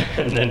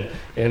 and then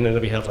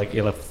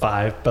he'll have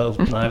 5 belt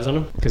knives on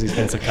him because he's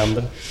been to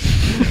Camden.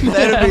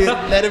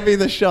 That'd be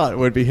the shot.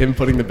 Would be him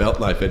putting the belt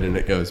knife in, and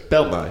it goes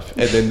belt knife,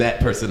 and then that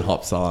person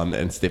hops on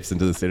and steps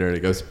into the center, and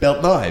it goes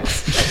belt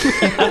knives.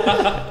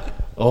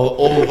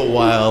 all the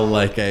while,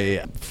 like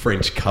a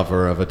French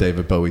cover of a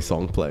David Bowie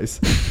song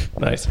plays.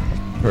 Nice.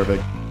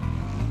 Perfect.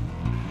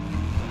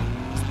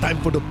 It's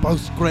time for the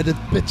post-credit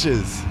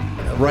bitches.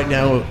 Right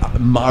now,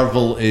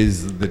 Marvel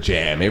is the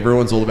jam.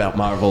 Everyone's all about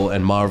Marvel,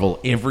 and Marvel,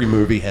 every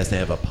movie has to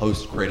have a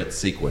post-credit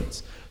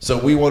sequence. So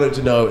we wanted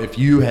to know if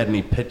you had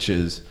any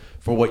pitches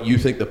for what you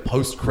think the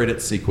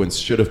post-credit sequence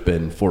should have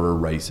been for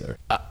Eraser.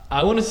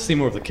 I wanted to see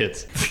more of the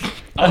kids.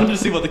 I wanted to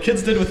see what the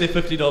kids did with their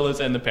 $50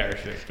 and the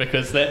parachute,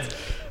 because that's,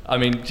 I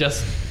mean,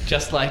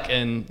 just like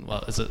in,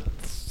 what is it,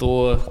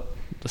 Thor,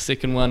 the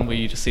second one, where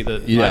you just see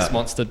the ice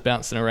monster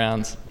bouncing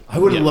around. I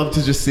would have loved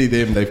to just see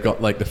them. They've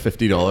got like the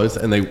 $50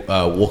 and they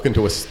walk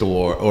into a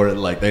store, or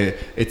like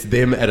it's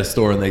them at a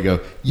store and they go,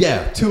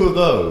 yeah, 2 of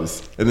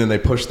those. And then they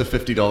push the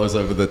 $50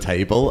 over the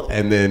table,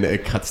 and then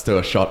it cuts to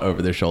a shot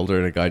over their shoulder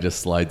and a guy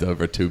just slides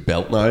over 2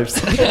 belt knives.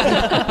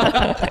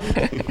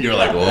 You're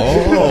like,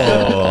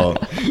 whoa,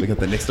 we got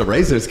the next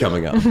Erasers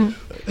coming up.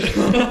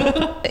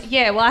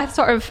 Yeah, well, I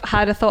sort of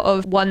had a thought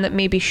of one that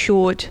maybe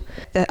showed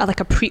like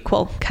a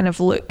prequel kind of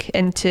look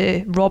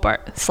into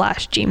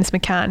Robert/James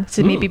McCann.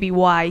 So maybe be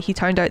why he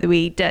turned out the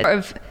way he did. Sort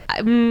of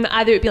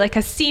either it'd be like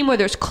a scene where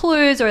there's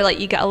clues, or like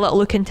you get a little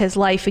look into his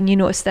life and you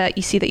notice that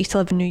you see that he used to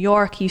live in New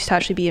York. He used to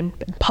actually be in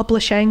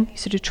publishing. He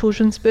used to do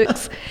children's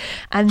books.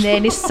 And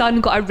then his son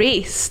got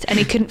erased and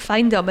he couldn't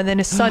find him. And then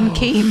his son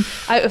came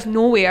out of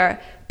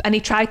nowhere, and he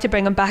tried to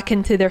bring him back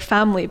into their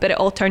family, but it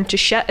all turned to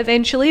shit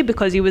eventually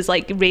because he was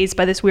like raised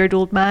by this weird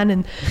old man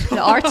in the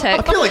Arctic.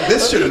 I feel like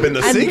this should have been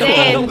the sequel.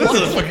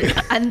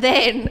 And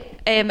then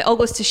it all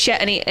goes to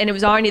shit, and it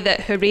was Arnie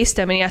that erased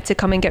him, and he had to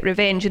come and get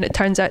revenge, and it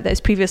turns out that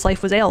his previous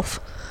life was Elf.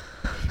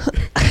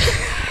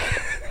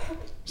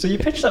 So you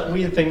pitched that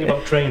weird thing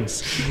about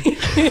trains.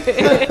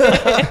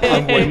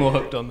 I'm way more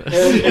hooked on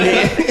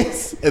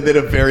this. And then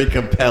a very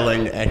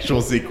compelling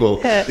actual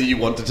sequel that you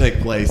want to take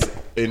place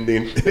in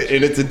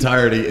its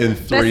entirety in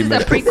 3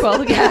 minutes. This is a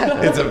prequel,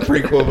 yeah. It's a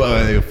prequel,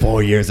 but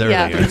 4 years earlier.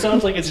 Yeah. It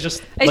sounds like it's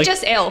just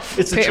Elf.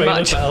 It's a pretty trailer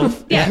much. for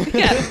Elf. Yeah.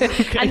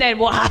 Okay. And then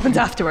what happens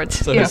afterwards?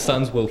 So his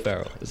son's Will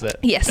Ferrell, is that?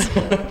 Yes.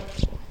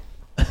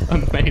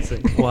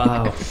 Amazing.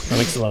 Wow, that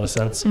makes a lot of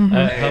sense.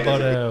 How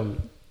about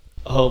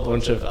a whole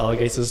bunch of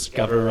alligators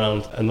gather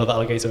around another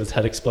alligator with its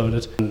head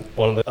exploded, and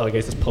one of the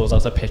alligators pulls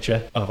out a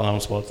picture of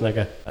Arnold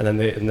Schwarzenegger, and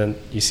then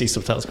you see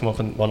subtitles come up,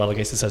 and one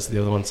alligator says to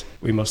the other ones,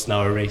 "We must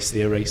now erase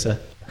the eraser,"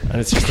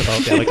 and it's just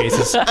about the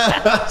alligators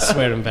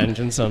swearing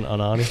vengeance on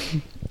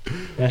Arnie.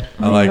 Yeah,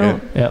 I like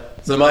it. Yeah.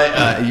 So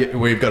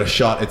we've got a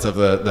shot. It's of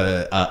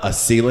a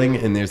ceiling,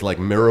 and there's like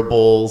mirror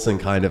balls and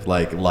kind of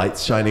like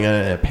lights shining on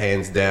it, and it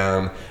pans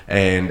down,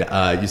 and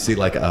you see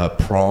like a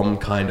prom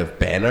kind of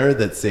banner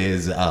that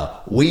says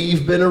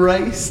 "We've been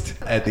erased"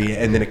 at the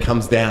end, and then it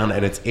comes down,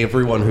 and it's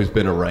everyone who's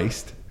been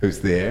erased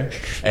who's there,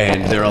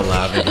 and they're all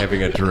laughing,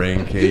 having a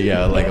drink,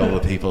 like all the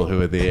people who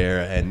are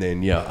there, and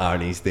then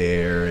Arnie's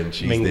there, and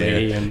she's Ming there,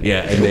 Lee and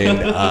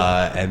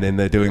and then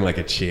they're doing like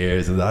a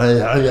cheers, and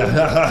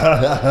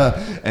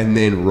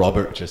then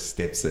Robert just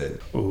steps in.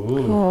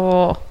 Ooh.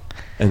 Oh.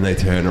 And they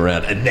turn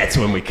around, and that's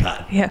when we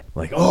cut. Yeah.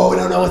 Like, oh, we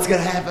don't know what's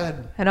gonna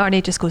happen. And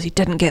Arnie just goes, "He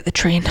didn't get the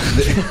train."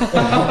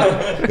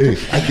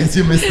 I guess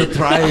you missed the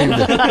train.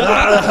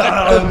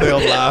 And they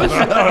all laugh.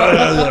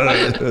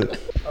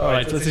 All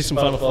right, let's do some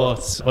final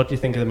thoughts. What do you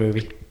think of the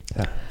movie?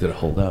 Did it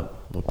hold up?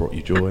 What brought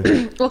you joy?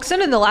 Well,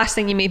 considering the last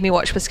thing you made me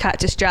watch was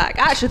Cactus Jack,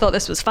 I actually thought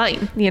this was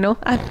fine.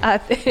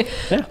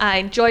 I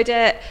enjoyed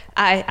it.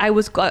 I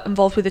got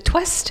involved with the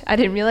twist. I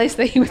didn't realise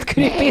that he was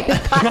going to be the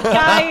bad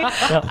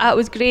guy. It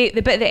was great.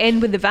 The bit at the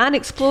end when the van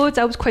explodes,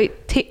 I was quite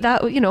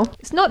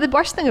it's not the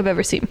worst thing I've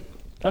ever seen.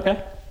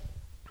 Okay.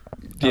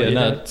 Yeah,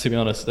 no, to be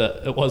honest,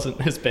 it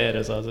wasn't as bad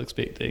as I was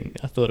expecting.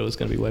 I thought it was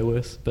going to be way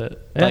worse,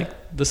 but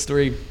like the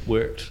story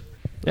worked.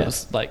 It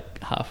was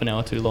like half an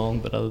hour too long,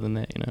 but other than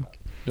that,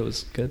 it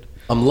was good.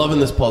 I'm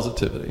loving this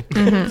positivity.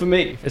 For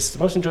me, it's the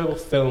most enjoyable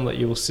film that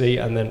you will see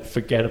and then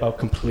forget about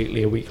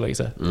completely a week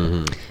later.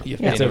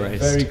 It's a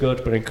very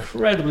good but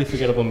incredibly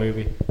forgettable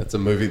movie. It's a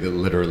movie that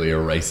literally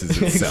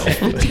erases itself.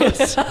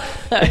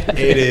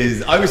 It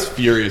is. I was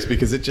furious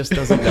because it just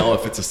doesn't know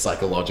if it's a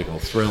psychological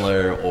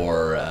thriller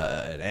or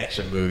an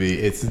action movie.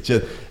 It's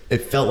just.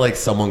 It felt like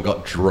someone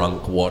got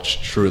drunk,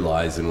 watched True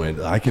Lies, and went,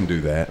 "I can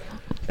do that,"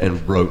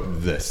 and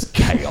wrote this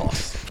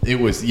chaos. It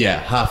was,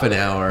 half an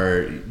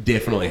hour,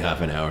 definitely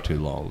half an hour too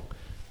long.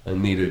 I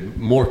needed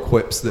more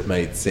quips that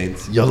made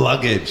sense. Your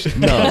luggage.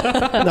 No,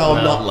 I'm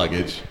not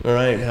luggage. All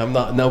right? I'm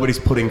not. Nobody's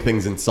putting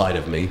things inside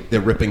of me. They're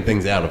ripping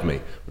things out of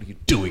me. What are you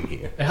doing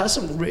here? It has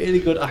some really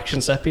good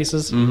action set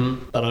pieces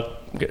that are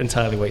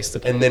entirely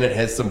wasted. And then it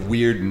has some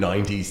weird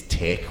 90s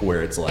tech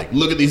where it's like,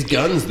 look at these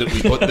guns that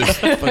we put this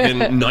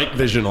fucking night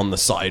vision on the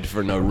side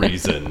for no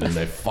reason, and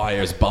it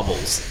fires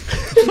bubbles.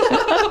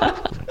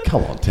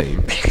 Come on,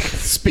 team.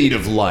 Speed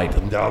of light.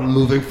 I'm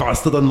moving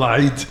faster than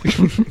light.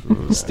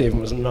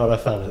 Stephen was not a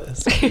fan of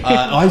this.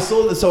 I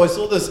saw this. So I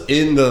saw this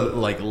in the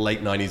late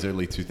 90s,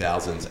 early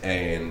 2000s,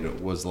 and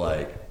was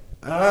like,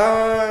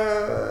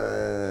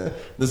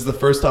 this is the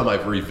first time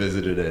I've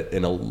revisited it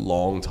in a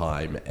long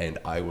time, and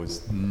I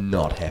was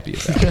not happy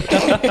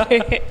about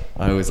it.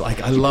 I was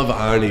like, I love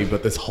Arnie,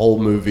 but this whole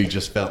movie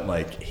just felt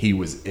like he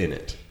was in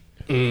it.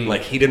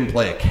 Like, he didn't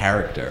play a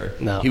character.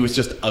 No. He was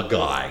just a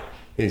guy.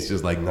 He's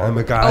just like, I'm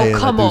a guy and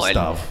come I do on.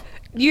 stuff.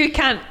 You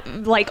can't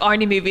like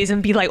Arnie movies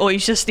and be like, oh,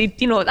 he's just,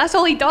 that's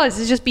all he does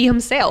is just be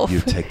himself. You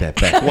take that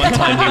back. One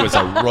time he was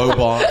a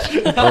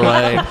robot, all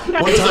right?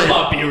 One time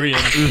Barbarian.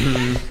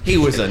 he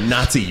was a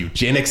Nazi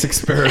eugenics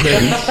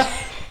experiment.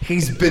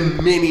 He's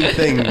been many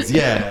things,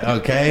 yeah,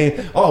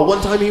 okay? Oh,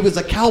 one time he was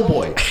a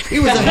cowboy. He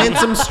was a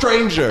handsome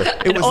stranger.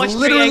 It was Austrian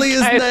literally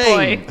his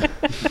cowboy.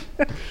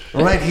 name.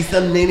 Right, he's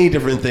done many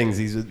different things.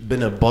 He's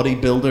been a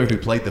bodybuilder who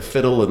played the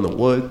fiddle in the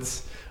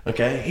woods,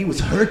 okay? He was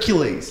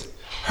Hercules.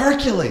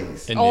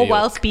 Hercules! In All New York.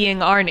 whilst being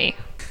Arnie.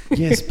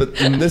 Yes, but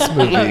in this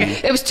movie,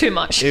 It was too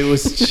much. it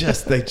was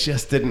just, they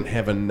just didn't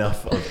have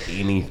enough of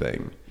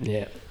anything.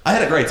 Yeah. I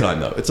had a great time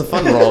though. It's a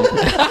fun romp.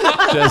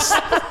 Just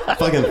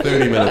fucking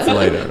 30 minutes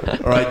later.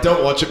 All right,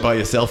 don't watch it by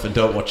yourself and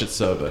don't watch it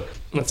sober.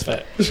 That's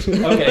fair.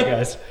 Okay,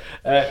 guys.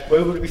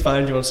 Where would we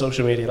find you on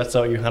social media? Let's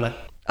start with you, Hannah.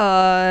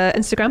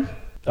 Instagram,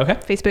 Okay.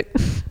 Facebook.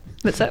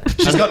 That's it.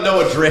 She's got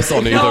no address on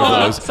either No,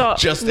 of those. so-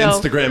 just no.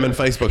 Instagram and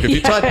Facebook. If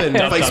you type in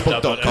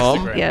facebook.com,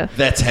 Instagram. Yeah.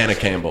 that's Hannah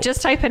Campbell.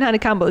 Just type in Hannah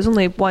Campbell. There's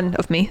only one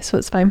of me, so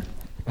it's fine.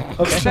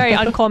 It's a very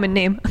uncommon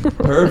name.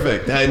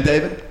 Perfect. And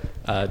David?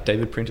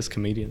 David Prentice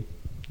Comedian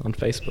on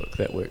Facebook.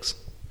 That works.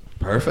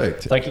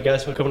 Perfect. Thank you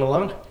guys for coming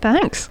along.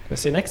 Thanks. We'll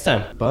see you next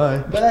time. Bye.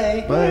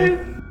 Bye.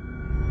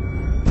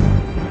 Bye.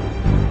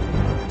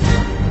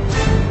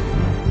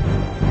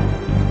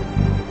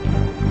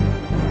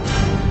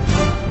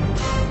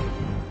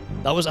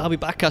 That was I'll Be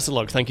Back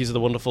Catalogue. Thank you to the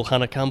wonderful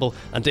Hannah Campbell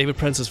and David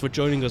Prentice for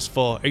joining us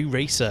for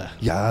Eraser.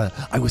 Yeah,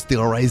 I was the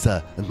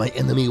eraser, and my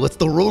enemy was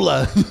the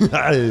ruler.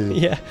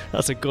 Yeah,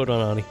 that's a good one,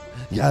 Arnie.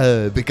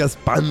 Yeah, because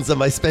puns are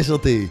my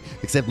specialty.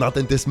 Except not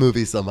in this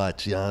movie so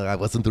much. Yeah, I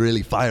wasn't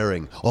really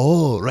firing.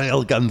 Oh,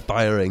 railgun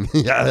firing.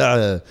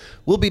 Yeah,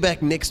 We'll be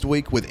back next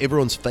week with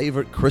everyone's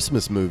favorite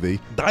Christmas movie.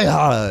 Die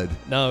Hard.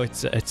 No,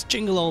 it's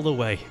Jingle All the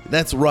Way.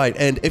 That's right.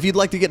 And if you'd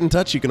like to get in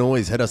touch, you can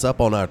always hit us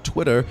up on our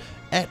Twitter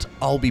at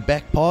I'll Be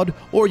Back Pod,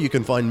 or you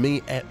can find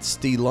me at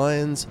Steve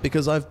Lyons,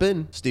 because I've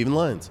been Stephen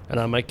Lyons. And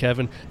I'm Mike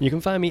Kevin. You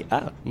can find me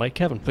at Mike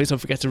Kevin. Please don't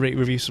forget to rate,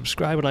 review,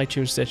 subscribe on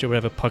iTunes, Stitcher,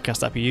 whatever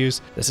podcast app you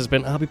use. This has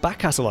been I'll Be Back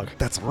Catalogue.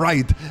 That's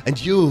right. And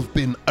you've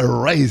been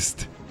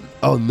erased.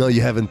 Oh, no,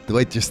 you haven't.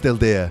 Wait, you're still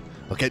there.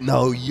 Okay,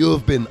 no,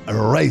 you've been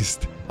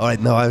erased. All right,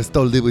 no, I was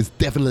told it was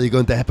definitely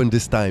going to happen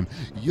this time.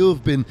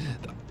 You've been...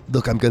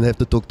 Look, I'm going to have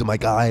to talk to my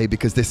guy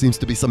because there seems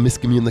to be some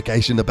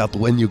miscommunication about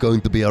when you're going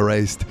to be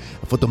erased.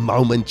 For the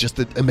moment, just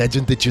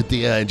imagine that you're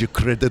there and your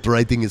credit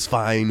rating is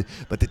fine.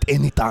 But at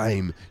any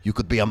time, you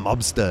could be a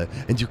mobster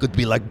and you could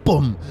be like,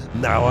 boom,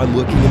 now I'm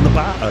working in the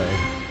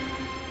bar.